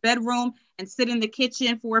of his bedroom and sit in the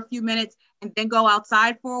kitchen for a few minutes and then go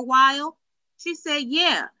outside for a while? She said,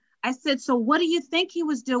 "Yeah." I said, "So what do you think he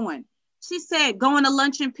was doing?" She said, "Going to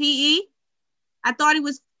lunch in PE." I thought he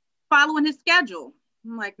was following his schedule.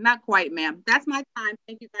 I'm like, not quite, ma'am. That's my time.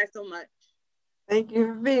 Thank you guys so much. Thank you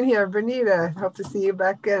for being here, Bernita. Hope to see you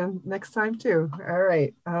back next time too. All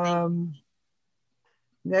right.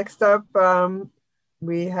 Next up,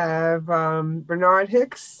 we have Bernard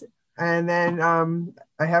Hicks, and then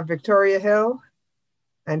I have Victoria Hill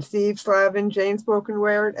and Steve Slavin, Jane Spoken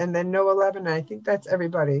Word, and then Noah Levin. I think that's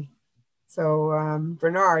everybody. So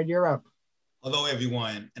Bernard, you're up. Hello,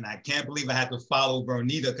 everyone. And I can't believe I had to follow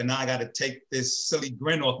Bernita, because now I got to take this silly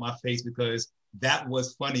grin off my face, because that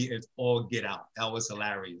was funny as all get out. That was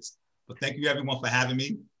hilarious. But thank you, everyone, for having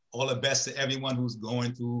me. All the best to everyone who's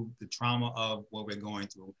going through the trauma of what we're going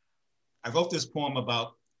through. I wrote this poem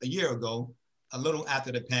about a year ago, a little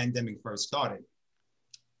after the pandemic first started.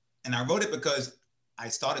 And I wrote it because I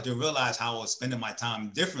started to realize how I was spending my time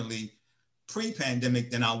differently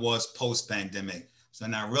pre-pandemic than I was post-pandemic. So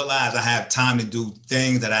then I realized I have time to do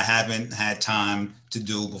things that I haven't had time to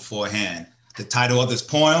do beforehand. The title of this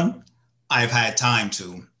poem, I've had time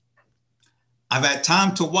to. I've had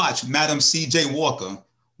time to watch Madam C.J. Walker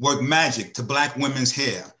work magic to Black women's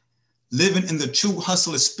hair, living in the true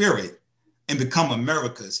hustler spirit, and become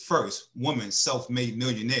America's first woman self-made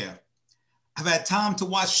millionaire. I've had time to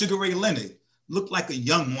watch Sugar Ray Leonard look like a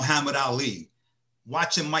young Muhammad Ali,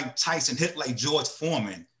 watching Mike Tyson hit like George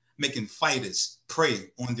Foreman, making fighters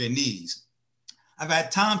pray on their knees. I've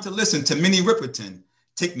had time to listen to Minnie Riperton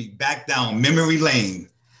take me back down memory lane,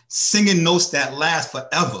 singing notes that last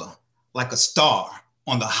forever, like a star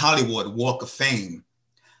on the Hollywood Walk of Fame.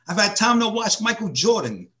 I've had time to watch Michael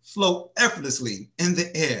Jordan float effortlessly in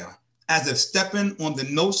the air, as if stepping on the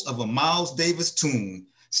notes of a Miles Davis tune,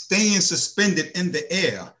 staying suspended in the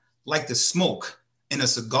air like the smoke in a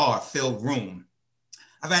cigar-filled room.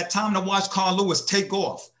 I've had time to watch Carl Lewis take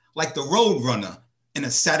off like the Road Runner in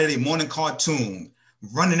a Saturday morning cartoon,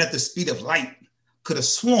 running at the speed of light. Could have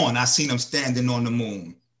sworn I seen him standing on the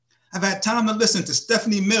moon. I've had time to listen to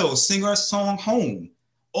Stephanie Mills sing her song Home,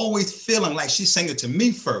 always feeling like she sang it to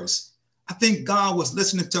me first. I think God was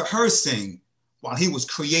listening to her sing while he was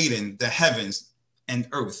creating the heavens and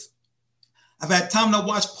earth. I've had time to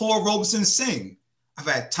watch Paul Robeson sing. I've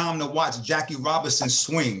had time to watch Jackie Robinson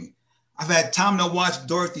swing. I've had time to watch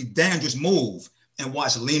Dorothy Dandridge move and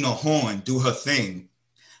watch Lena Horne do her thing.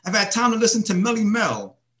 I've had time to listen to Melly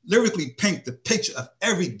Mel lyrically paint the picture of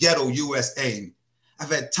every ghetto USA. I've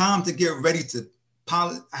had time to get ready to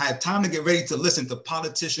listen to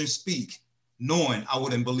politicians speak, knowing I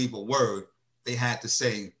wouldn't believe a word they had to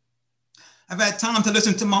say. I've had time to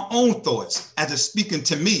listen to my own thoughts as they're speaking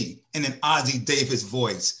to me in an Ozzie Davis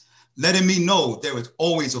voice, letting me know there is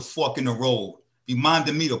always a fork in the road,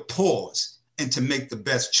 reminding me to pause and to make the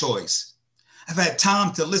best choice. I've had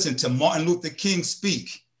time to listen to Martin Luther King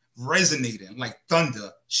speak, resonating like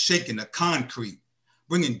thunder, shaking the concrete,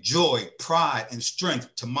 bringing joy, pride, and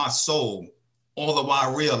strength to my soul, all the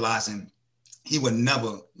while realizing he would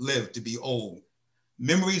never live to be old.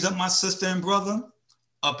 Memories of my sister and brother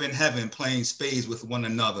up in heaven playing spades with one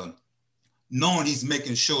another, knowing he's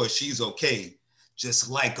making sure she's okay,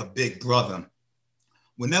 just like a big brother.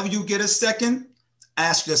 Whenever you get a second,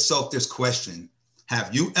 ask yourself this question.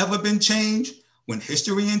 Have you ever been changed when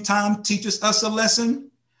history and time teaches us a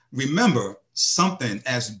lesson? Remember, something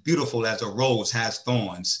as beautiful as a rose has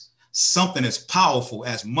thorns, something as powerful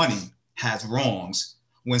as money has wrongs.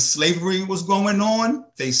 When slavery was going on,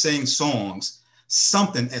 they sang songs,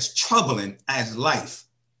 something as troubling as life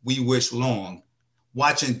we wish long.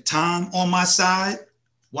 Watching time on my side,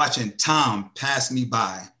 watching time pass me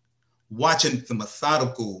by, watching the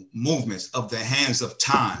methodical movements of the hands of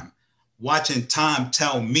time, watching time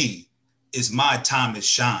tell me it's my time to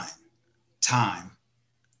shine. Time.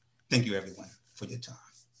 Thank you, everyone, for your time.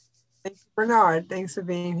 Thanks, Bernard. Thanks for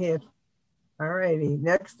being here. All righty.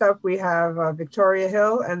 Next up, we have Victoria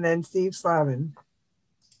Hill and then Steve Slavin.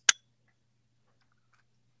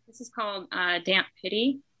 This is called Damp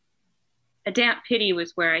Pity. A damp pity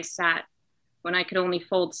was where I sat when I could only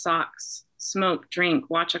fold socks, smoke, drink,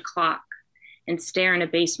 watch a clock, and stare in a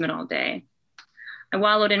basement all day. I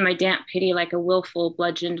wallowed in my damp pity like a willful,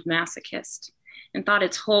 bludgeoned masochist and thought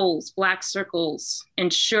its holes, black circles,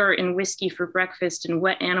 and sure in whiskey for breakfast and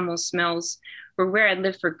wet animal smells were where I'd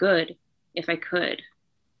live for good if I could,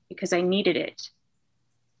 because I needed it.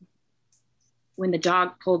 When the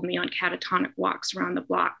dog pulled me on catatonic walks around the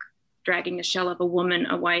block, dragging the shell of a woman,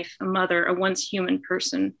 a wife, a mother, a once human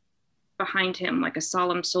person behind him like a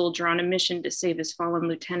solemn soldier on a mission to save his fallen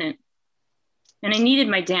lieutenant. And I needed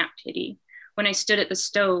my damp pity when I stood at the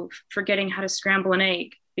stove, forgetting how to scramble an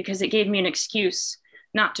egg because it gave me an excuse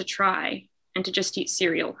not to try and to just eat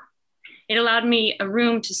cereal. It allowed me a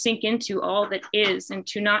room to sink into all that is and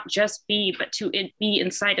to not just be, but to be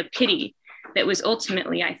inside a pity that was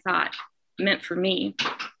ultimately, I thought, meant for me.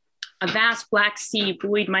 A vast black sea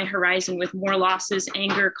buoyed my horizon with more losses,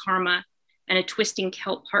 anger, karma, and a twisting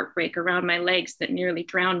kelp heartbreak around my legs that nearly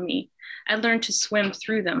drowned me. I learned to swim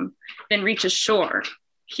through them, then reach a shore.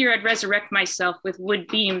 Here I'd resurrect myself with wood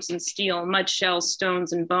beams and steel, mud shells,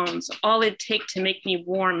 stones, and bones, all it'd take to make me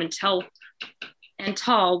warm and tall,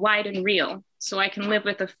 wide and real, so I can live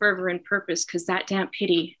with a fervor and purpose, because that damp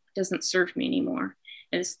pity doesn't serve me anymore.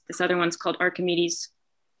 This other one's called Archimedes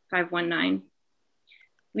 519.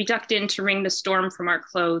 We ducked in to wring the storm from our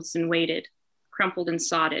clothes and waited, crumpled and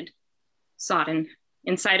sodden,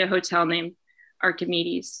 inside a hotel named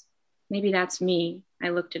Archimedes. Maybe that's me. I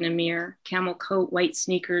looked in a mirror, camel coat, white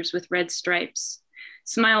sneakers with red stripes.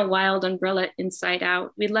 Smile wild, umbrella inside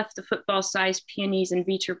out. We'd left the football-sized peonies in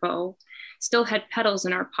Viterbo, still had petals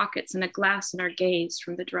in our pockets and a glass in our gaze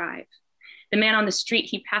from the drive. The man on the street,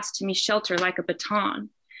 he passed to me shelter like a baton,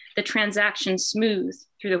 the transaction smooth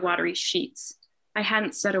through the watery sheets. I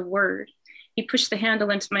hadn't said a word. He pushed the handle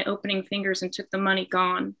into my opening fingers and took the money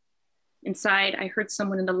gone. Inside, I heard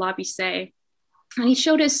someone in the lobby say, and he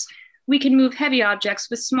showed us we can move heavy objects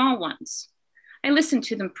with small ones. I listened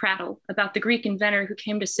to them prattle about the Greek inventor who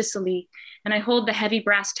came to Sicily, and I hold the heavy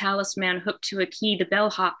brass talisman hooked to a key the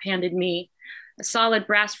bellhop handed me, a solid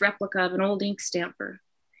brass replica of an old ink stamper.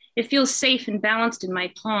 It feels safe and balanced in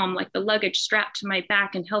my palm, like the luggage strapped to my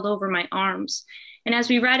back and held over my arms. And as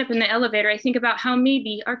we ride up in the elevator, I think about how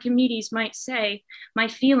maybe Archimedes might say, my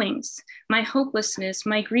feelings, my hopelessness,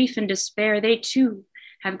 my grief and despair, they too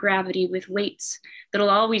have gravity with weights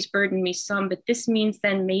that'll always burden me some, but this means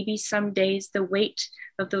then maybe some days the weight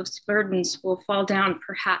of those burdens will fall down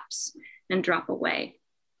perhaps and drop away.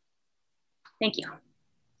 Thank you.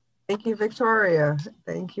 Thank you, Victoria.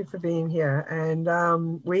 Thank you for being here. And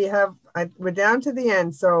we're down to the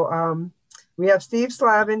end. So we have Steve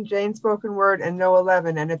Slavin, Jane Spoken Word, and Noah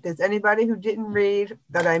Levin. And if there's anybody who didn't read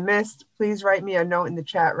that I missed, please write me a note in the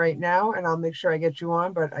chat right now and I'll make sure I get you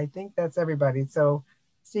on. But I think that's everybody. So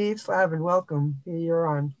Steve Slavin, welcome. Here you're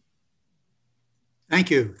on.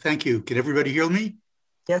 Thank you. Thank you. Can everybody hear me?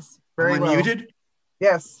 Yes, very well. Unmuted?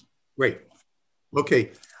 Yes. Great.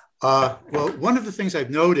 Okay. Well, one of the things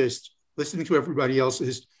I've noticed listening to everybody else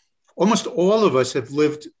is almost all of us have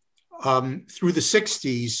lived through the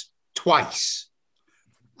 60s twice.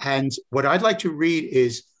 And what I'd like to read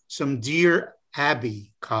is some Dear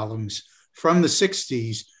Abby columns from the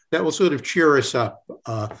 60s that will sort of cheer us up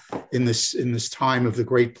in this time of the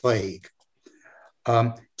Great Plague.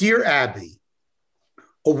 Dear Abby,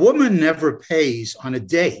 a woman never pays on a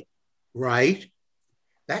date, right?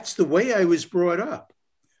 That's the way I was brought up.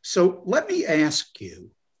 So let me ask you,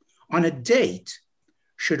 on a date,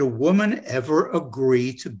 should a woman ever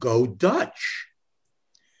agree to go Dutch?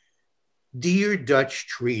 Dear Dutch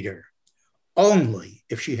treater, only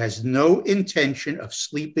if she has no intention of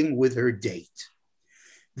sleeping with her date.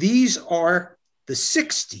 These are the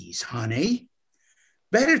 60s, honey.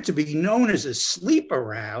 Better to be known as a sleep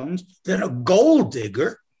around than a gold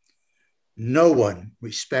digger. No one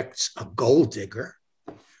respects a gold digger.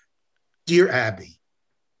 Dear Abby,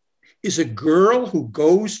 is a girl who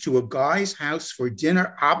goes to a guy's house for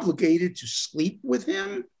dinner obligated to sleep with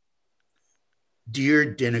him?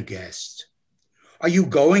 Dear dinner guest, are you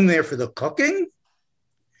going there for the cooking?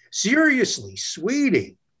 Seriously,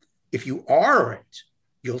 sweetie, if you aren't,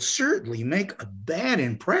 you'll certainly make a bad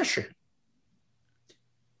impression.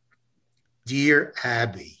 Dear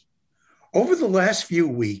Abby, over the last few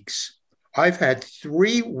weeks, I've had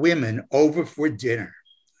 3 women over for dinner,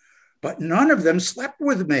 but none of them slept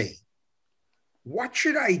with me. What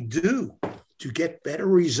should I do to get better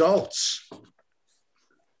results?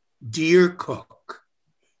 Dear cook,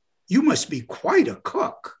 you must be quite a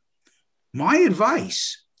cook. My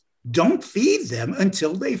advice, don't feed them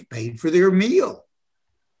until they've paid for their meal.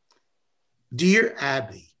 Dear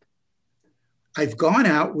Abby, I've gone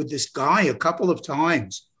out with this guy a couple of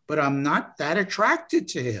times, but I'm not that attracted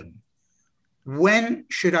to him. When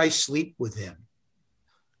should I sleep with him?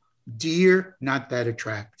 Dear, not that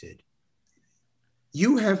attracted.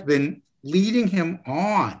 You have been leading him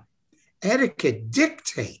on. Etiquette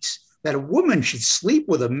dictates that a woman should sleep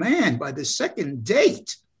with a man by the second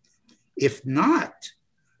date. If not,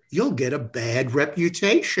 you'll get a bad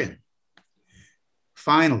reputation.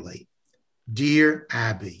 Finally, dear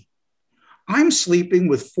Abby, I'm sleeping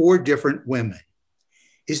with 4 different women.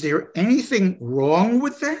 Is there anything wrong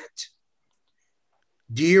with that?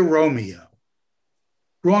 Dear Romeo,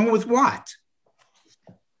 wrong with what?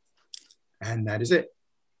 And that is it.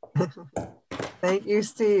 Thank you,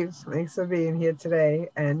 Steve. Thanks for being here today.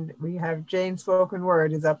 And we have Jane Spoken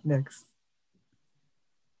Word is up next.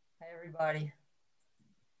 Hi, everybody.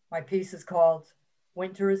 My piece is called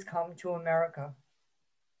Winter Has Come to America.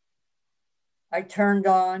 I turned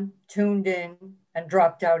on, tuned in, and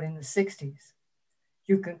dropped out in the 60s.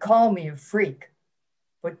 You can call me a freak,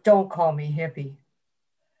 but don't call me hippie.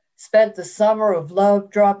 Spent the summer of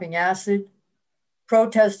love dropping acid,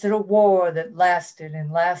 protested a war that lasted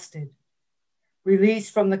and lasted.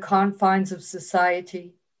 Released from the confines of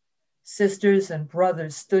society, sisters and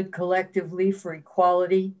brothers stood collectively for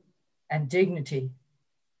equality and dignity.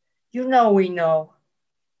 You know we know.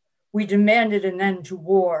 We demanded an end to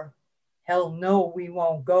war. Hell no, we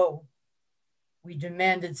won't go. We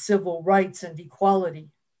demanded civil rights and equality.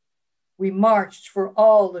 We marched for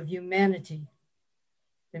all of humanity.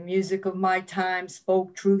 The music of my time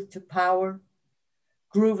spoke truth to power.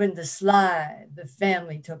 Grooving the slide, the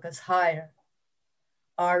family took us higher.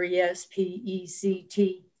 RESPECT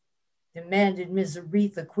demanded Miss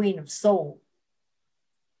Aretha, Queen of Soul.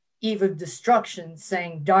 Eve of Destruction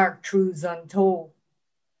sang dark truths untold.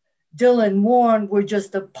 Dylan warned we're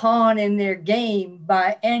just a pawn in their game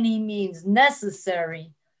by any means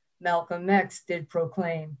necessary, Malcolm X did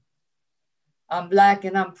proclaim. I'm black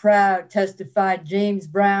and I'm proud, testified James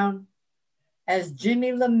Brown. As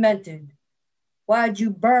Jimmy lamented, why'd you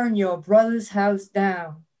burn your brother's house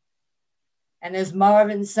down? And as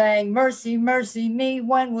Marvin sang, mercy, mercy me,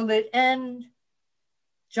 when will it end?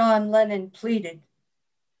 John Lennon pleaded,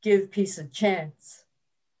 give peace a chance.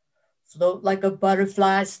 Float like a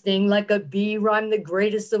butterfly, sting like a bee, rhyme the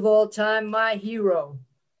greatest of all time, my hero,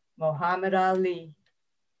 Muhammad Ali.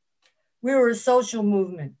 We were a social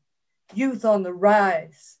movement, youth on the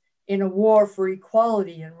rise, in a war for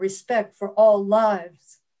equality and respect for all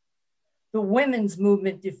lives. The women's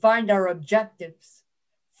movement defined our objectives.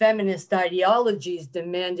 Feminist ideologies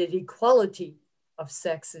demanded equality of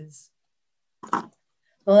sexes.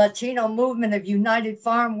 The Latino movement of united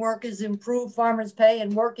farm workers improved farmers' pay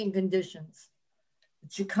and working conditions. The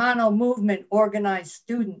Chicano movement organized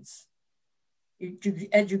students.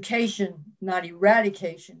 Education, not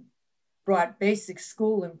eradication, brought basic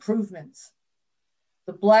school improvements.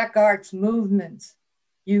 The Black arts movement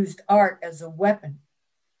used art as a weapon.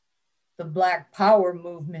 The Black Power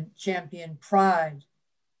movement championed pride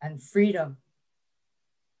and freedom.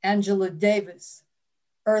 Angela Davis,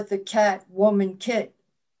 Eartha Kitt, Woman Kit,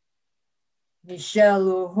 Michelle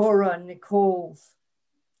Uhura Nichols,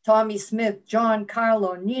 Tommy Smith, John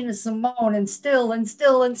Carlo, Nina Simone, and still,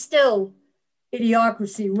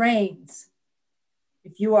 idiocracy reigns.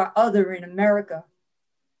 If you are other in America,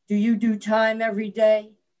 do you do time every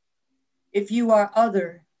day? If you are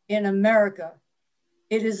other in America,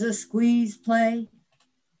 it is a squeeze play,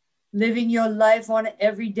 living your life on an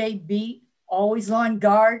everyday beat, always on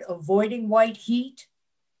guard, avoiding white heat.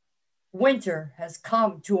 Winter has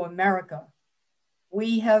come to America.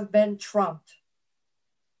 We have been trumped.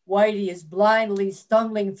 Whitey is blindly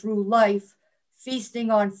stumbling through life, feasting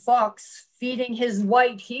on fox, feeding his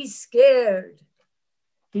white. He's scared.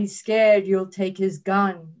 He's scared you'll take his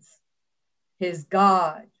guns, his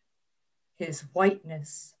God, his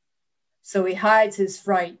whiteness. So he hides his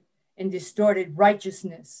fright in distorted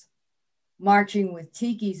righteousness. Marching with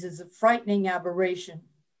tikis is a frightening aberration.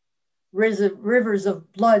 Rivers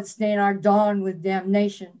of blood stain our dawn with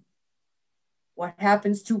damnation. What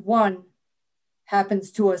happens to one happens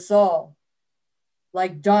to us all.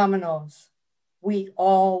 Like dominoes, we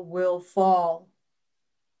all will fall.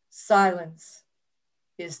 Silence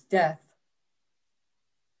is death.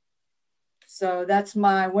 So that's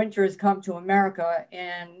my Winter Has Come to America,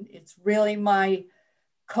 and it's really my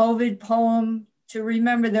COVID poem to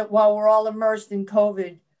remember that while we're all immersed in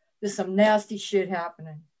COVID, there's some nasty shit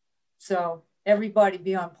happening. So everybody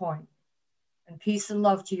be on point. And peace and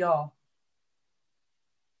love to y'all.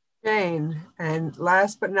 Jane, and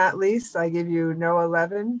last but not least, I give you No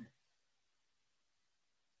 11.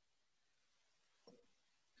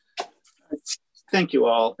 Thank you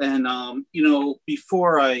all. And you know,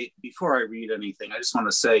 before I read anything, I just want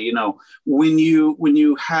to say, you know, when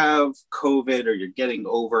you have COVID or you're getting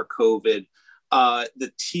over COVID,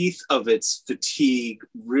 the teeth of its fatigue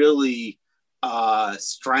really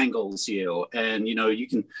strangles you, and you know, you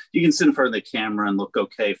can sit in front of the camera and look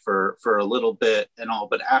okay for a little bit and all,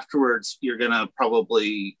 but afterwards you're gonna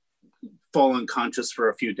probably fall unconscious for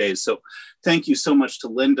a few days. So thank you so much to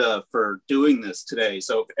Linda for doing this today.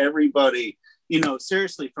 So if everybody, you know,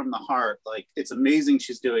 seriously from the heart, like, it's amazing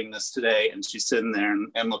she's doing this today, and she's sitting there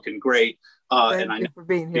and looking great. Thank you for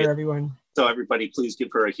being here, everyone. So everybody, please give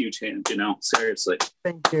her a huge hand, you know, seriously.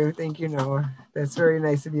 Thank you, Noah. That's very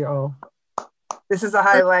nice of you all. This is a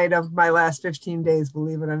highlight of my last 15 days,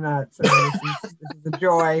 believe it or not. So this is a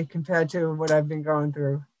joy compared to what I've been going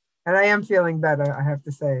through. And I am feeling better, I have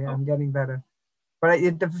to say. I'm getting better. But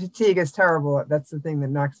the fatigue is terrible. That's the thing that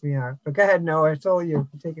knocks me out. But go ahead, Noah. It's all you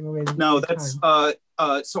for taking away the No, the that's time.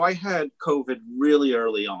 so I had COVID really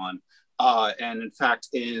early on. And in fact,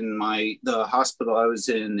 in the hospital I was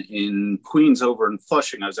in Queens over in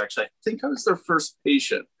Flushing, I think I was their first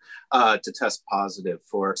patient to test positive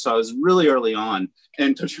for it. So I was really early on.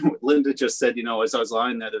 And what Linda just said, you know, as I was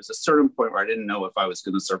lying there was a certain point where I didn't know if I was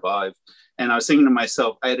going to survive. And I was thinking to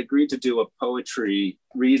myself, I had agreed to do a poetry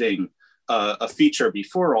reading, a feature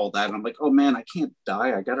before all that. And I'm like, oh man, I can't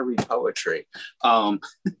die. I got to read poetry.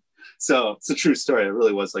 So it's a true story. It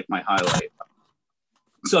really was like my highlight.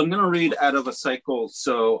 So I'm going to read out of a cycle.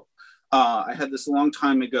 So I had this a long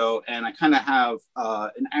time ago, and I kind of have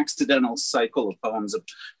an accidental cycle of poems of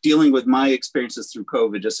dealing with my experiences through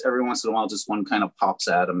COVID. Just every once in a while, just one kind of pops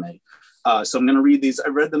out of me. So I'm going to read these. I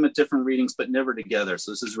read them at different readings, but never together.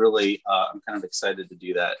 So this is really, I'm kind of excited to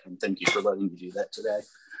do that. And thank you for letting me do that today.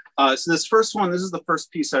 So this first one, this is the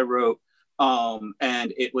first piece I wrote.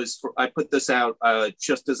 And it was, I put this out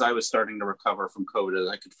just as I was starting to recover from COVID, as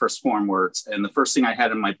I could first form words. And the first thing I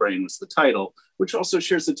had in my brain was the title, which also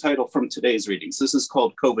shares the title from today's readings. This is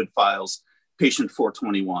called COVID Files, Patient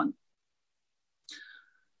 421.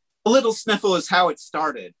 A little sniffle is how it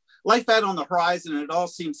started. Life out on the horizon, and it all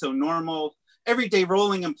seemed so normal. Every day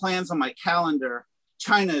rolling in plans on my calendar.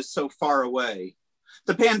 China is so far away.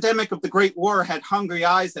 The pandemic of the Great War had hungry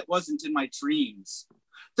eyes that wasn't in my dreams.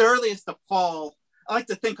 The earliest to fall, I like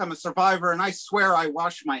to think I'm a survivor, and I swear I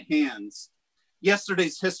wash my hands.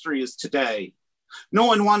 Yesterday's history is today. No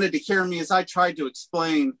one wanted to hear me as I tried to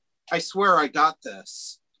explain. I swear I got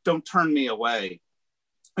this. Don't turn me away.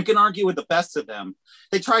 I can argue with the best of them.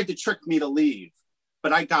 They tried to trick me to leave,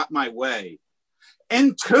 but I got my way.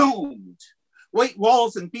 Entombed. White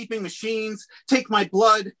walls and beeping machines take my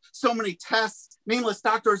blood, so many tests, nameless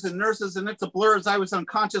doctors and nurses, and it's a blur as I was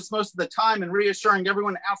unconscious most of the time and reassuring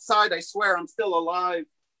everyone outside, I swear I'm still alive.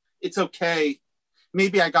 It's okay.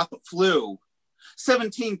 Maybe I got the flu.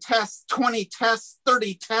 17 tests, 20 tests,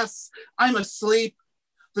 30 tests. I'm asleep.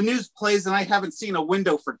 The news plays and I haven't seen a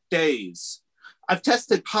window for days. I've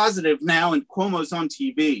tested positive now and Cuomo's on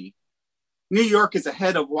TV. New York is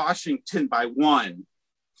ahead of Washington by 1.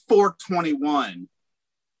 421.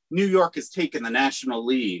 New York has taken the national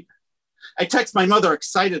lead. I text my mother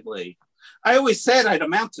excitedly. I always said I'd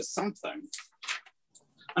amount to something.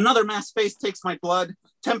 Another mass face takes my blood,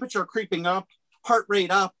 temperature creeping up, heart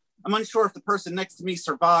rate up. I'm unsure if the person next to me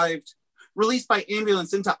survived. Released by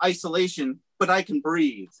ambulance into isolation, but I can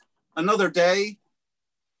breathe. Another day?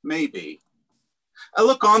 Maybe. I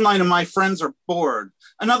look online and my friends are bored.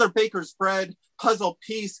 Another baker's bread, puzzle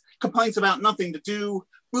piece, complaints about nothing to do,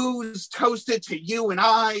 booze toasted to you and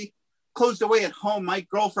I. Closed away at home, my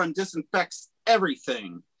girlfriend disinfects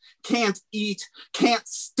everything. Can't eat, can't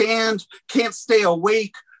stand, can't stay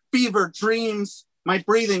awake, fever dreams. My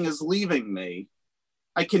breathing is leaving me.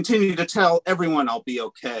 I continue to tell everyone I'll be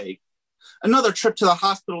okay. Another trip to the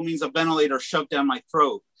hospital means a ventilator shoved down my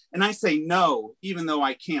throat. And I say no, even though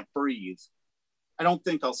I can't breathe. I don't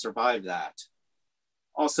think I'll survive that.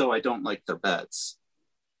 Also, I don't like their beds.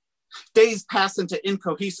 Days pass into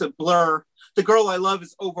incohesive blur. The girl I love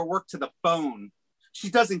is overworked to the bone. She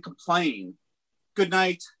doesn't complain. Good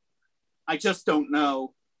night. I just don't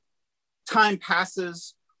know. Time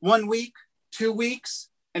passes. 1 week, 2 weeks,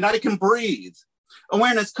 and I can breathe.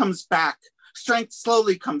 Awareness comes back. Strength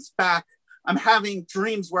slowly comes back. I'm having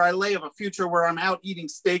dreams where I lay of a future where I'm out eating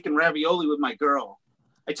steak and ravioli with my girl.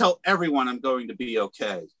 I tell everyone I'm going to be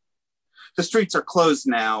okay. The streets are closed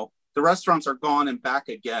now. The restaurants are gone and back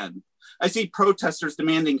again. I see protesters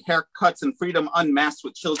demanding haircuts and freedom unmasked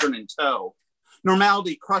with children in tow.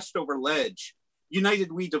 Normality crushed over ledge.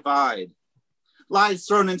 United we divide. Lives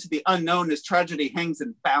thrown into the unknown as tragedy hangs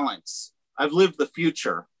in balance. I've lived the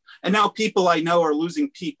future. And now people I know are losing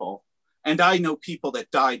people. And I know people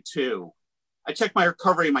that died too. I check my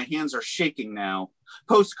recovery, my hands are shaking now.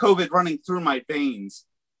 Post-COVID running through my veins.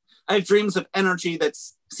 I have dreams of energy that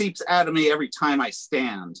seeps out of me every time I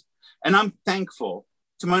stand. And I'm thankful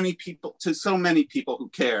to many people, to so many people who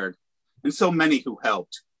cared and so many who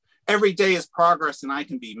helped. Every day is progress and I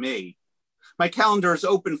can be me. My calendar is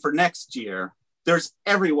open for next year. There's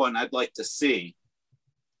everyone I'd like to see.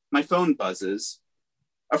 My phone buzzes.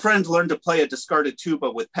 A friend learned to play a discarded tuba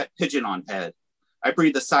with pet pigeon on head. I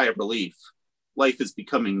breathe a sigh of relief. Life is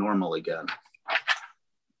becoming normal again.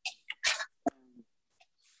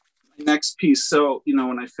 Next piece. So, you know,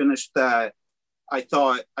 when I finished that, I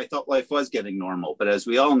thought life was getting normal. But as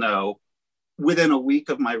we all know, within a week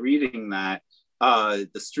of my reading that, the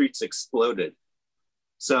streets exploded.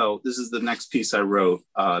 So this is the next piece I wrote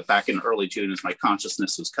back in early June as my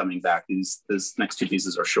consciousness was coming back. These next two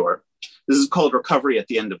pieces are short. This is called Recovery at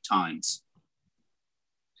the End of Times.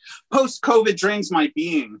 Post-COVID drains my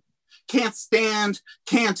being. Can't stand,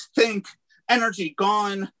 can't think, energy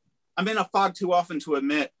gone. I'm in a fog too often to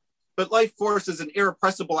admit, but life force is an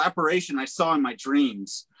irrepressible apparition I saw in my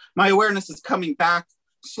dreams. My awareness is coming back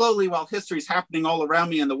slowly while history is happening all around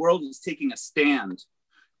me and the world is taking a stand.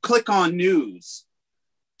 Click on news.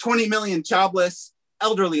 20 million jobless,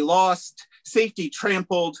 elderly lost, safety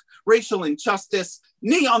trampled, racial injustice,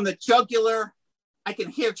 knee on the jugular. I can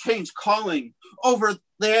hear change calling over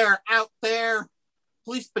there, out there.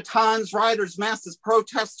 Police batons, riders, masses,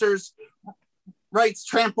 protesters, rights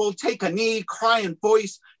trampled, take a knee, cry and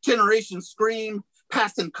voice, generations scream,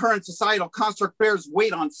 past and current societal construct bears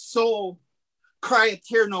weight on soul. Cry a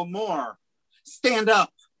tear no more. Stand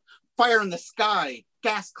up, fire in the sky,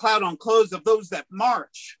 gas cloud on clothes of those that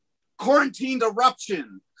march. Quarantined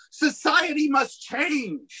eruption. Society must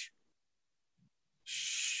change.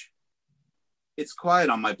 Shh. It's quiet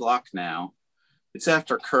on my block now. It's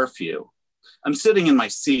after curfew. I'm sitting in my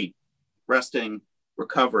seat, resting,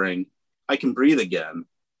 recovering. I can breathe again.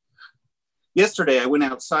 Yesterday, I went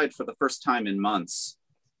outside for the first time in months.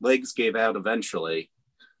 Legs gave out eventually.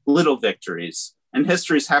 Little victories, and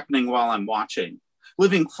history's happening while I'm watching.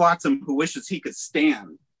 Living flotsam who wishes he could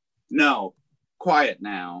stand. No, quiet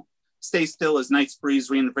now. Stay still as night's breeze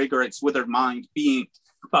reinvigorates withered mind, being,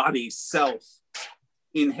 body, self.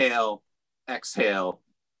 Inhale, exhale,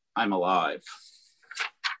 I'm alive.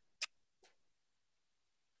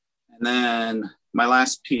 And then my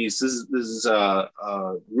last piece, this is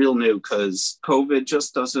real new because COVID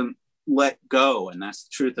just doesn't let go. And that's the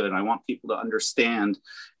truth of it. I want people to understand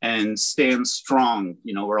and stand strong.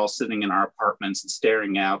 You know, we're all sitting in our apartments and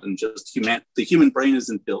staring out and just the human brain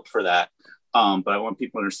isn't built for that. But I want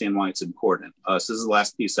people to understand why it's important. So this is the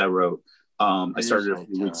last piece I wrote. I started a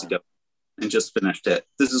few weeks ago and just finished it.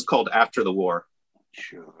 This is called After the War.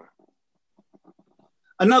 Sure.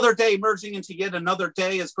 Another day merging into yet another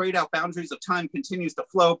day as grayed out boundaries of time continues to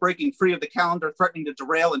flow, breaking free of the calendar, threatening to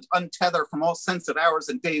derail and untether from all sense of hours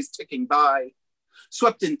and days ticking by.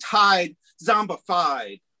 Swept in tide,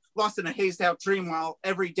 zombified, lost in a hazed out dream while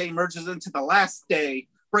every day merges into the last day,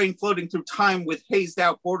 brain floating through time with hazed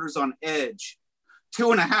out borders on edge.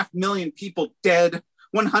 2.5 million people dead,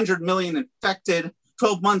 100 million infected,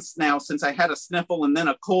 12 months now since I had a sniffle and then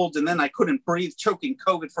a cold and then I couldn't breathe, choking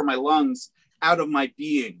COVID from my lungs out of my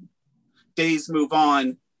being. Days move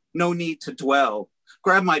on, no need to dwell.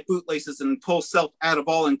 Grab my bootlaces and pull self out of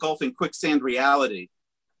all engulfing quicksand reality.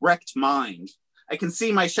 Wrecked mind. I can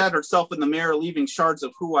see my shattered self in the mirror, leaving shards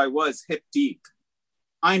of who I was hip deep.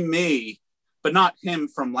 I'm me, but not him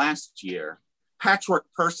from last year.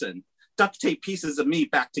 Patchwork person, duct tape pieces of me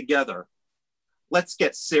back together. Let's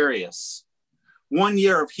get serious. 1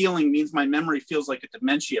 year of healing means my memory feels like a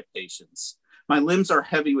dementia patient's. My limbs are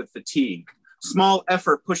heavy with fatigue. Small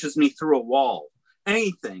effort pushes me through a wall.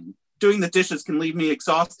 Anything, doing the dishes can leave me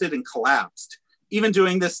exhausted and collapsed. Even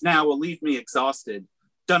doing this now will leave me exhausted.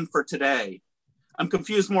 Done for today. I'm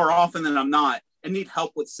confused more often than I'm not and need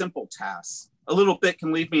help with simple tasks. A little bit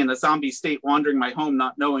can leave me in a zombie state, wandering my home,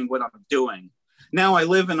 not knowing what I'm doing. Now I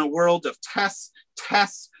live in a world of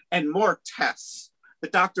tests, and more tests. The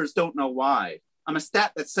doctors don't know why. I'm a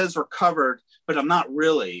stat that says recovered, but I'm not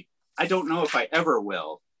really. I don't know if I ever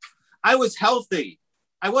will. I was healthy.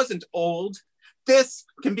 I wasn't old. This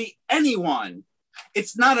can be anyone.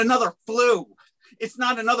 It's not another flu. It's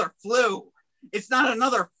not another flu. It's not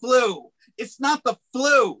another flu. It's not the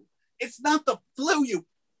flu. It's not the flu, you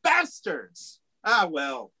bastards. Ah,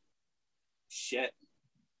 well, shit.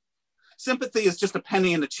 Sympathy is just a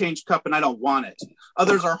penny in a change cup and I don't want it.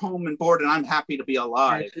 Others are home and bored and I'm happy to be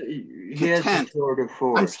alive. Content.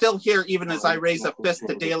 I'm still here even as I raise a fist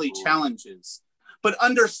to daily challenges. But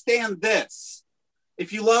understand this.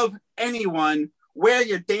 If you love anyone, wear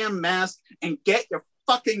your damn mask and get your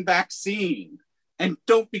fucking vaccine. And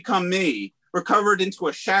don't become me, recovered into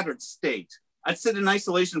a shattered state. I'd sit in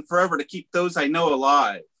isolation forever to keep those I know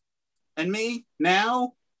alive. And me,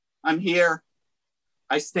 now, I'm here.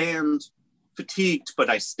 I stand fatigued,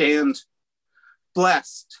 but I stand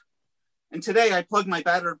blessed. And today I plug my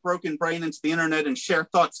battered, broken brain into the internet and share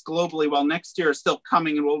thoughts globally while next year is still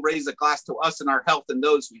coming and we'll raise a glass to us and our health and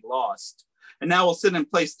those we lost. And now we'll sit in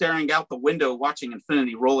place staring out the window, watching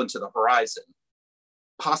infinity roll into the horizon.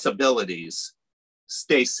 Possibilities.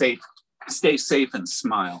 Stay safe and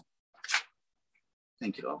smile.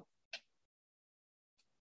 Thank you all.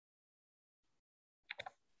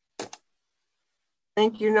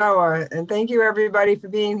 Thank you, Noah. And thank you, everybody, for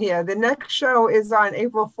being here. The next show is on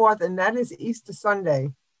April 4th, and that is Easter Sunday.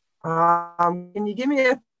 Can you give me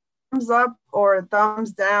a thumbs up or a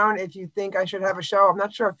thumbs down if you think I should have a show? I'm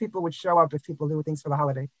not sure if people would show up if people do things for the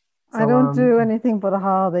holiday. So, I don't do anything for the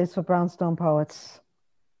holidays for Brownstone Poets.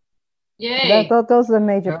 Yay. Those are the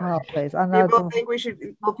major holidays. I'm not people doing... think we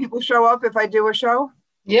should, will people show up if I do a show?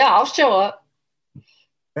 Yeah, I'll show up.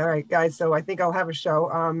 All right, guys. So I think I'll have a show.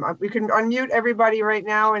 We can unmute everybody right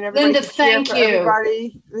now, and everybody. Linda, thank you.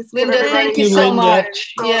 Everybody. Linda, thank you so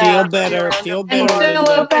much. Feel better. Feel better.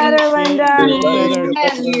 Feel better, Linda.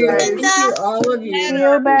 Thank you, all of you.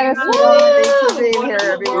 Feel better. Thanks for being here,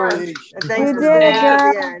 everyone. And thanks for staying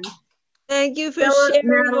at the end. Thank you for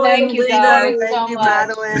sharing. Thank you guys so Thank you, much.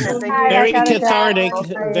 Madeline. And thank you. Very cathartic.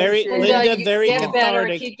 Very, Linda, very get better.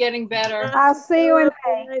 cathartic. Keep getting better. I'll see you in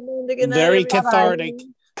May. Very cathartic.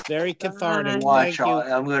 Very cathartic. Thank you.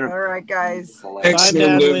 I'm gonna. All right, guys. Bye,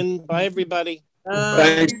 Madeline. Bye, everybody.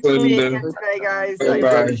 Thanks, Linda. Bye, guys.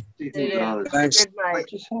 Bye-bye. Thanks. Good night.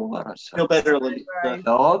 Just hold on a second. Feel better, Linda.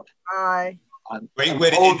 Philip? Bye. I'm Great way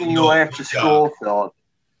to holding end the you note. after school, Philip.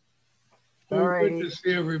 All right. Good to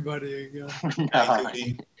see everybody again. No,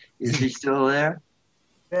 is he still there?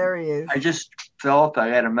 There he is. Philip, I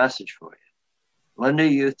got a message for you. Linda,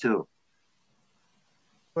 you too.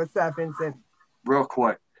 What's that, Vincent? Real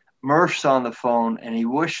quick. Murph's on the phone, and he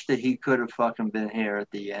wished that he could have fucking been here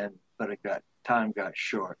at the end, but time got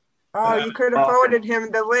short. Oh, you could have forwarded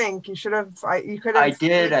him the link. You should have. You could have. I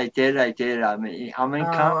did. I mean, I'm in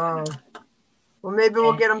confidence. Well, maybe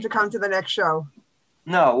we'll get him to come to the next show.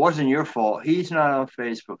 No, it wasn't your fault. He's not on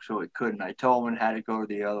Facebook, so he couldn't. I told him it had to go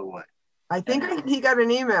the other way. I think he got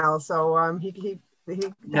an email, so he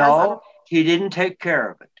No, he didn't take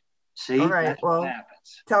care of it. See, all right. that's Well, what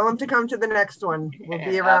happens. tell him to come to the next one. We'll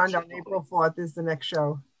be around on April 4th. Is the next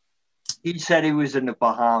show. He said he was in the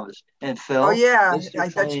Bahamas, and Phil. Oh yeah,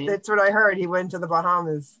 Clean, that's what I heard. He went to the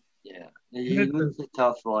Bahamas. Yeah, he lives a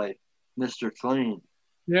tough life, Mr. Clean.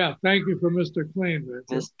 Yeah, thank you for Mr. Clean.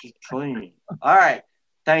 Mr. Clean. All right,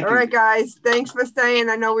 thank you. All right, guys. Thanks for staying.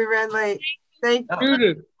 I know we ran late. Thank you,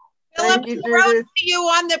 Judith. Thank you, Philip wrote Judith. to you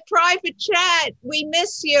on the private chat. We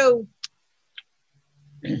miss you.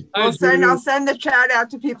 I'll send the chat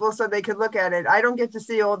out to people so they could look at it. I don't get to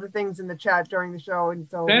see all the things in the chat during the show, and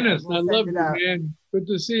so Dennis, we'll I send love it you, out. man. Good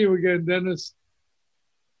to see you again, Dennis.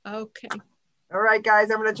 Okay. All right,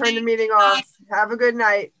 guys. I'm going to turn the meeting off. Have a good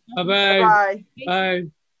night. Bye-bye. Bye. Bye.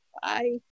 Bye.